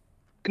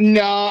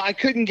 No, I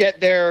couldn't get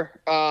there.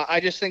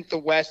 I just think the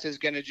West is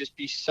going to just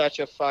be such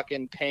a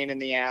fucking pain in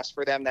the ass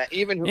for them that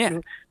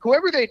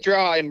whoever they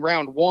draw in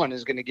round one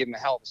is going to give them a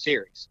hell of a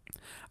series.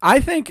 I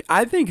think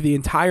the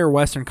entire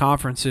Western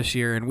Conference this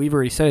year, and we've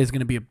already said, is going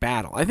to be a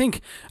battle. I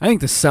think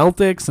the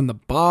Celtics and the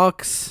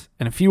Bucks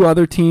and a few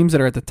other teams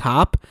that are at the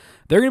top,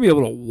 they're going to be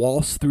able to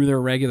waltz through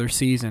their regular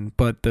season.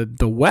 But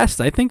the West,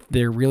 I think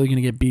they're really going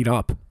to get beat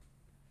up.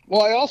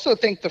 Well, I also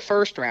think the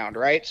first round,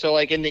 right? So,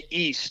 like in the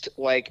East,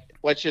 like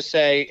let's just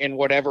say in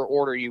whatever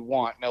order you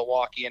want,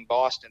 Milwaukee and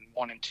Boston,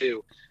 1 and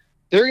 2.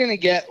 They're going to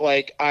get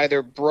like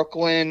either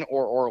Brooklyn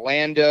or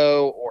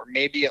Orlando or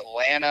maybe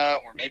Atlanta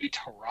or maybe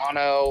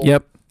Toronto.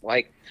 Yep.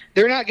 Like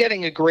they're not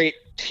getting a great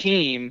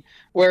team.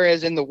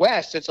 Whereas in the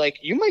West, it's like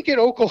you might get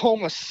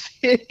Oklahoma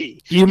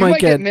City. You might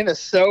get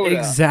Minnesota.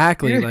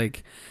 Exactly.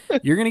 Like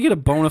you're going to get a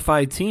bona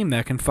fide team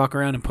that can fuck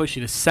around and push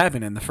you to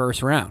 7 in the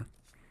first round.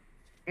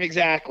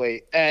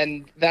 Exactly.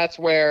 And that's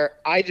where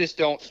I just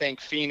don't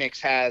think Phoenix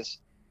has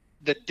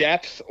the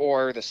depth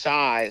or the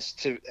size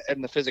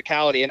and the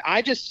physicality. And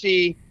I just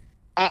see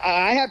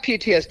I have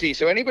PTSD.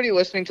 So anybody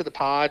listening to the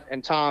pod,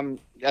 and Tom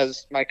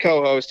as my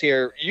co-host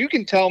here, you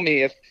can tell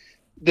me if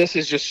this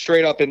is just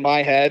straight up in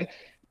my head,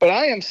 but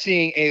I am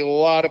seeing a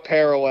lot of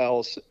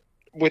parallels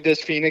with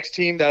this Phoenix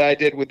team that I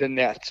did with the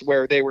Nets,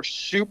 where they were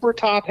super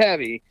top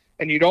heavy.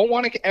 And you don't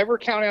want to ever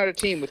count out a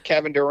team with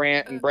Kevin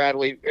Durant and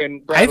Bradley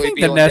I think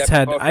Beal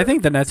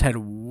the Nets had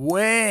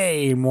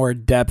way more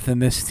depth than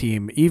this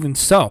team. Even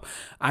so,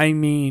 I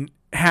mean,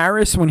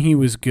 Harris when he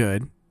was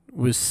good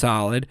was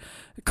solid.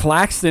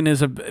 Claxton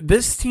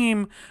this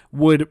team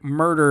would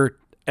murder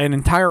an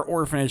entire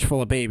orphanage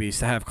full of babies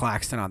to have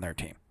Claxton on their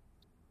team.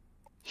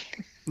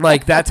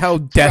 Like, that's how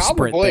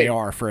desperate they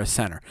are for a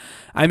center.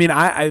 I mean,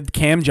 I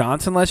Cam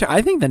Johnson last year,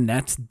 I think the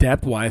Nets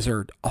depth-wise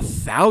are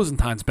 1,000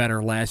 times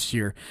better last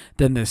year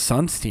than the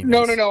Suns team.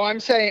 No. I'm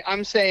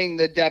saying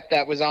the depth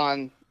that was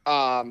on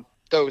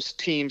those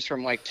teams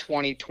from like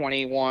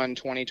 2021,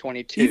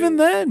 2022. Even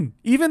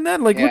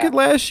then, like look at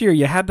last year.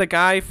 You had the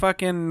guy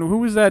who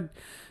was that?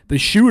 The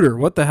shooter.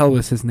 What the hell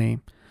was his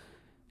name?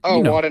 Oh,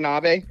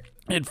 Watanabe.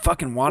 Had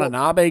fucking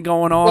Watanabe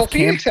going off. Well,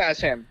 Phoenix has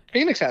him.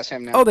 Phoenix has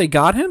him now. Oh, they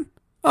got him?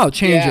 Oh,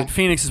 change it.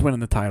 Phoenix is winning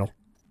the title.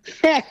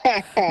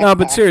 No,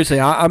 but seriously,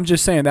 I'm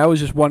just saying that was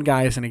just one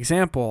guy as an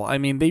example. I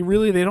mean, they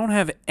don't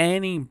have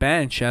any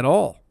bench at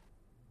all.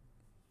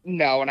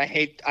 No, and I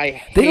hate.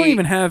 They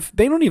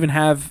don't even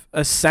have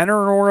a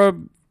center or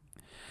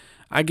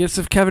I guess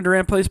if Kevin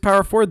Durant plays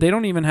power forward, they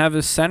don't even have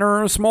a center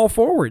or a small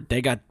forward.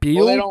 They got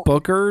Beal,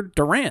 Booker,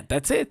 Durant.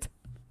 That's it.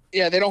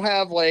 Yeah, they don't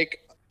have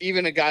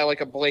even a guy like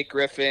a Blake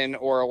Griffin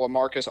or a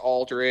LaMarcus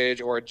Aldridge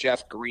or a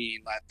Jeff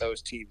Green that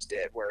those teams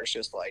did, where it's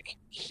just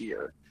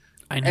here.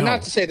 I know. And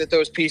not to say that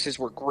those pieces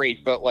were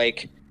great, but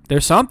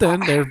there's something.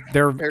 They're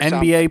NBA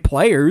something.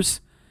 Players.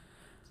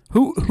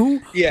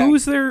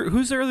 Who's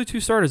their other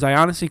two starters? I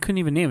honestly couldn't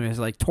even name it. It's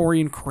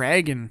Torian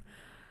Craig and.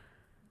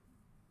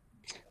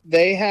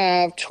 They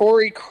have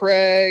Torrey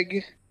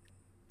Craig.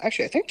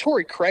 Actually, I think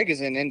Torrey Craig is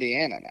in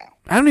Indiana now.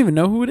 I don't even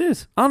know who it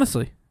is,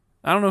 honestly.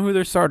 I don't know who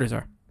their starters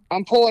are.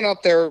 I'm pulling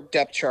up their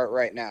depth chart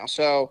right now.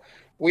 So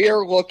we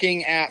are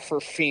looking at,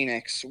 for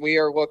Phoenix, we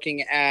are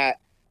looking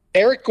at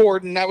Eric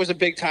Gordon. That was a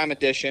big-time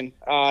addition.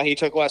 He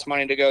took less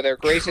money to go there.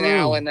 Grayson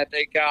Allen that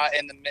they got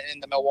in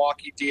the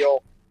Milwaukee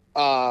deal,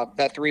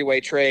 that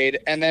three-way trade.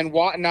 And then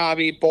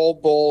Watanabe,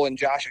 Bol, and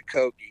Josh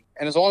Okogie.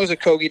 And as long as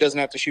Okogie doesn't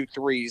have to shoot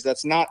threes,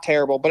 that's not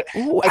terrible. But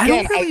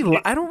again,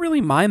 I don't really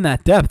mind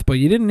that depth, but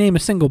you didn't name a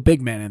single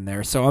big man in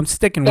there, so I'm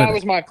sticking with it. That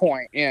was my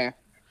point, yeah.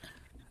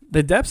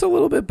 The depth's a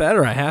little bit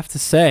better, I have to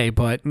say,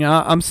 but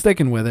I'm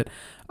sticking with it.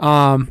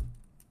 And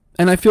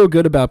I feel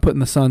good about putting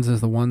the Suns as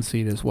the 1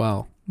 seed as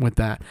well with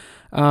that.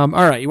 All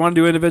right, you want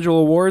to do individual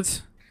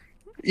awards?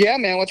 Yeah,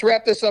 man, let's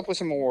wrap this up with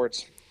some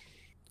awards.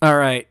 All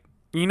right.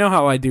 You know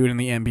how I do it in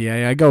the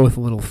NBA. I go with a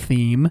little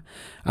theme.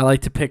 I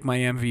like to pick my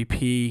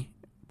MVP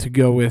to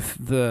go with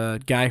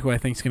the guy who I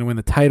think is going to win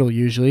the title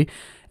usually.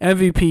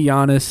 MVP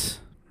Giannis.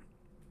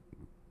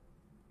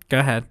 Go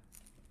ahead.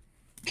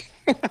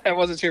 I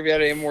wasn't sure if you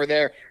had any more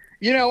there.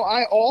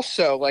 I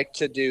also like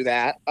to do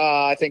that.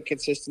 I think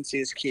consistency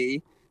is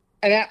key.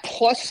 And at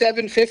plus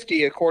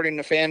 750, according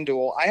to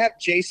FanDuel, I have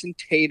Jason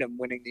Tatum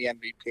winning the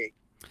MVP.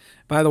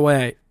 By the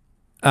way,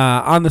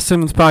 on the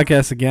Simmons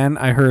podcast again,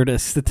 I heard a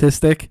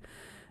statistic.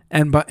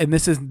 And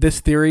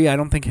this theory I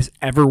don't think has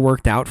ever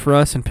worked out for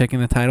us in picking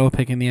the title,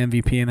 picking the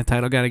MVP and the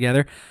title guy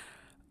together.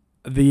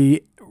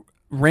 The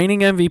reigning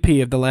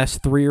MVP of the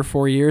last 3 or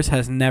 4 years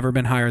has never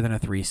been higher than a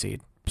 3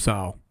 seed.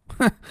 So,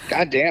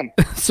 goddamn.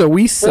 So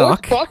we suck. Well,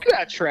 let's buck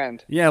that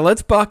trend. Yeah,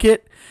 let's buck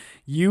it.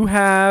 You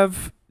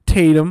have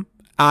Tatum.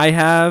 I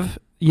have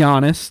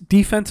Giannis.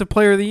 Defensive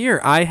Player of the Year.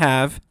 I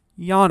have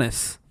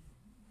Giannis.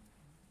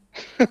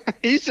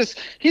 He's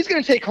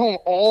going to take home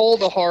all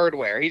the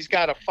hardware. He's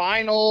got a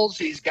finals.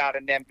 He's got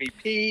an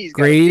MVP. He's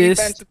got a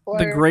defensive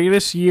player. The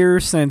greatest year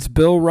since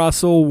Bill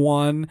Russell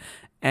won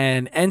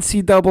an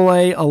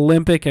NCAA,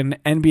 Olympic, and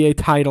NBA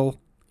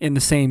title in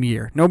the same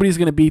year. Nobody's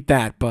going to beat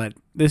that, but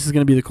this is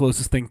going to be the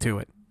closest thing to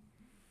it.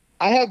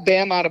 I have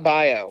Bam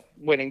Adebayo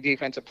winning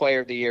Defensive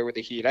Player of the Year with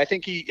the Heat. I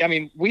think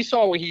we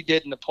saw what he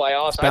did in the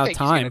playoffs. I think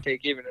he's going to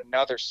take even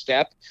another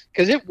step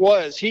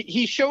because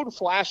he showed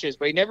flashes,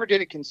 but he never did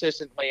it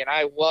consistently. And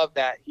I love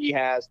that he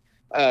has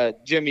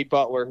Jimmy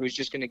Butler, who's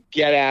just going to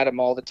get at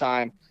him all the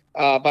time.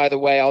 By the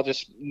way, I'll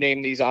just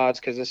name these odds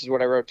because this is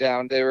what I wrote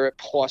down. They're at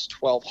plus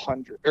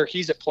 1,200, or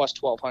he's at plus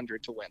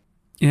 1,200 to win.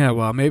 Yeah,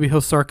 well, maybe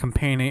he'll start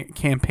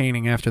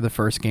campaigning after the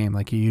first game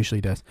like he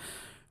usually does.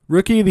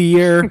 Rookie of the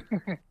Year.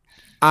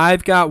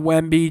 I've got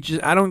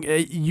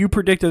Wemby. You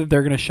predicted that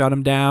they're going to shut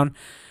him down.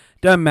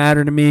 Doesn't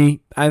matter to me.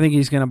 I think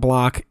he's going to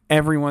block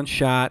everyone's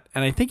shot,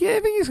 and I think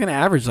he's going to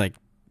average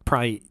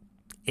probably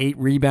 8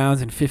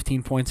 rebounds and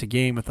 15 points a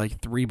game with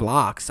 3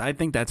 blocks. I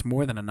think that's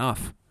more than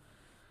enough.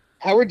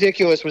 How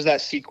ridiculous was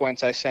that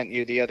sequence I sent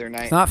you the other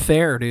night? It's not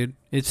fair, dude.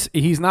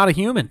 He's not a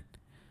human.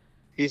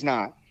 He's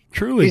not.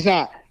 Truly, he's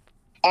not.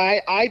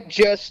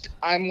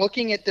 I'm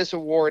looking at this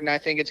award, and I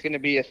think it's going to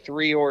be a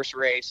 3-horse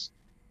race.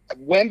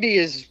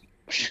 Wemby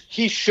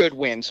he should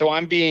win, so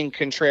I'm being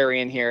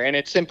contrarian here, and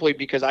it's simply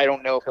because I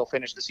don't know if he'll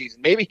finish the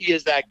season. Maybe he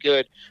is that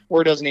good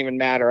where it doesn't even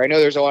matter. I know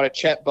there's a lot of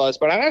Chet buzz,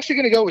 but I'm actually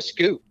going to go with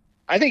Scoot.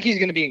 I think he's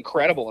going to be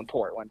incredible in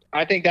Portland.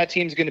 I think that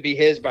team's going to be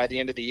his by the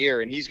end of the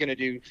year, and he's going to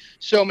do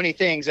so many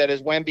things that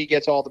as Wemby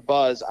gets all the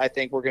buzz, I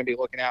think we're going to be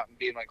looking out and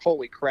being like,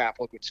 holy crap,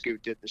 look what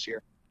Scoot did this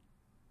year.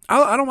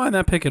 I don't mind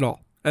that pick at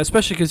all,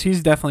 especially because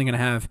he's definitely going to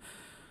have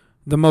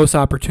the most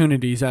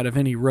opportunities out of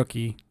any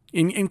rookie,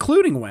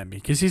 including Wemby,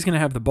 because he's going to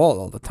have the ball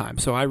all the time.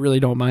 So I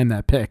really don't mind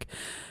that pick.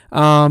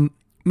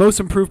 Most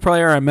improved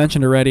player, I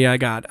mentioned already. I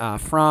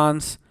got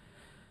Franz.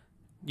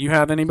 You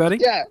have anybody?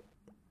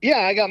 Yeah,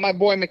 I got my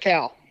boy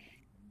Mikal.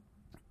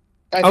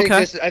 I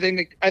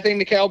think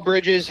Mikal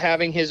Bridges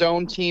having his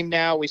own team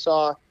now. We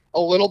saw a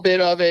little bit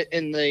of it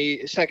in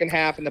the second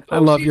half in the postseason. I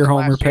love your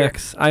homer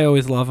picks. I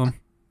always love them.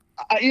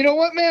 You know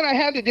what, man? I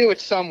had to do it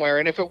somewhere,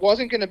 and if it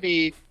wasn't going to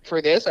be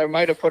for this, I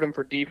might have put him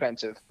for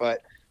defensive,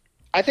 but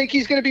I think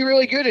he's going to be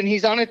really good, and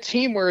he's on a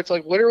team where it's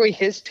literally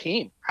his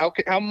team.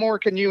 How more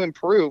can you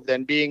improve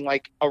than being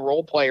a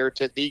role player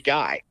to the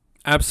guy?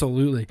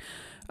 Absolutely.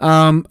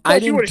 You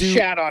would have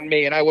shat on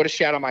me, and I would have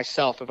shat on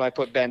myself if I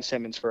put Ben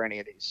Simmons for any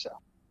of these. So.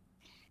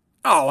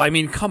 Oh, I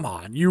mean, come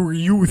on.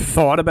 You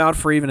thought about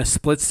for even a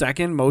split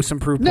second most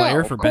improved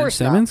player for Ben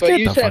Simmons? Not, but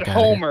you said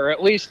Homer.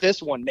 At least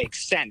this one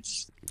makes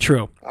sense.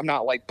 True. I'm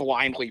not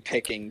blindly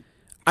picking.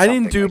 I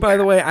didn't do, by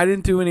the way, I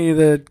didn't do any of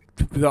the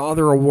the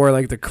other award,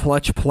 like the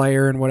clutch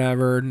player and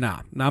whatever.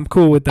 Nah, I'm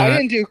cool with that. I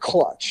didn't do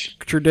clutch.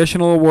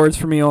 Traditional awards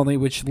for me only,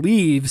 which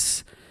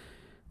leaves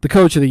the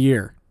coach of the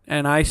year.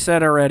 And I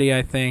said already,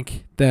 I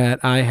think, that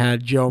I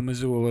had Joe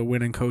Mazzulla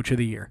winning coach of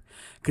the year.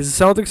 Because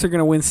the Celtics are going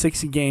to win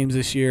 60 games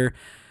this year,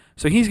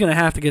 so he's going to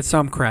have to get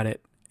some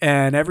credit.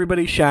 And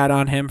everybody shat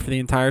on him for the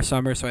entire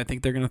summer, so I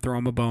think they're going to throw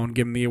him a bone,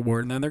 give him the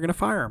award, and then they're going to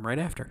fire him right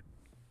after.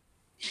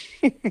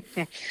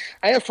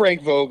 I have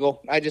Frank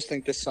Vogel. I just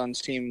think the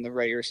Suns team in the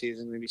regular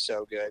season is going to be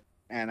so good,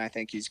 and I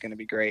think he's going to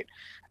be great.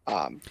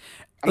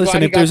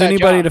 Listen, if there's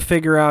anybody to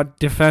figure out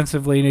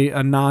defensively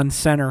a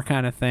non-center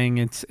kind of thing,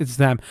 it's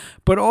them.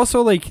 But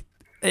also, like,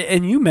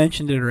 and you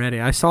mentioned it already,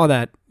 I saw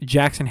that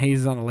Jackson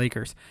Hayes is on the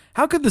Lakers.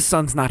 How could the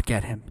Suns not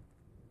get him?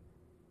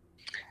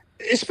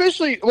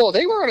 Especially, well,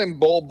 they were on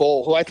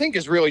Bol, who I think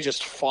is really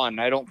just fun.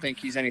 I don't think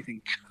he's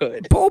anything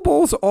good.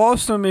 Bol's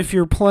awesome if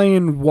you're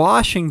playing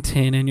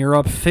Washington and you're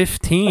up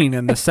 15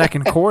 in the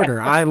second quarter.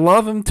 I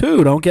love him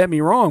too, don't get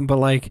me wrong, but,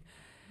 like,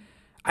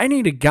 I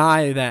need a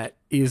guy that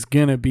is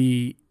going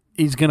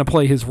to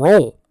play his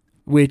role,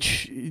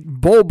 which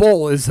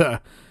Bol is,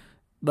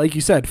 like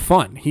you said,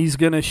 fun. He's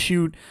going to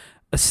shoot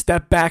a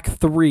step back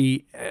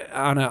three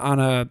on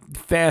a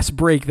fast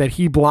break that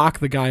he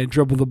blocked the guy and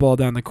dribble the ball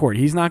down the court.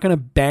 He's not going to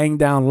bang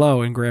down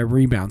low and grab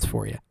rebounds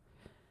for you.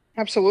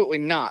 Absolutely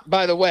not.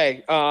 By the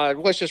way,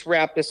 let's just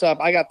wrap this up.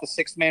 I got the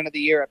sixth man of the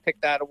year. I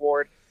picked that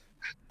award.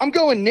 I'm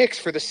going Knicks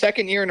for the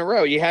second year in a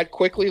row. You had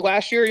Quickly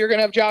last year. You're going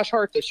to have Josh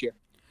Hart this year.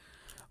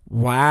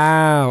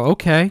 Wow.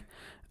 Okay.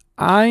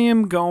 I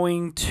am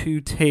going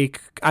to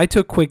I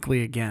took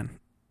Quickly again.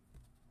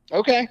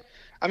 Okay.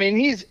 I mean,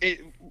 he's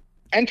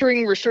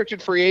entering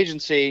restricted free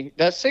agency.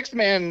 That sixth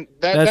man,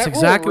 that's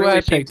exactly really why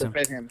I picked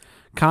him.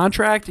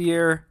 Contract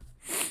year.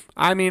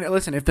 I mean,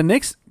 listen, if the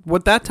Knicks,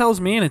 what that tells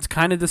me, and it's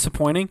kind of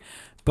disappointing,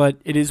 but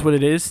it is what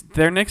it is,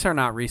 their Knicks are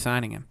not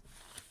re-signing him.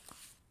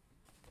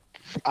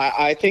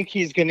 I think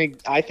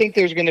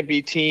there's gonna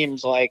be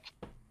teams like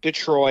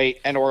Detroit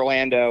and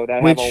Orlando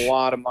that have a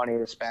lot of money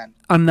to spend.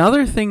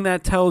 Another thing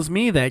that tells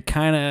me that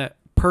kind of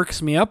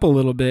perks me up a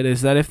little bit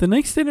is that if the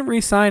Knicks didn't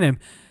re-sign him,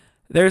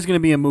 there's going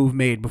to be a move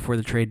made before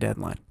the trade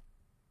deadline.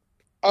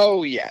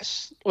 Oh,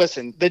 yes.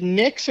 Listen, the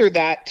Knicks are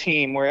that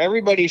team where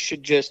everybody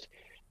should just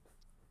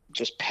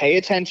pay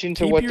attention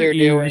to what they're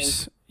doing.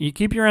 You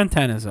keep your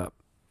antennas up.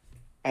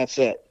 That's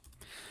it.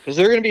 Because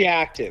they're going to be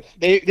active.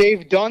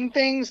 They've done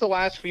things the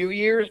last few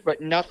years, but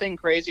nothing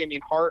crazy. I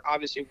mean, Hart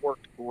obviously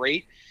worked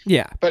great.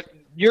 Yeah. But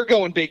you're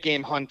going big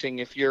game hunting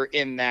if you're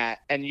in that,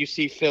 and you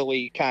see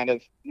Philly kind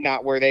of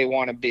not where they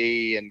want to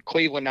be, and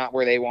Cleveland not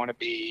where they want to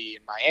be,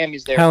 and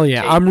Miami's there. Hell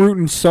yeah. I'm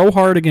rooting so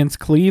hard against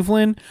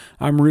Cleveland.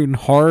 I'm rooting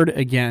hard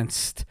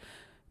against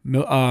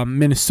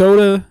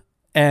Minnesota,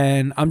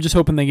 and I'm just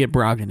hoping they get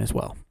Brogdon as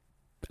well.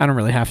 I don't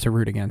really have to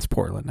root against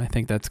Portland. I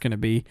think that's going to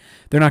be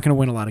 – they're not going to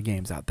win a lot of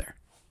games out there.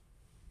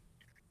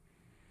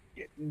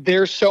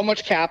 There's so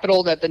much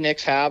capital that the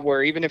Knicks have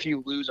where even if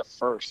you lose a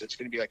first, it's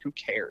going to be like, who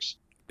cares?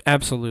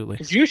 Absolutely.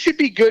 Because you should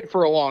be good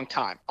for a long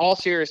time. All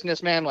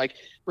seriousness, man, like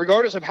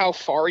regardless of how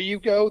far you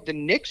go, the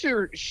Knicks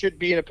should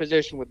be in a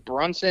position with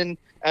Brunson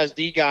as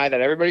the guy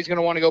that everybody's going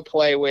to want to go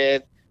play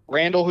with.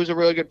 Randall, who's a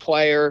really good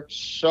player,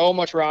 so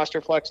much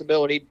roster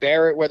flexibility.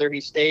 Barrett, whether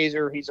he stays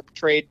or he's a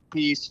trade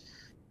piece.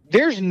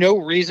 There's no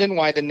reason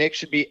why the Knicks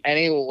should be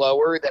any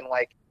lower than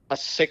like a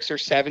 6 or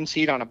 7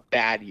 seed on a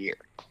bad year.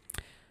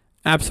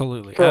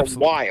 Absolutely. For a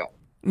while.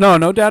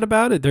 No doubt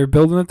about it. They're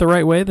building it the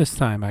right way this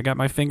time. I got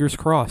my fingers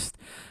crossed.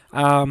 You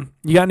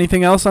got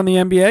anything else on the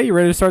NBA? You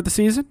ready to start the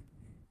season?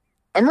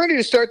 I'm ready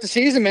to start the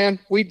season, man.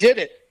 We did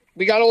it.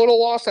 We got a little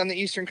lost on the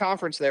Eastern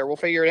Conference there. We'll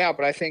figure it out,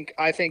 but I think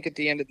at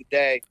the end of the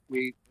day,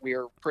 we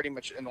are pretty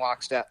much in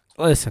lockstep.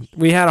 Listen,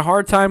 we had a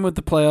hard time with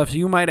the playoffs.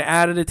 You might have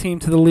added a team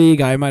to the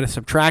league. I might have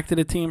subtracted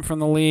a team from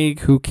the league.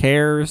 Who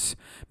cares?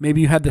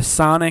 Maybe you had the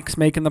Sonics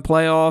making the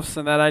playoffs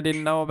and that I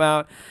didn't know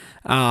about.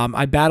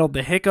 I battled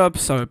the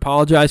hiccups, so I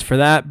apologize for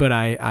that, but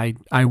I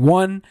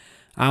won.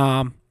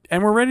 And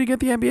we're ready to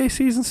get the NBA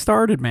season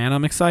started, man.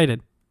 I'm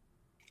excited.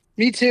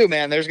 Me too,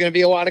 man. There's going to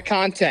be a lot of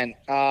content.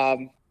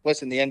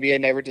 Listen, the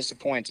NBA never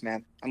disappoints,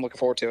 man. I'm looking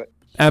forward to it.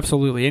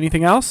 Absolutely.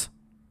 Anything else?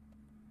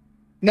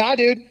 Nah,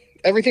 dude.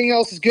 Everything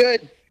else is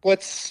good.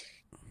 Let's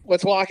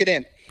lock it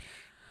in.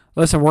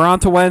 Listen, we're on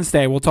to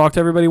Wednesday. We'll talk to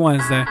everybody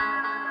Wednesday.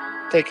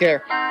 Take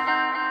care.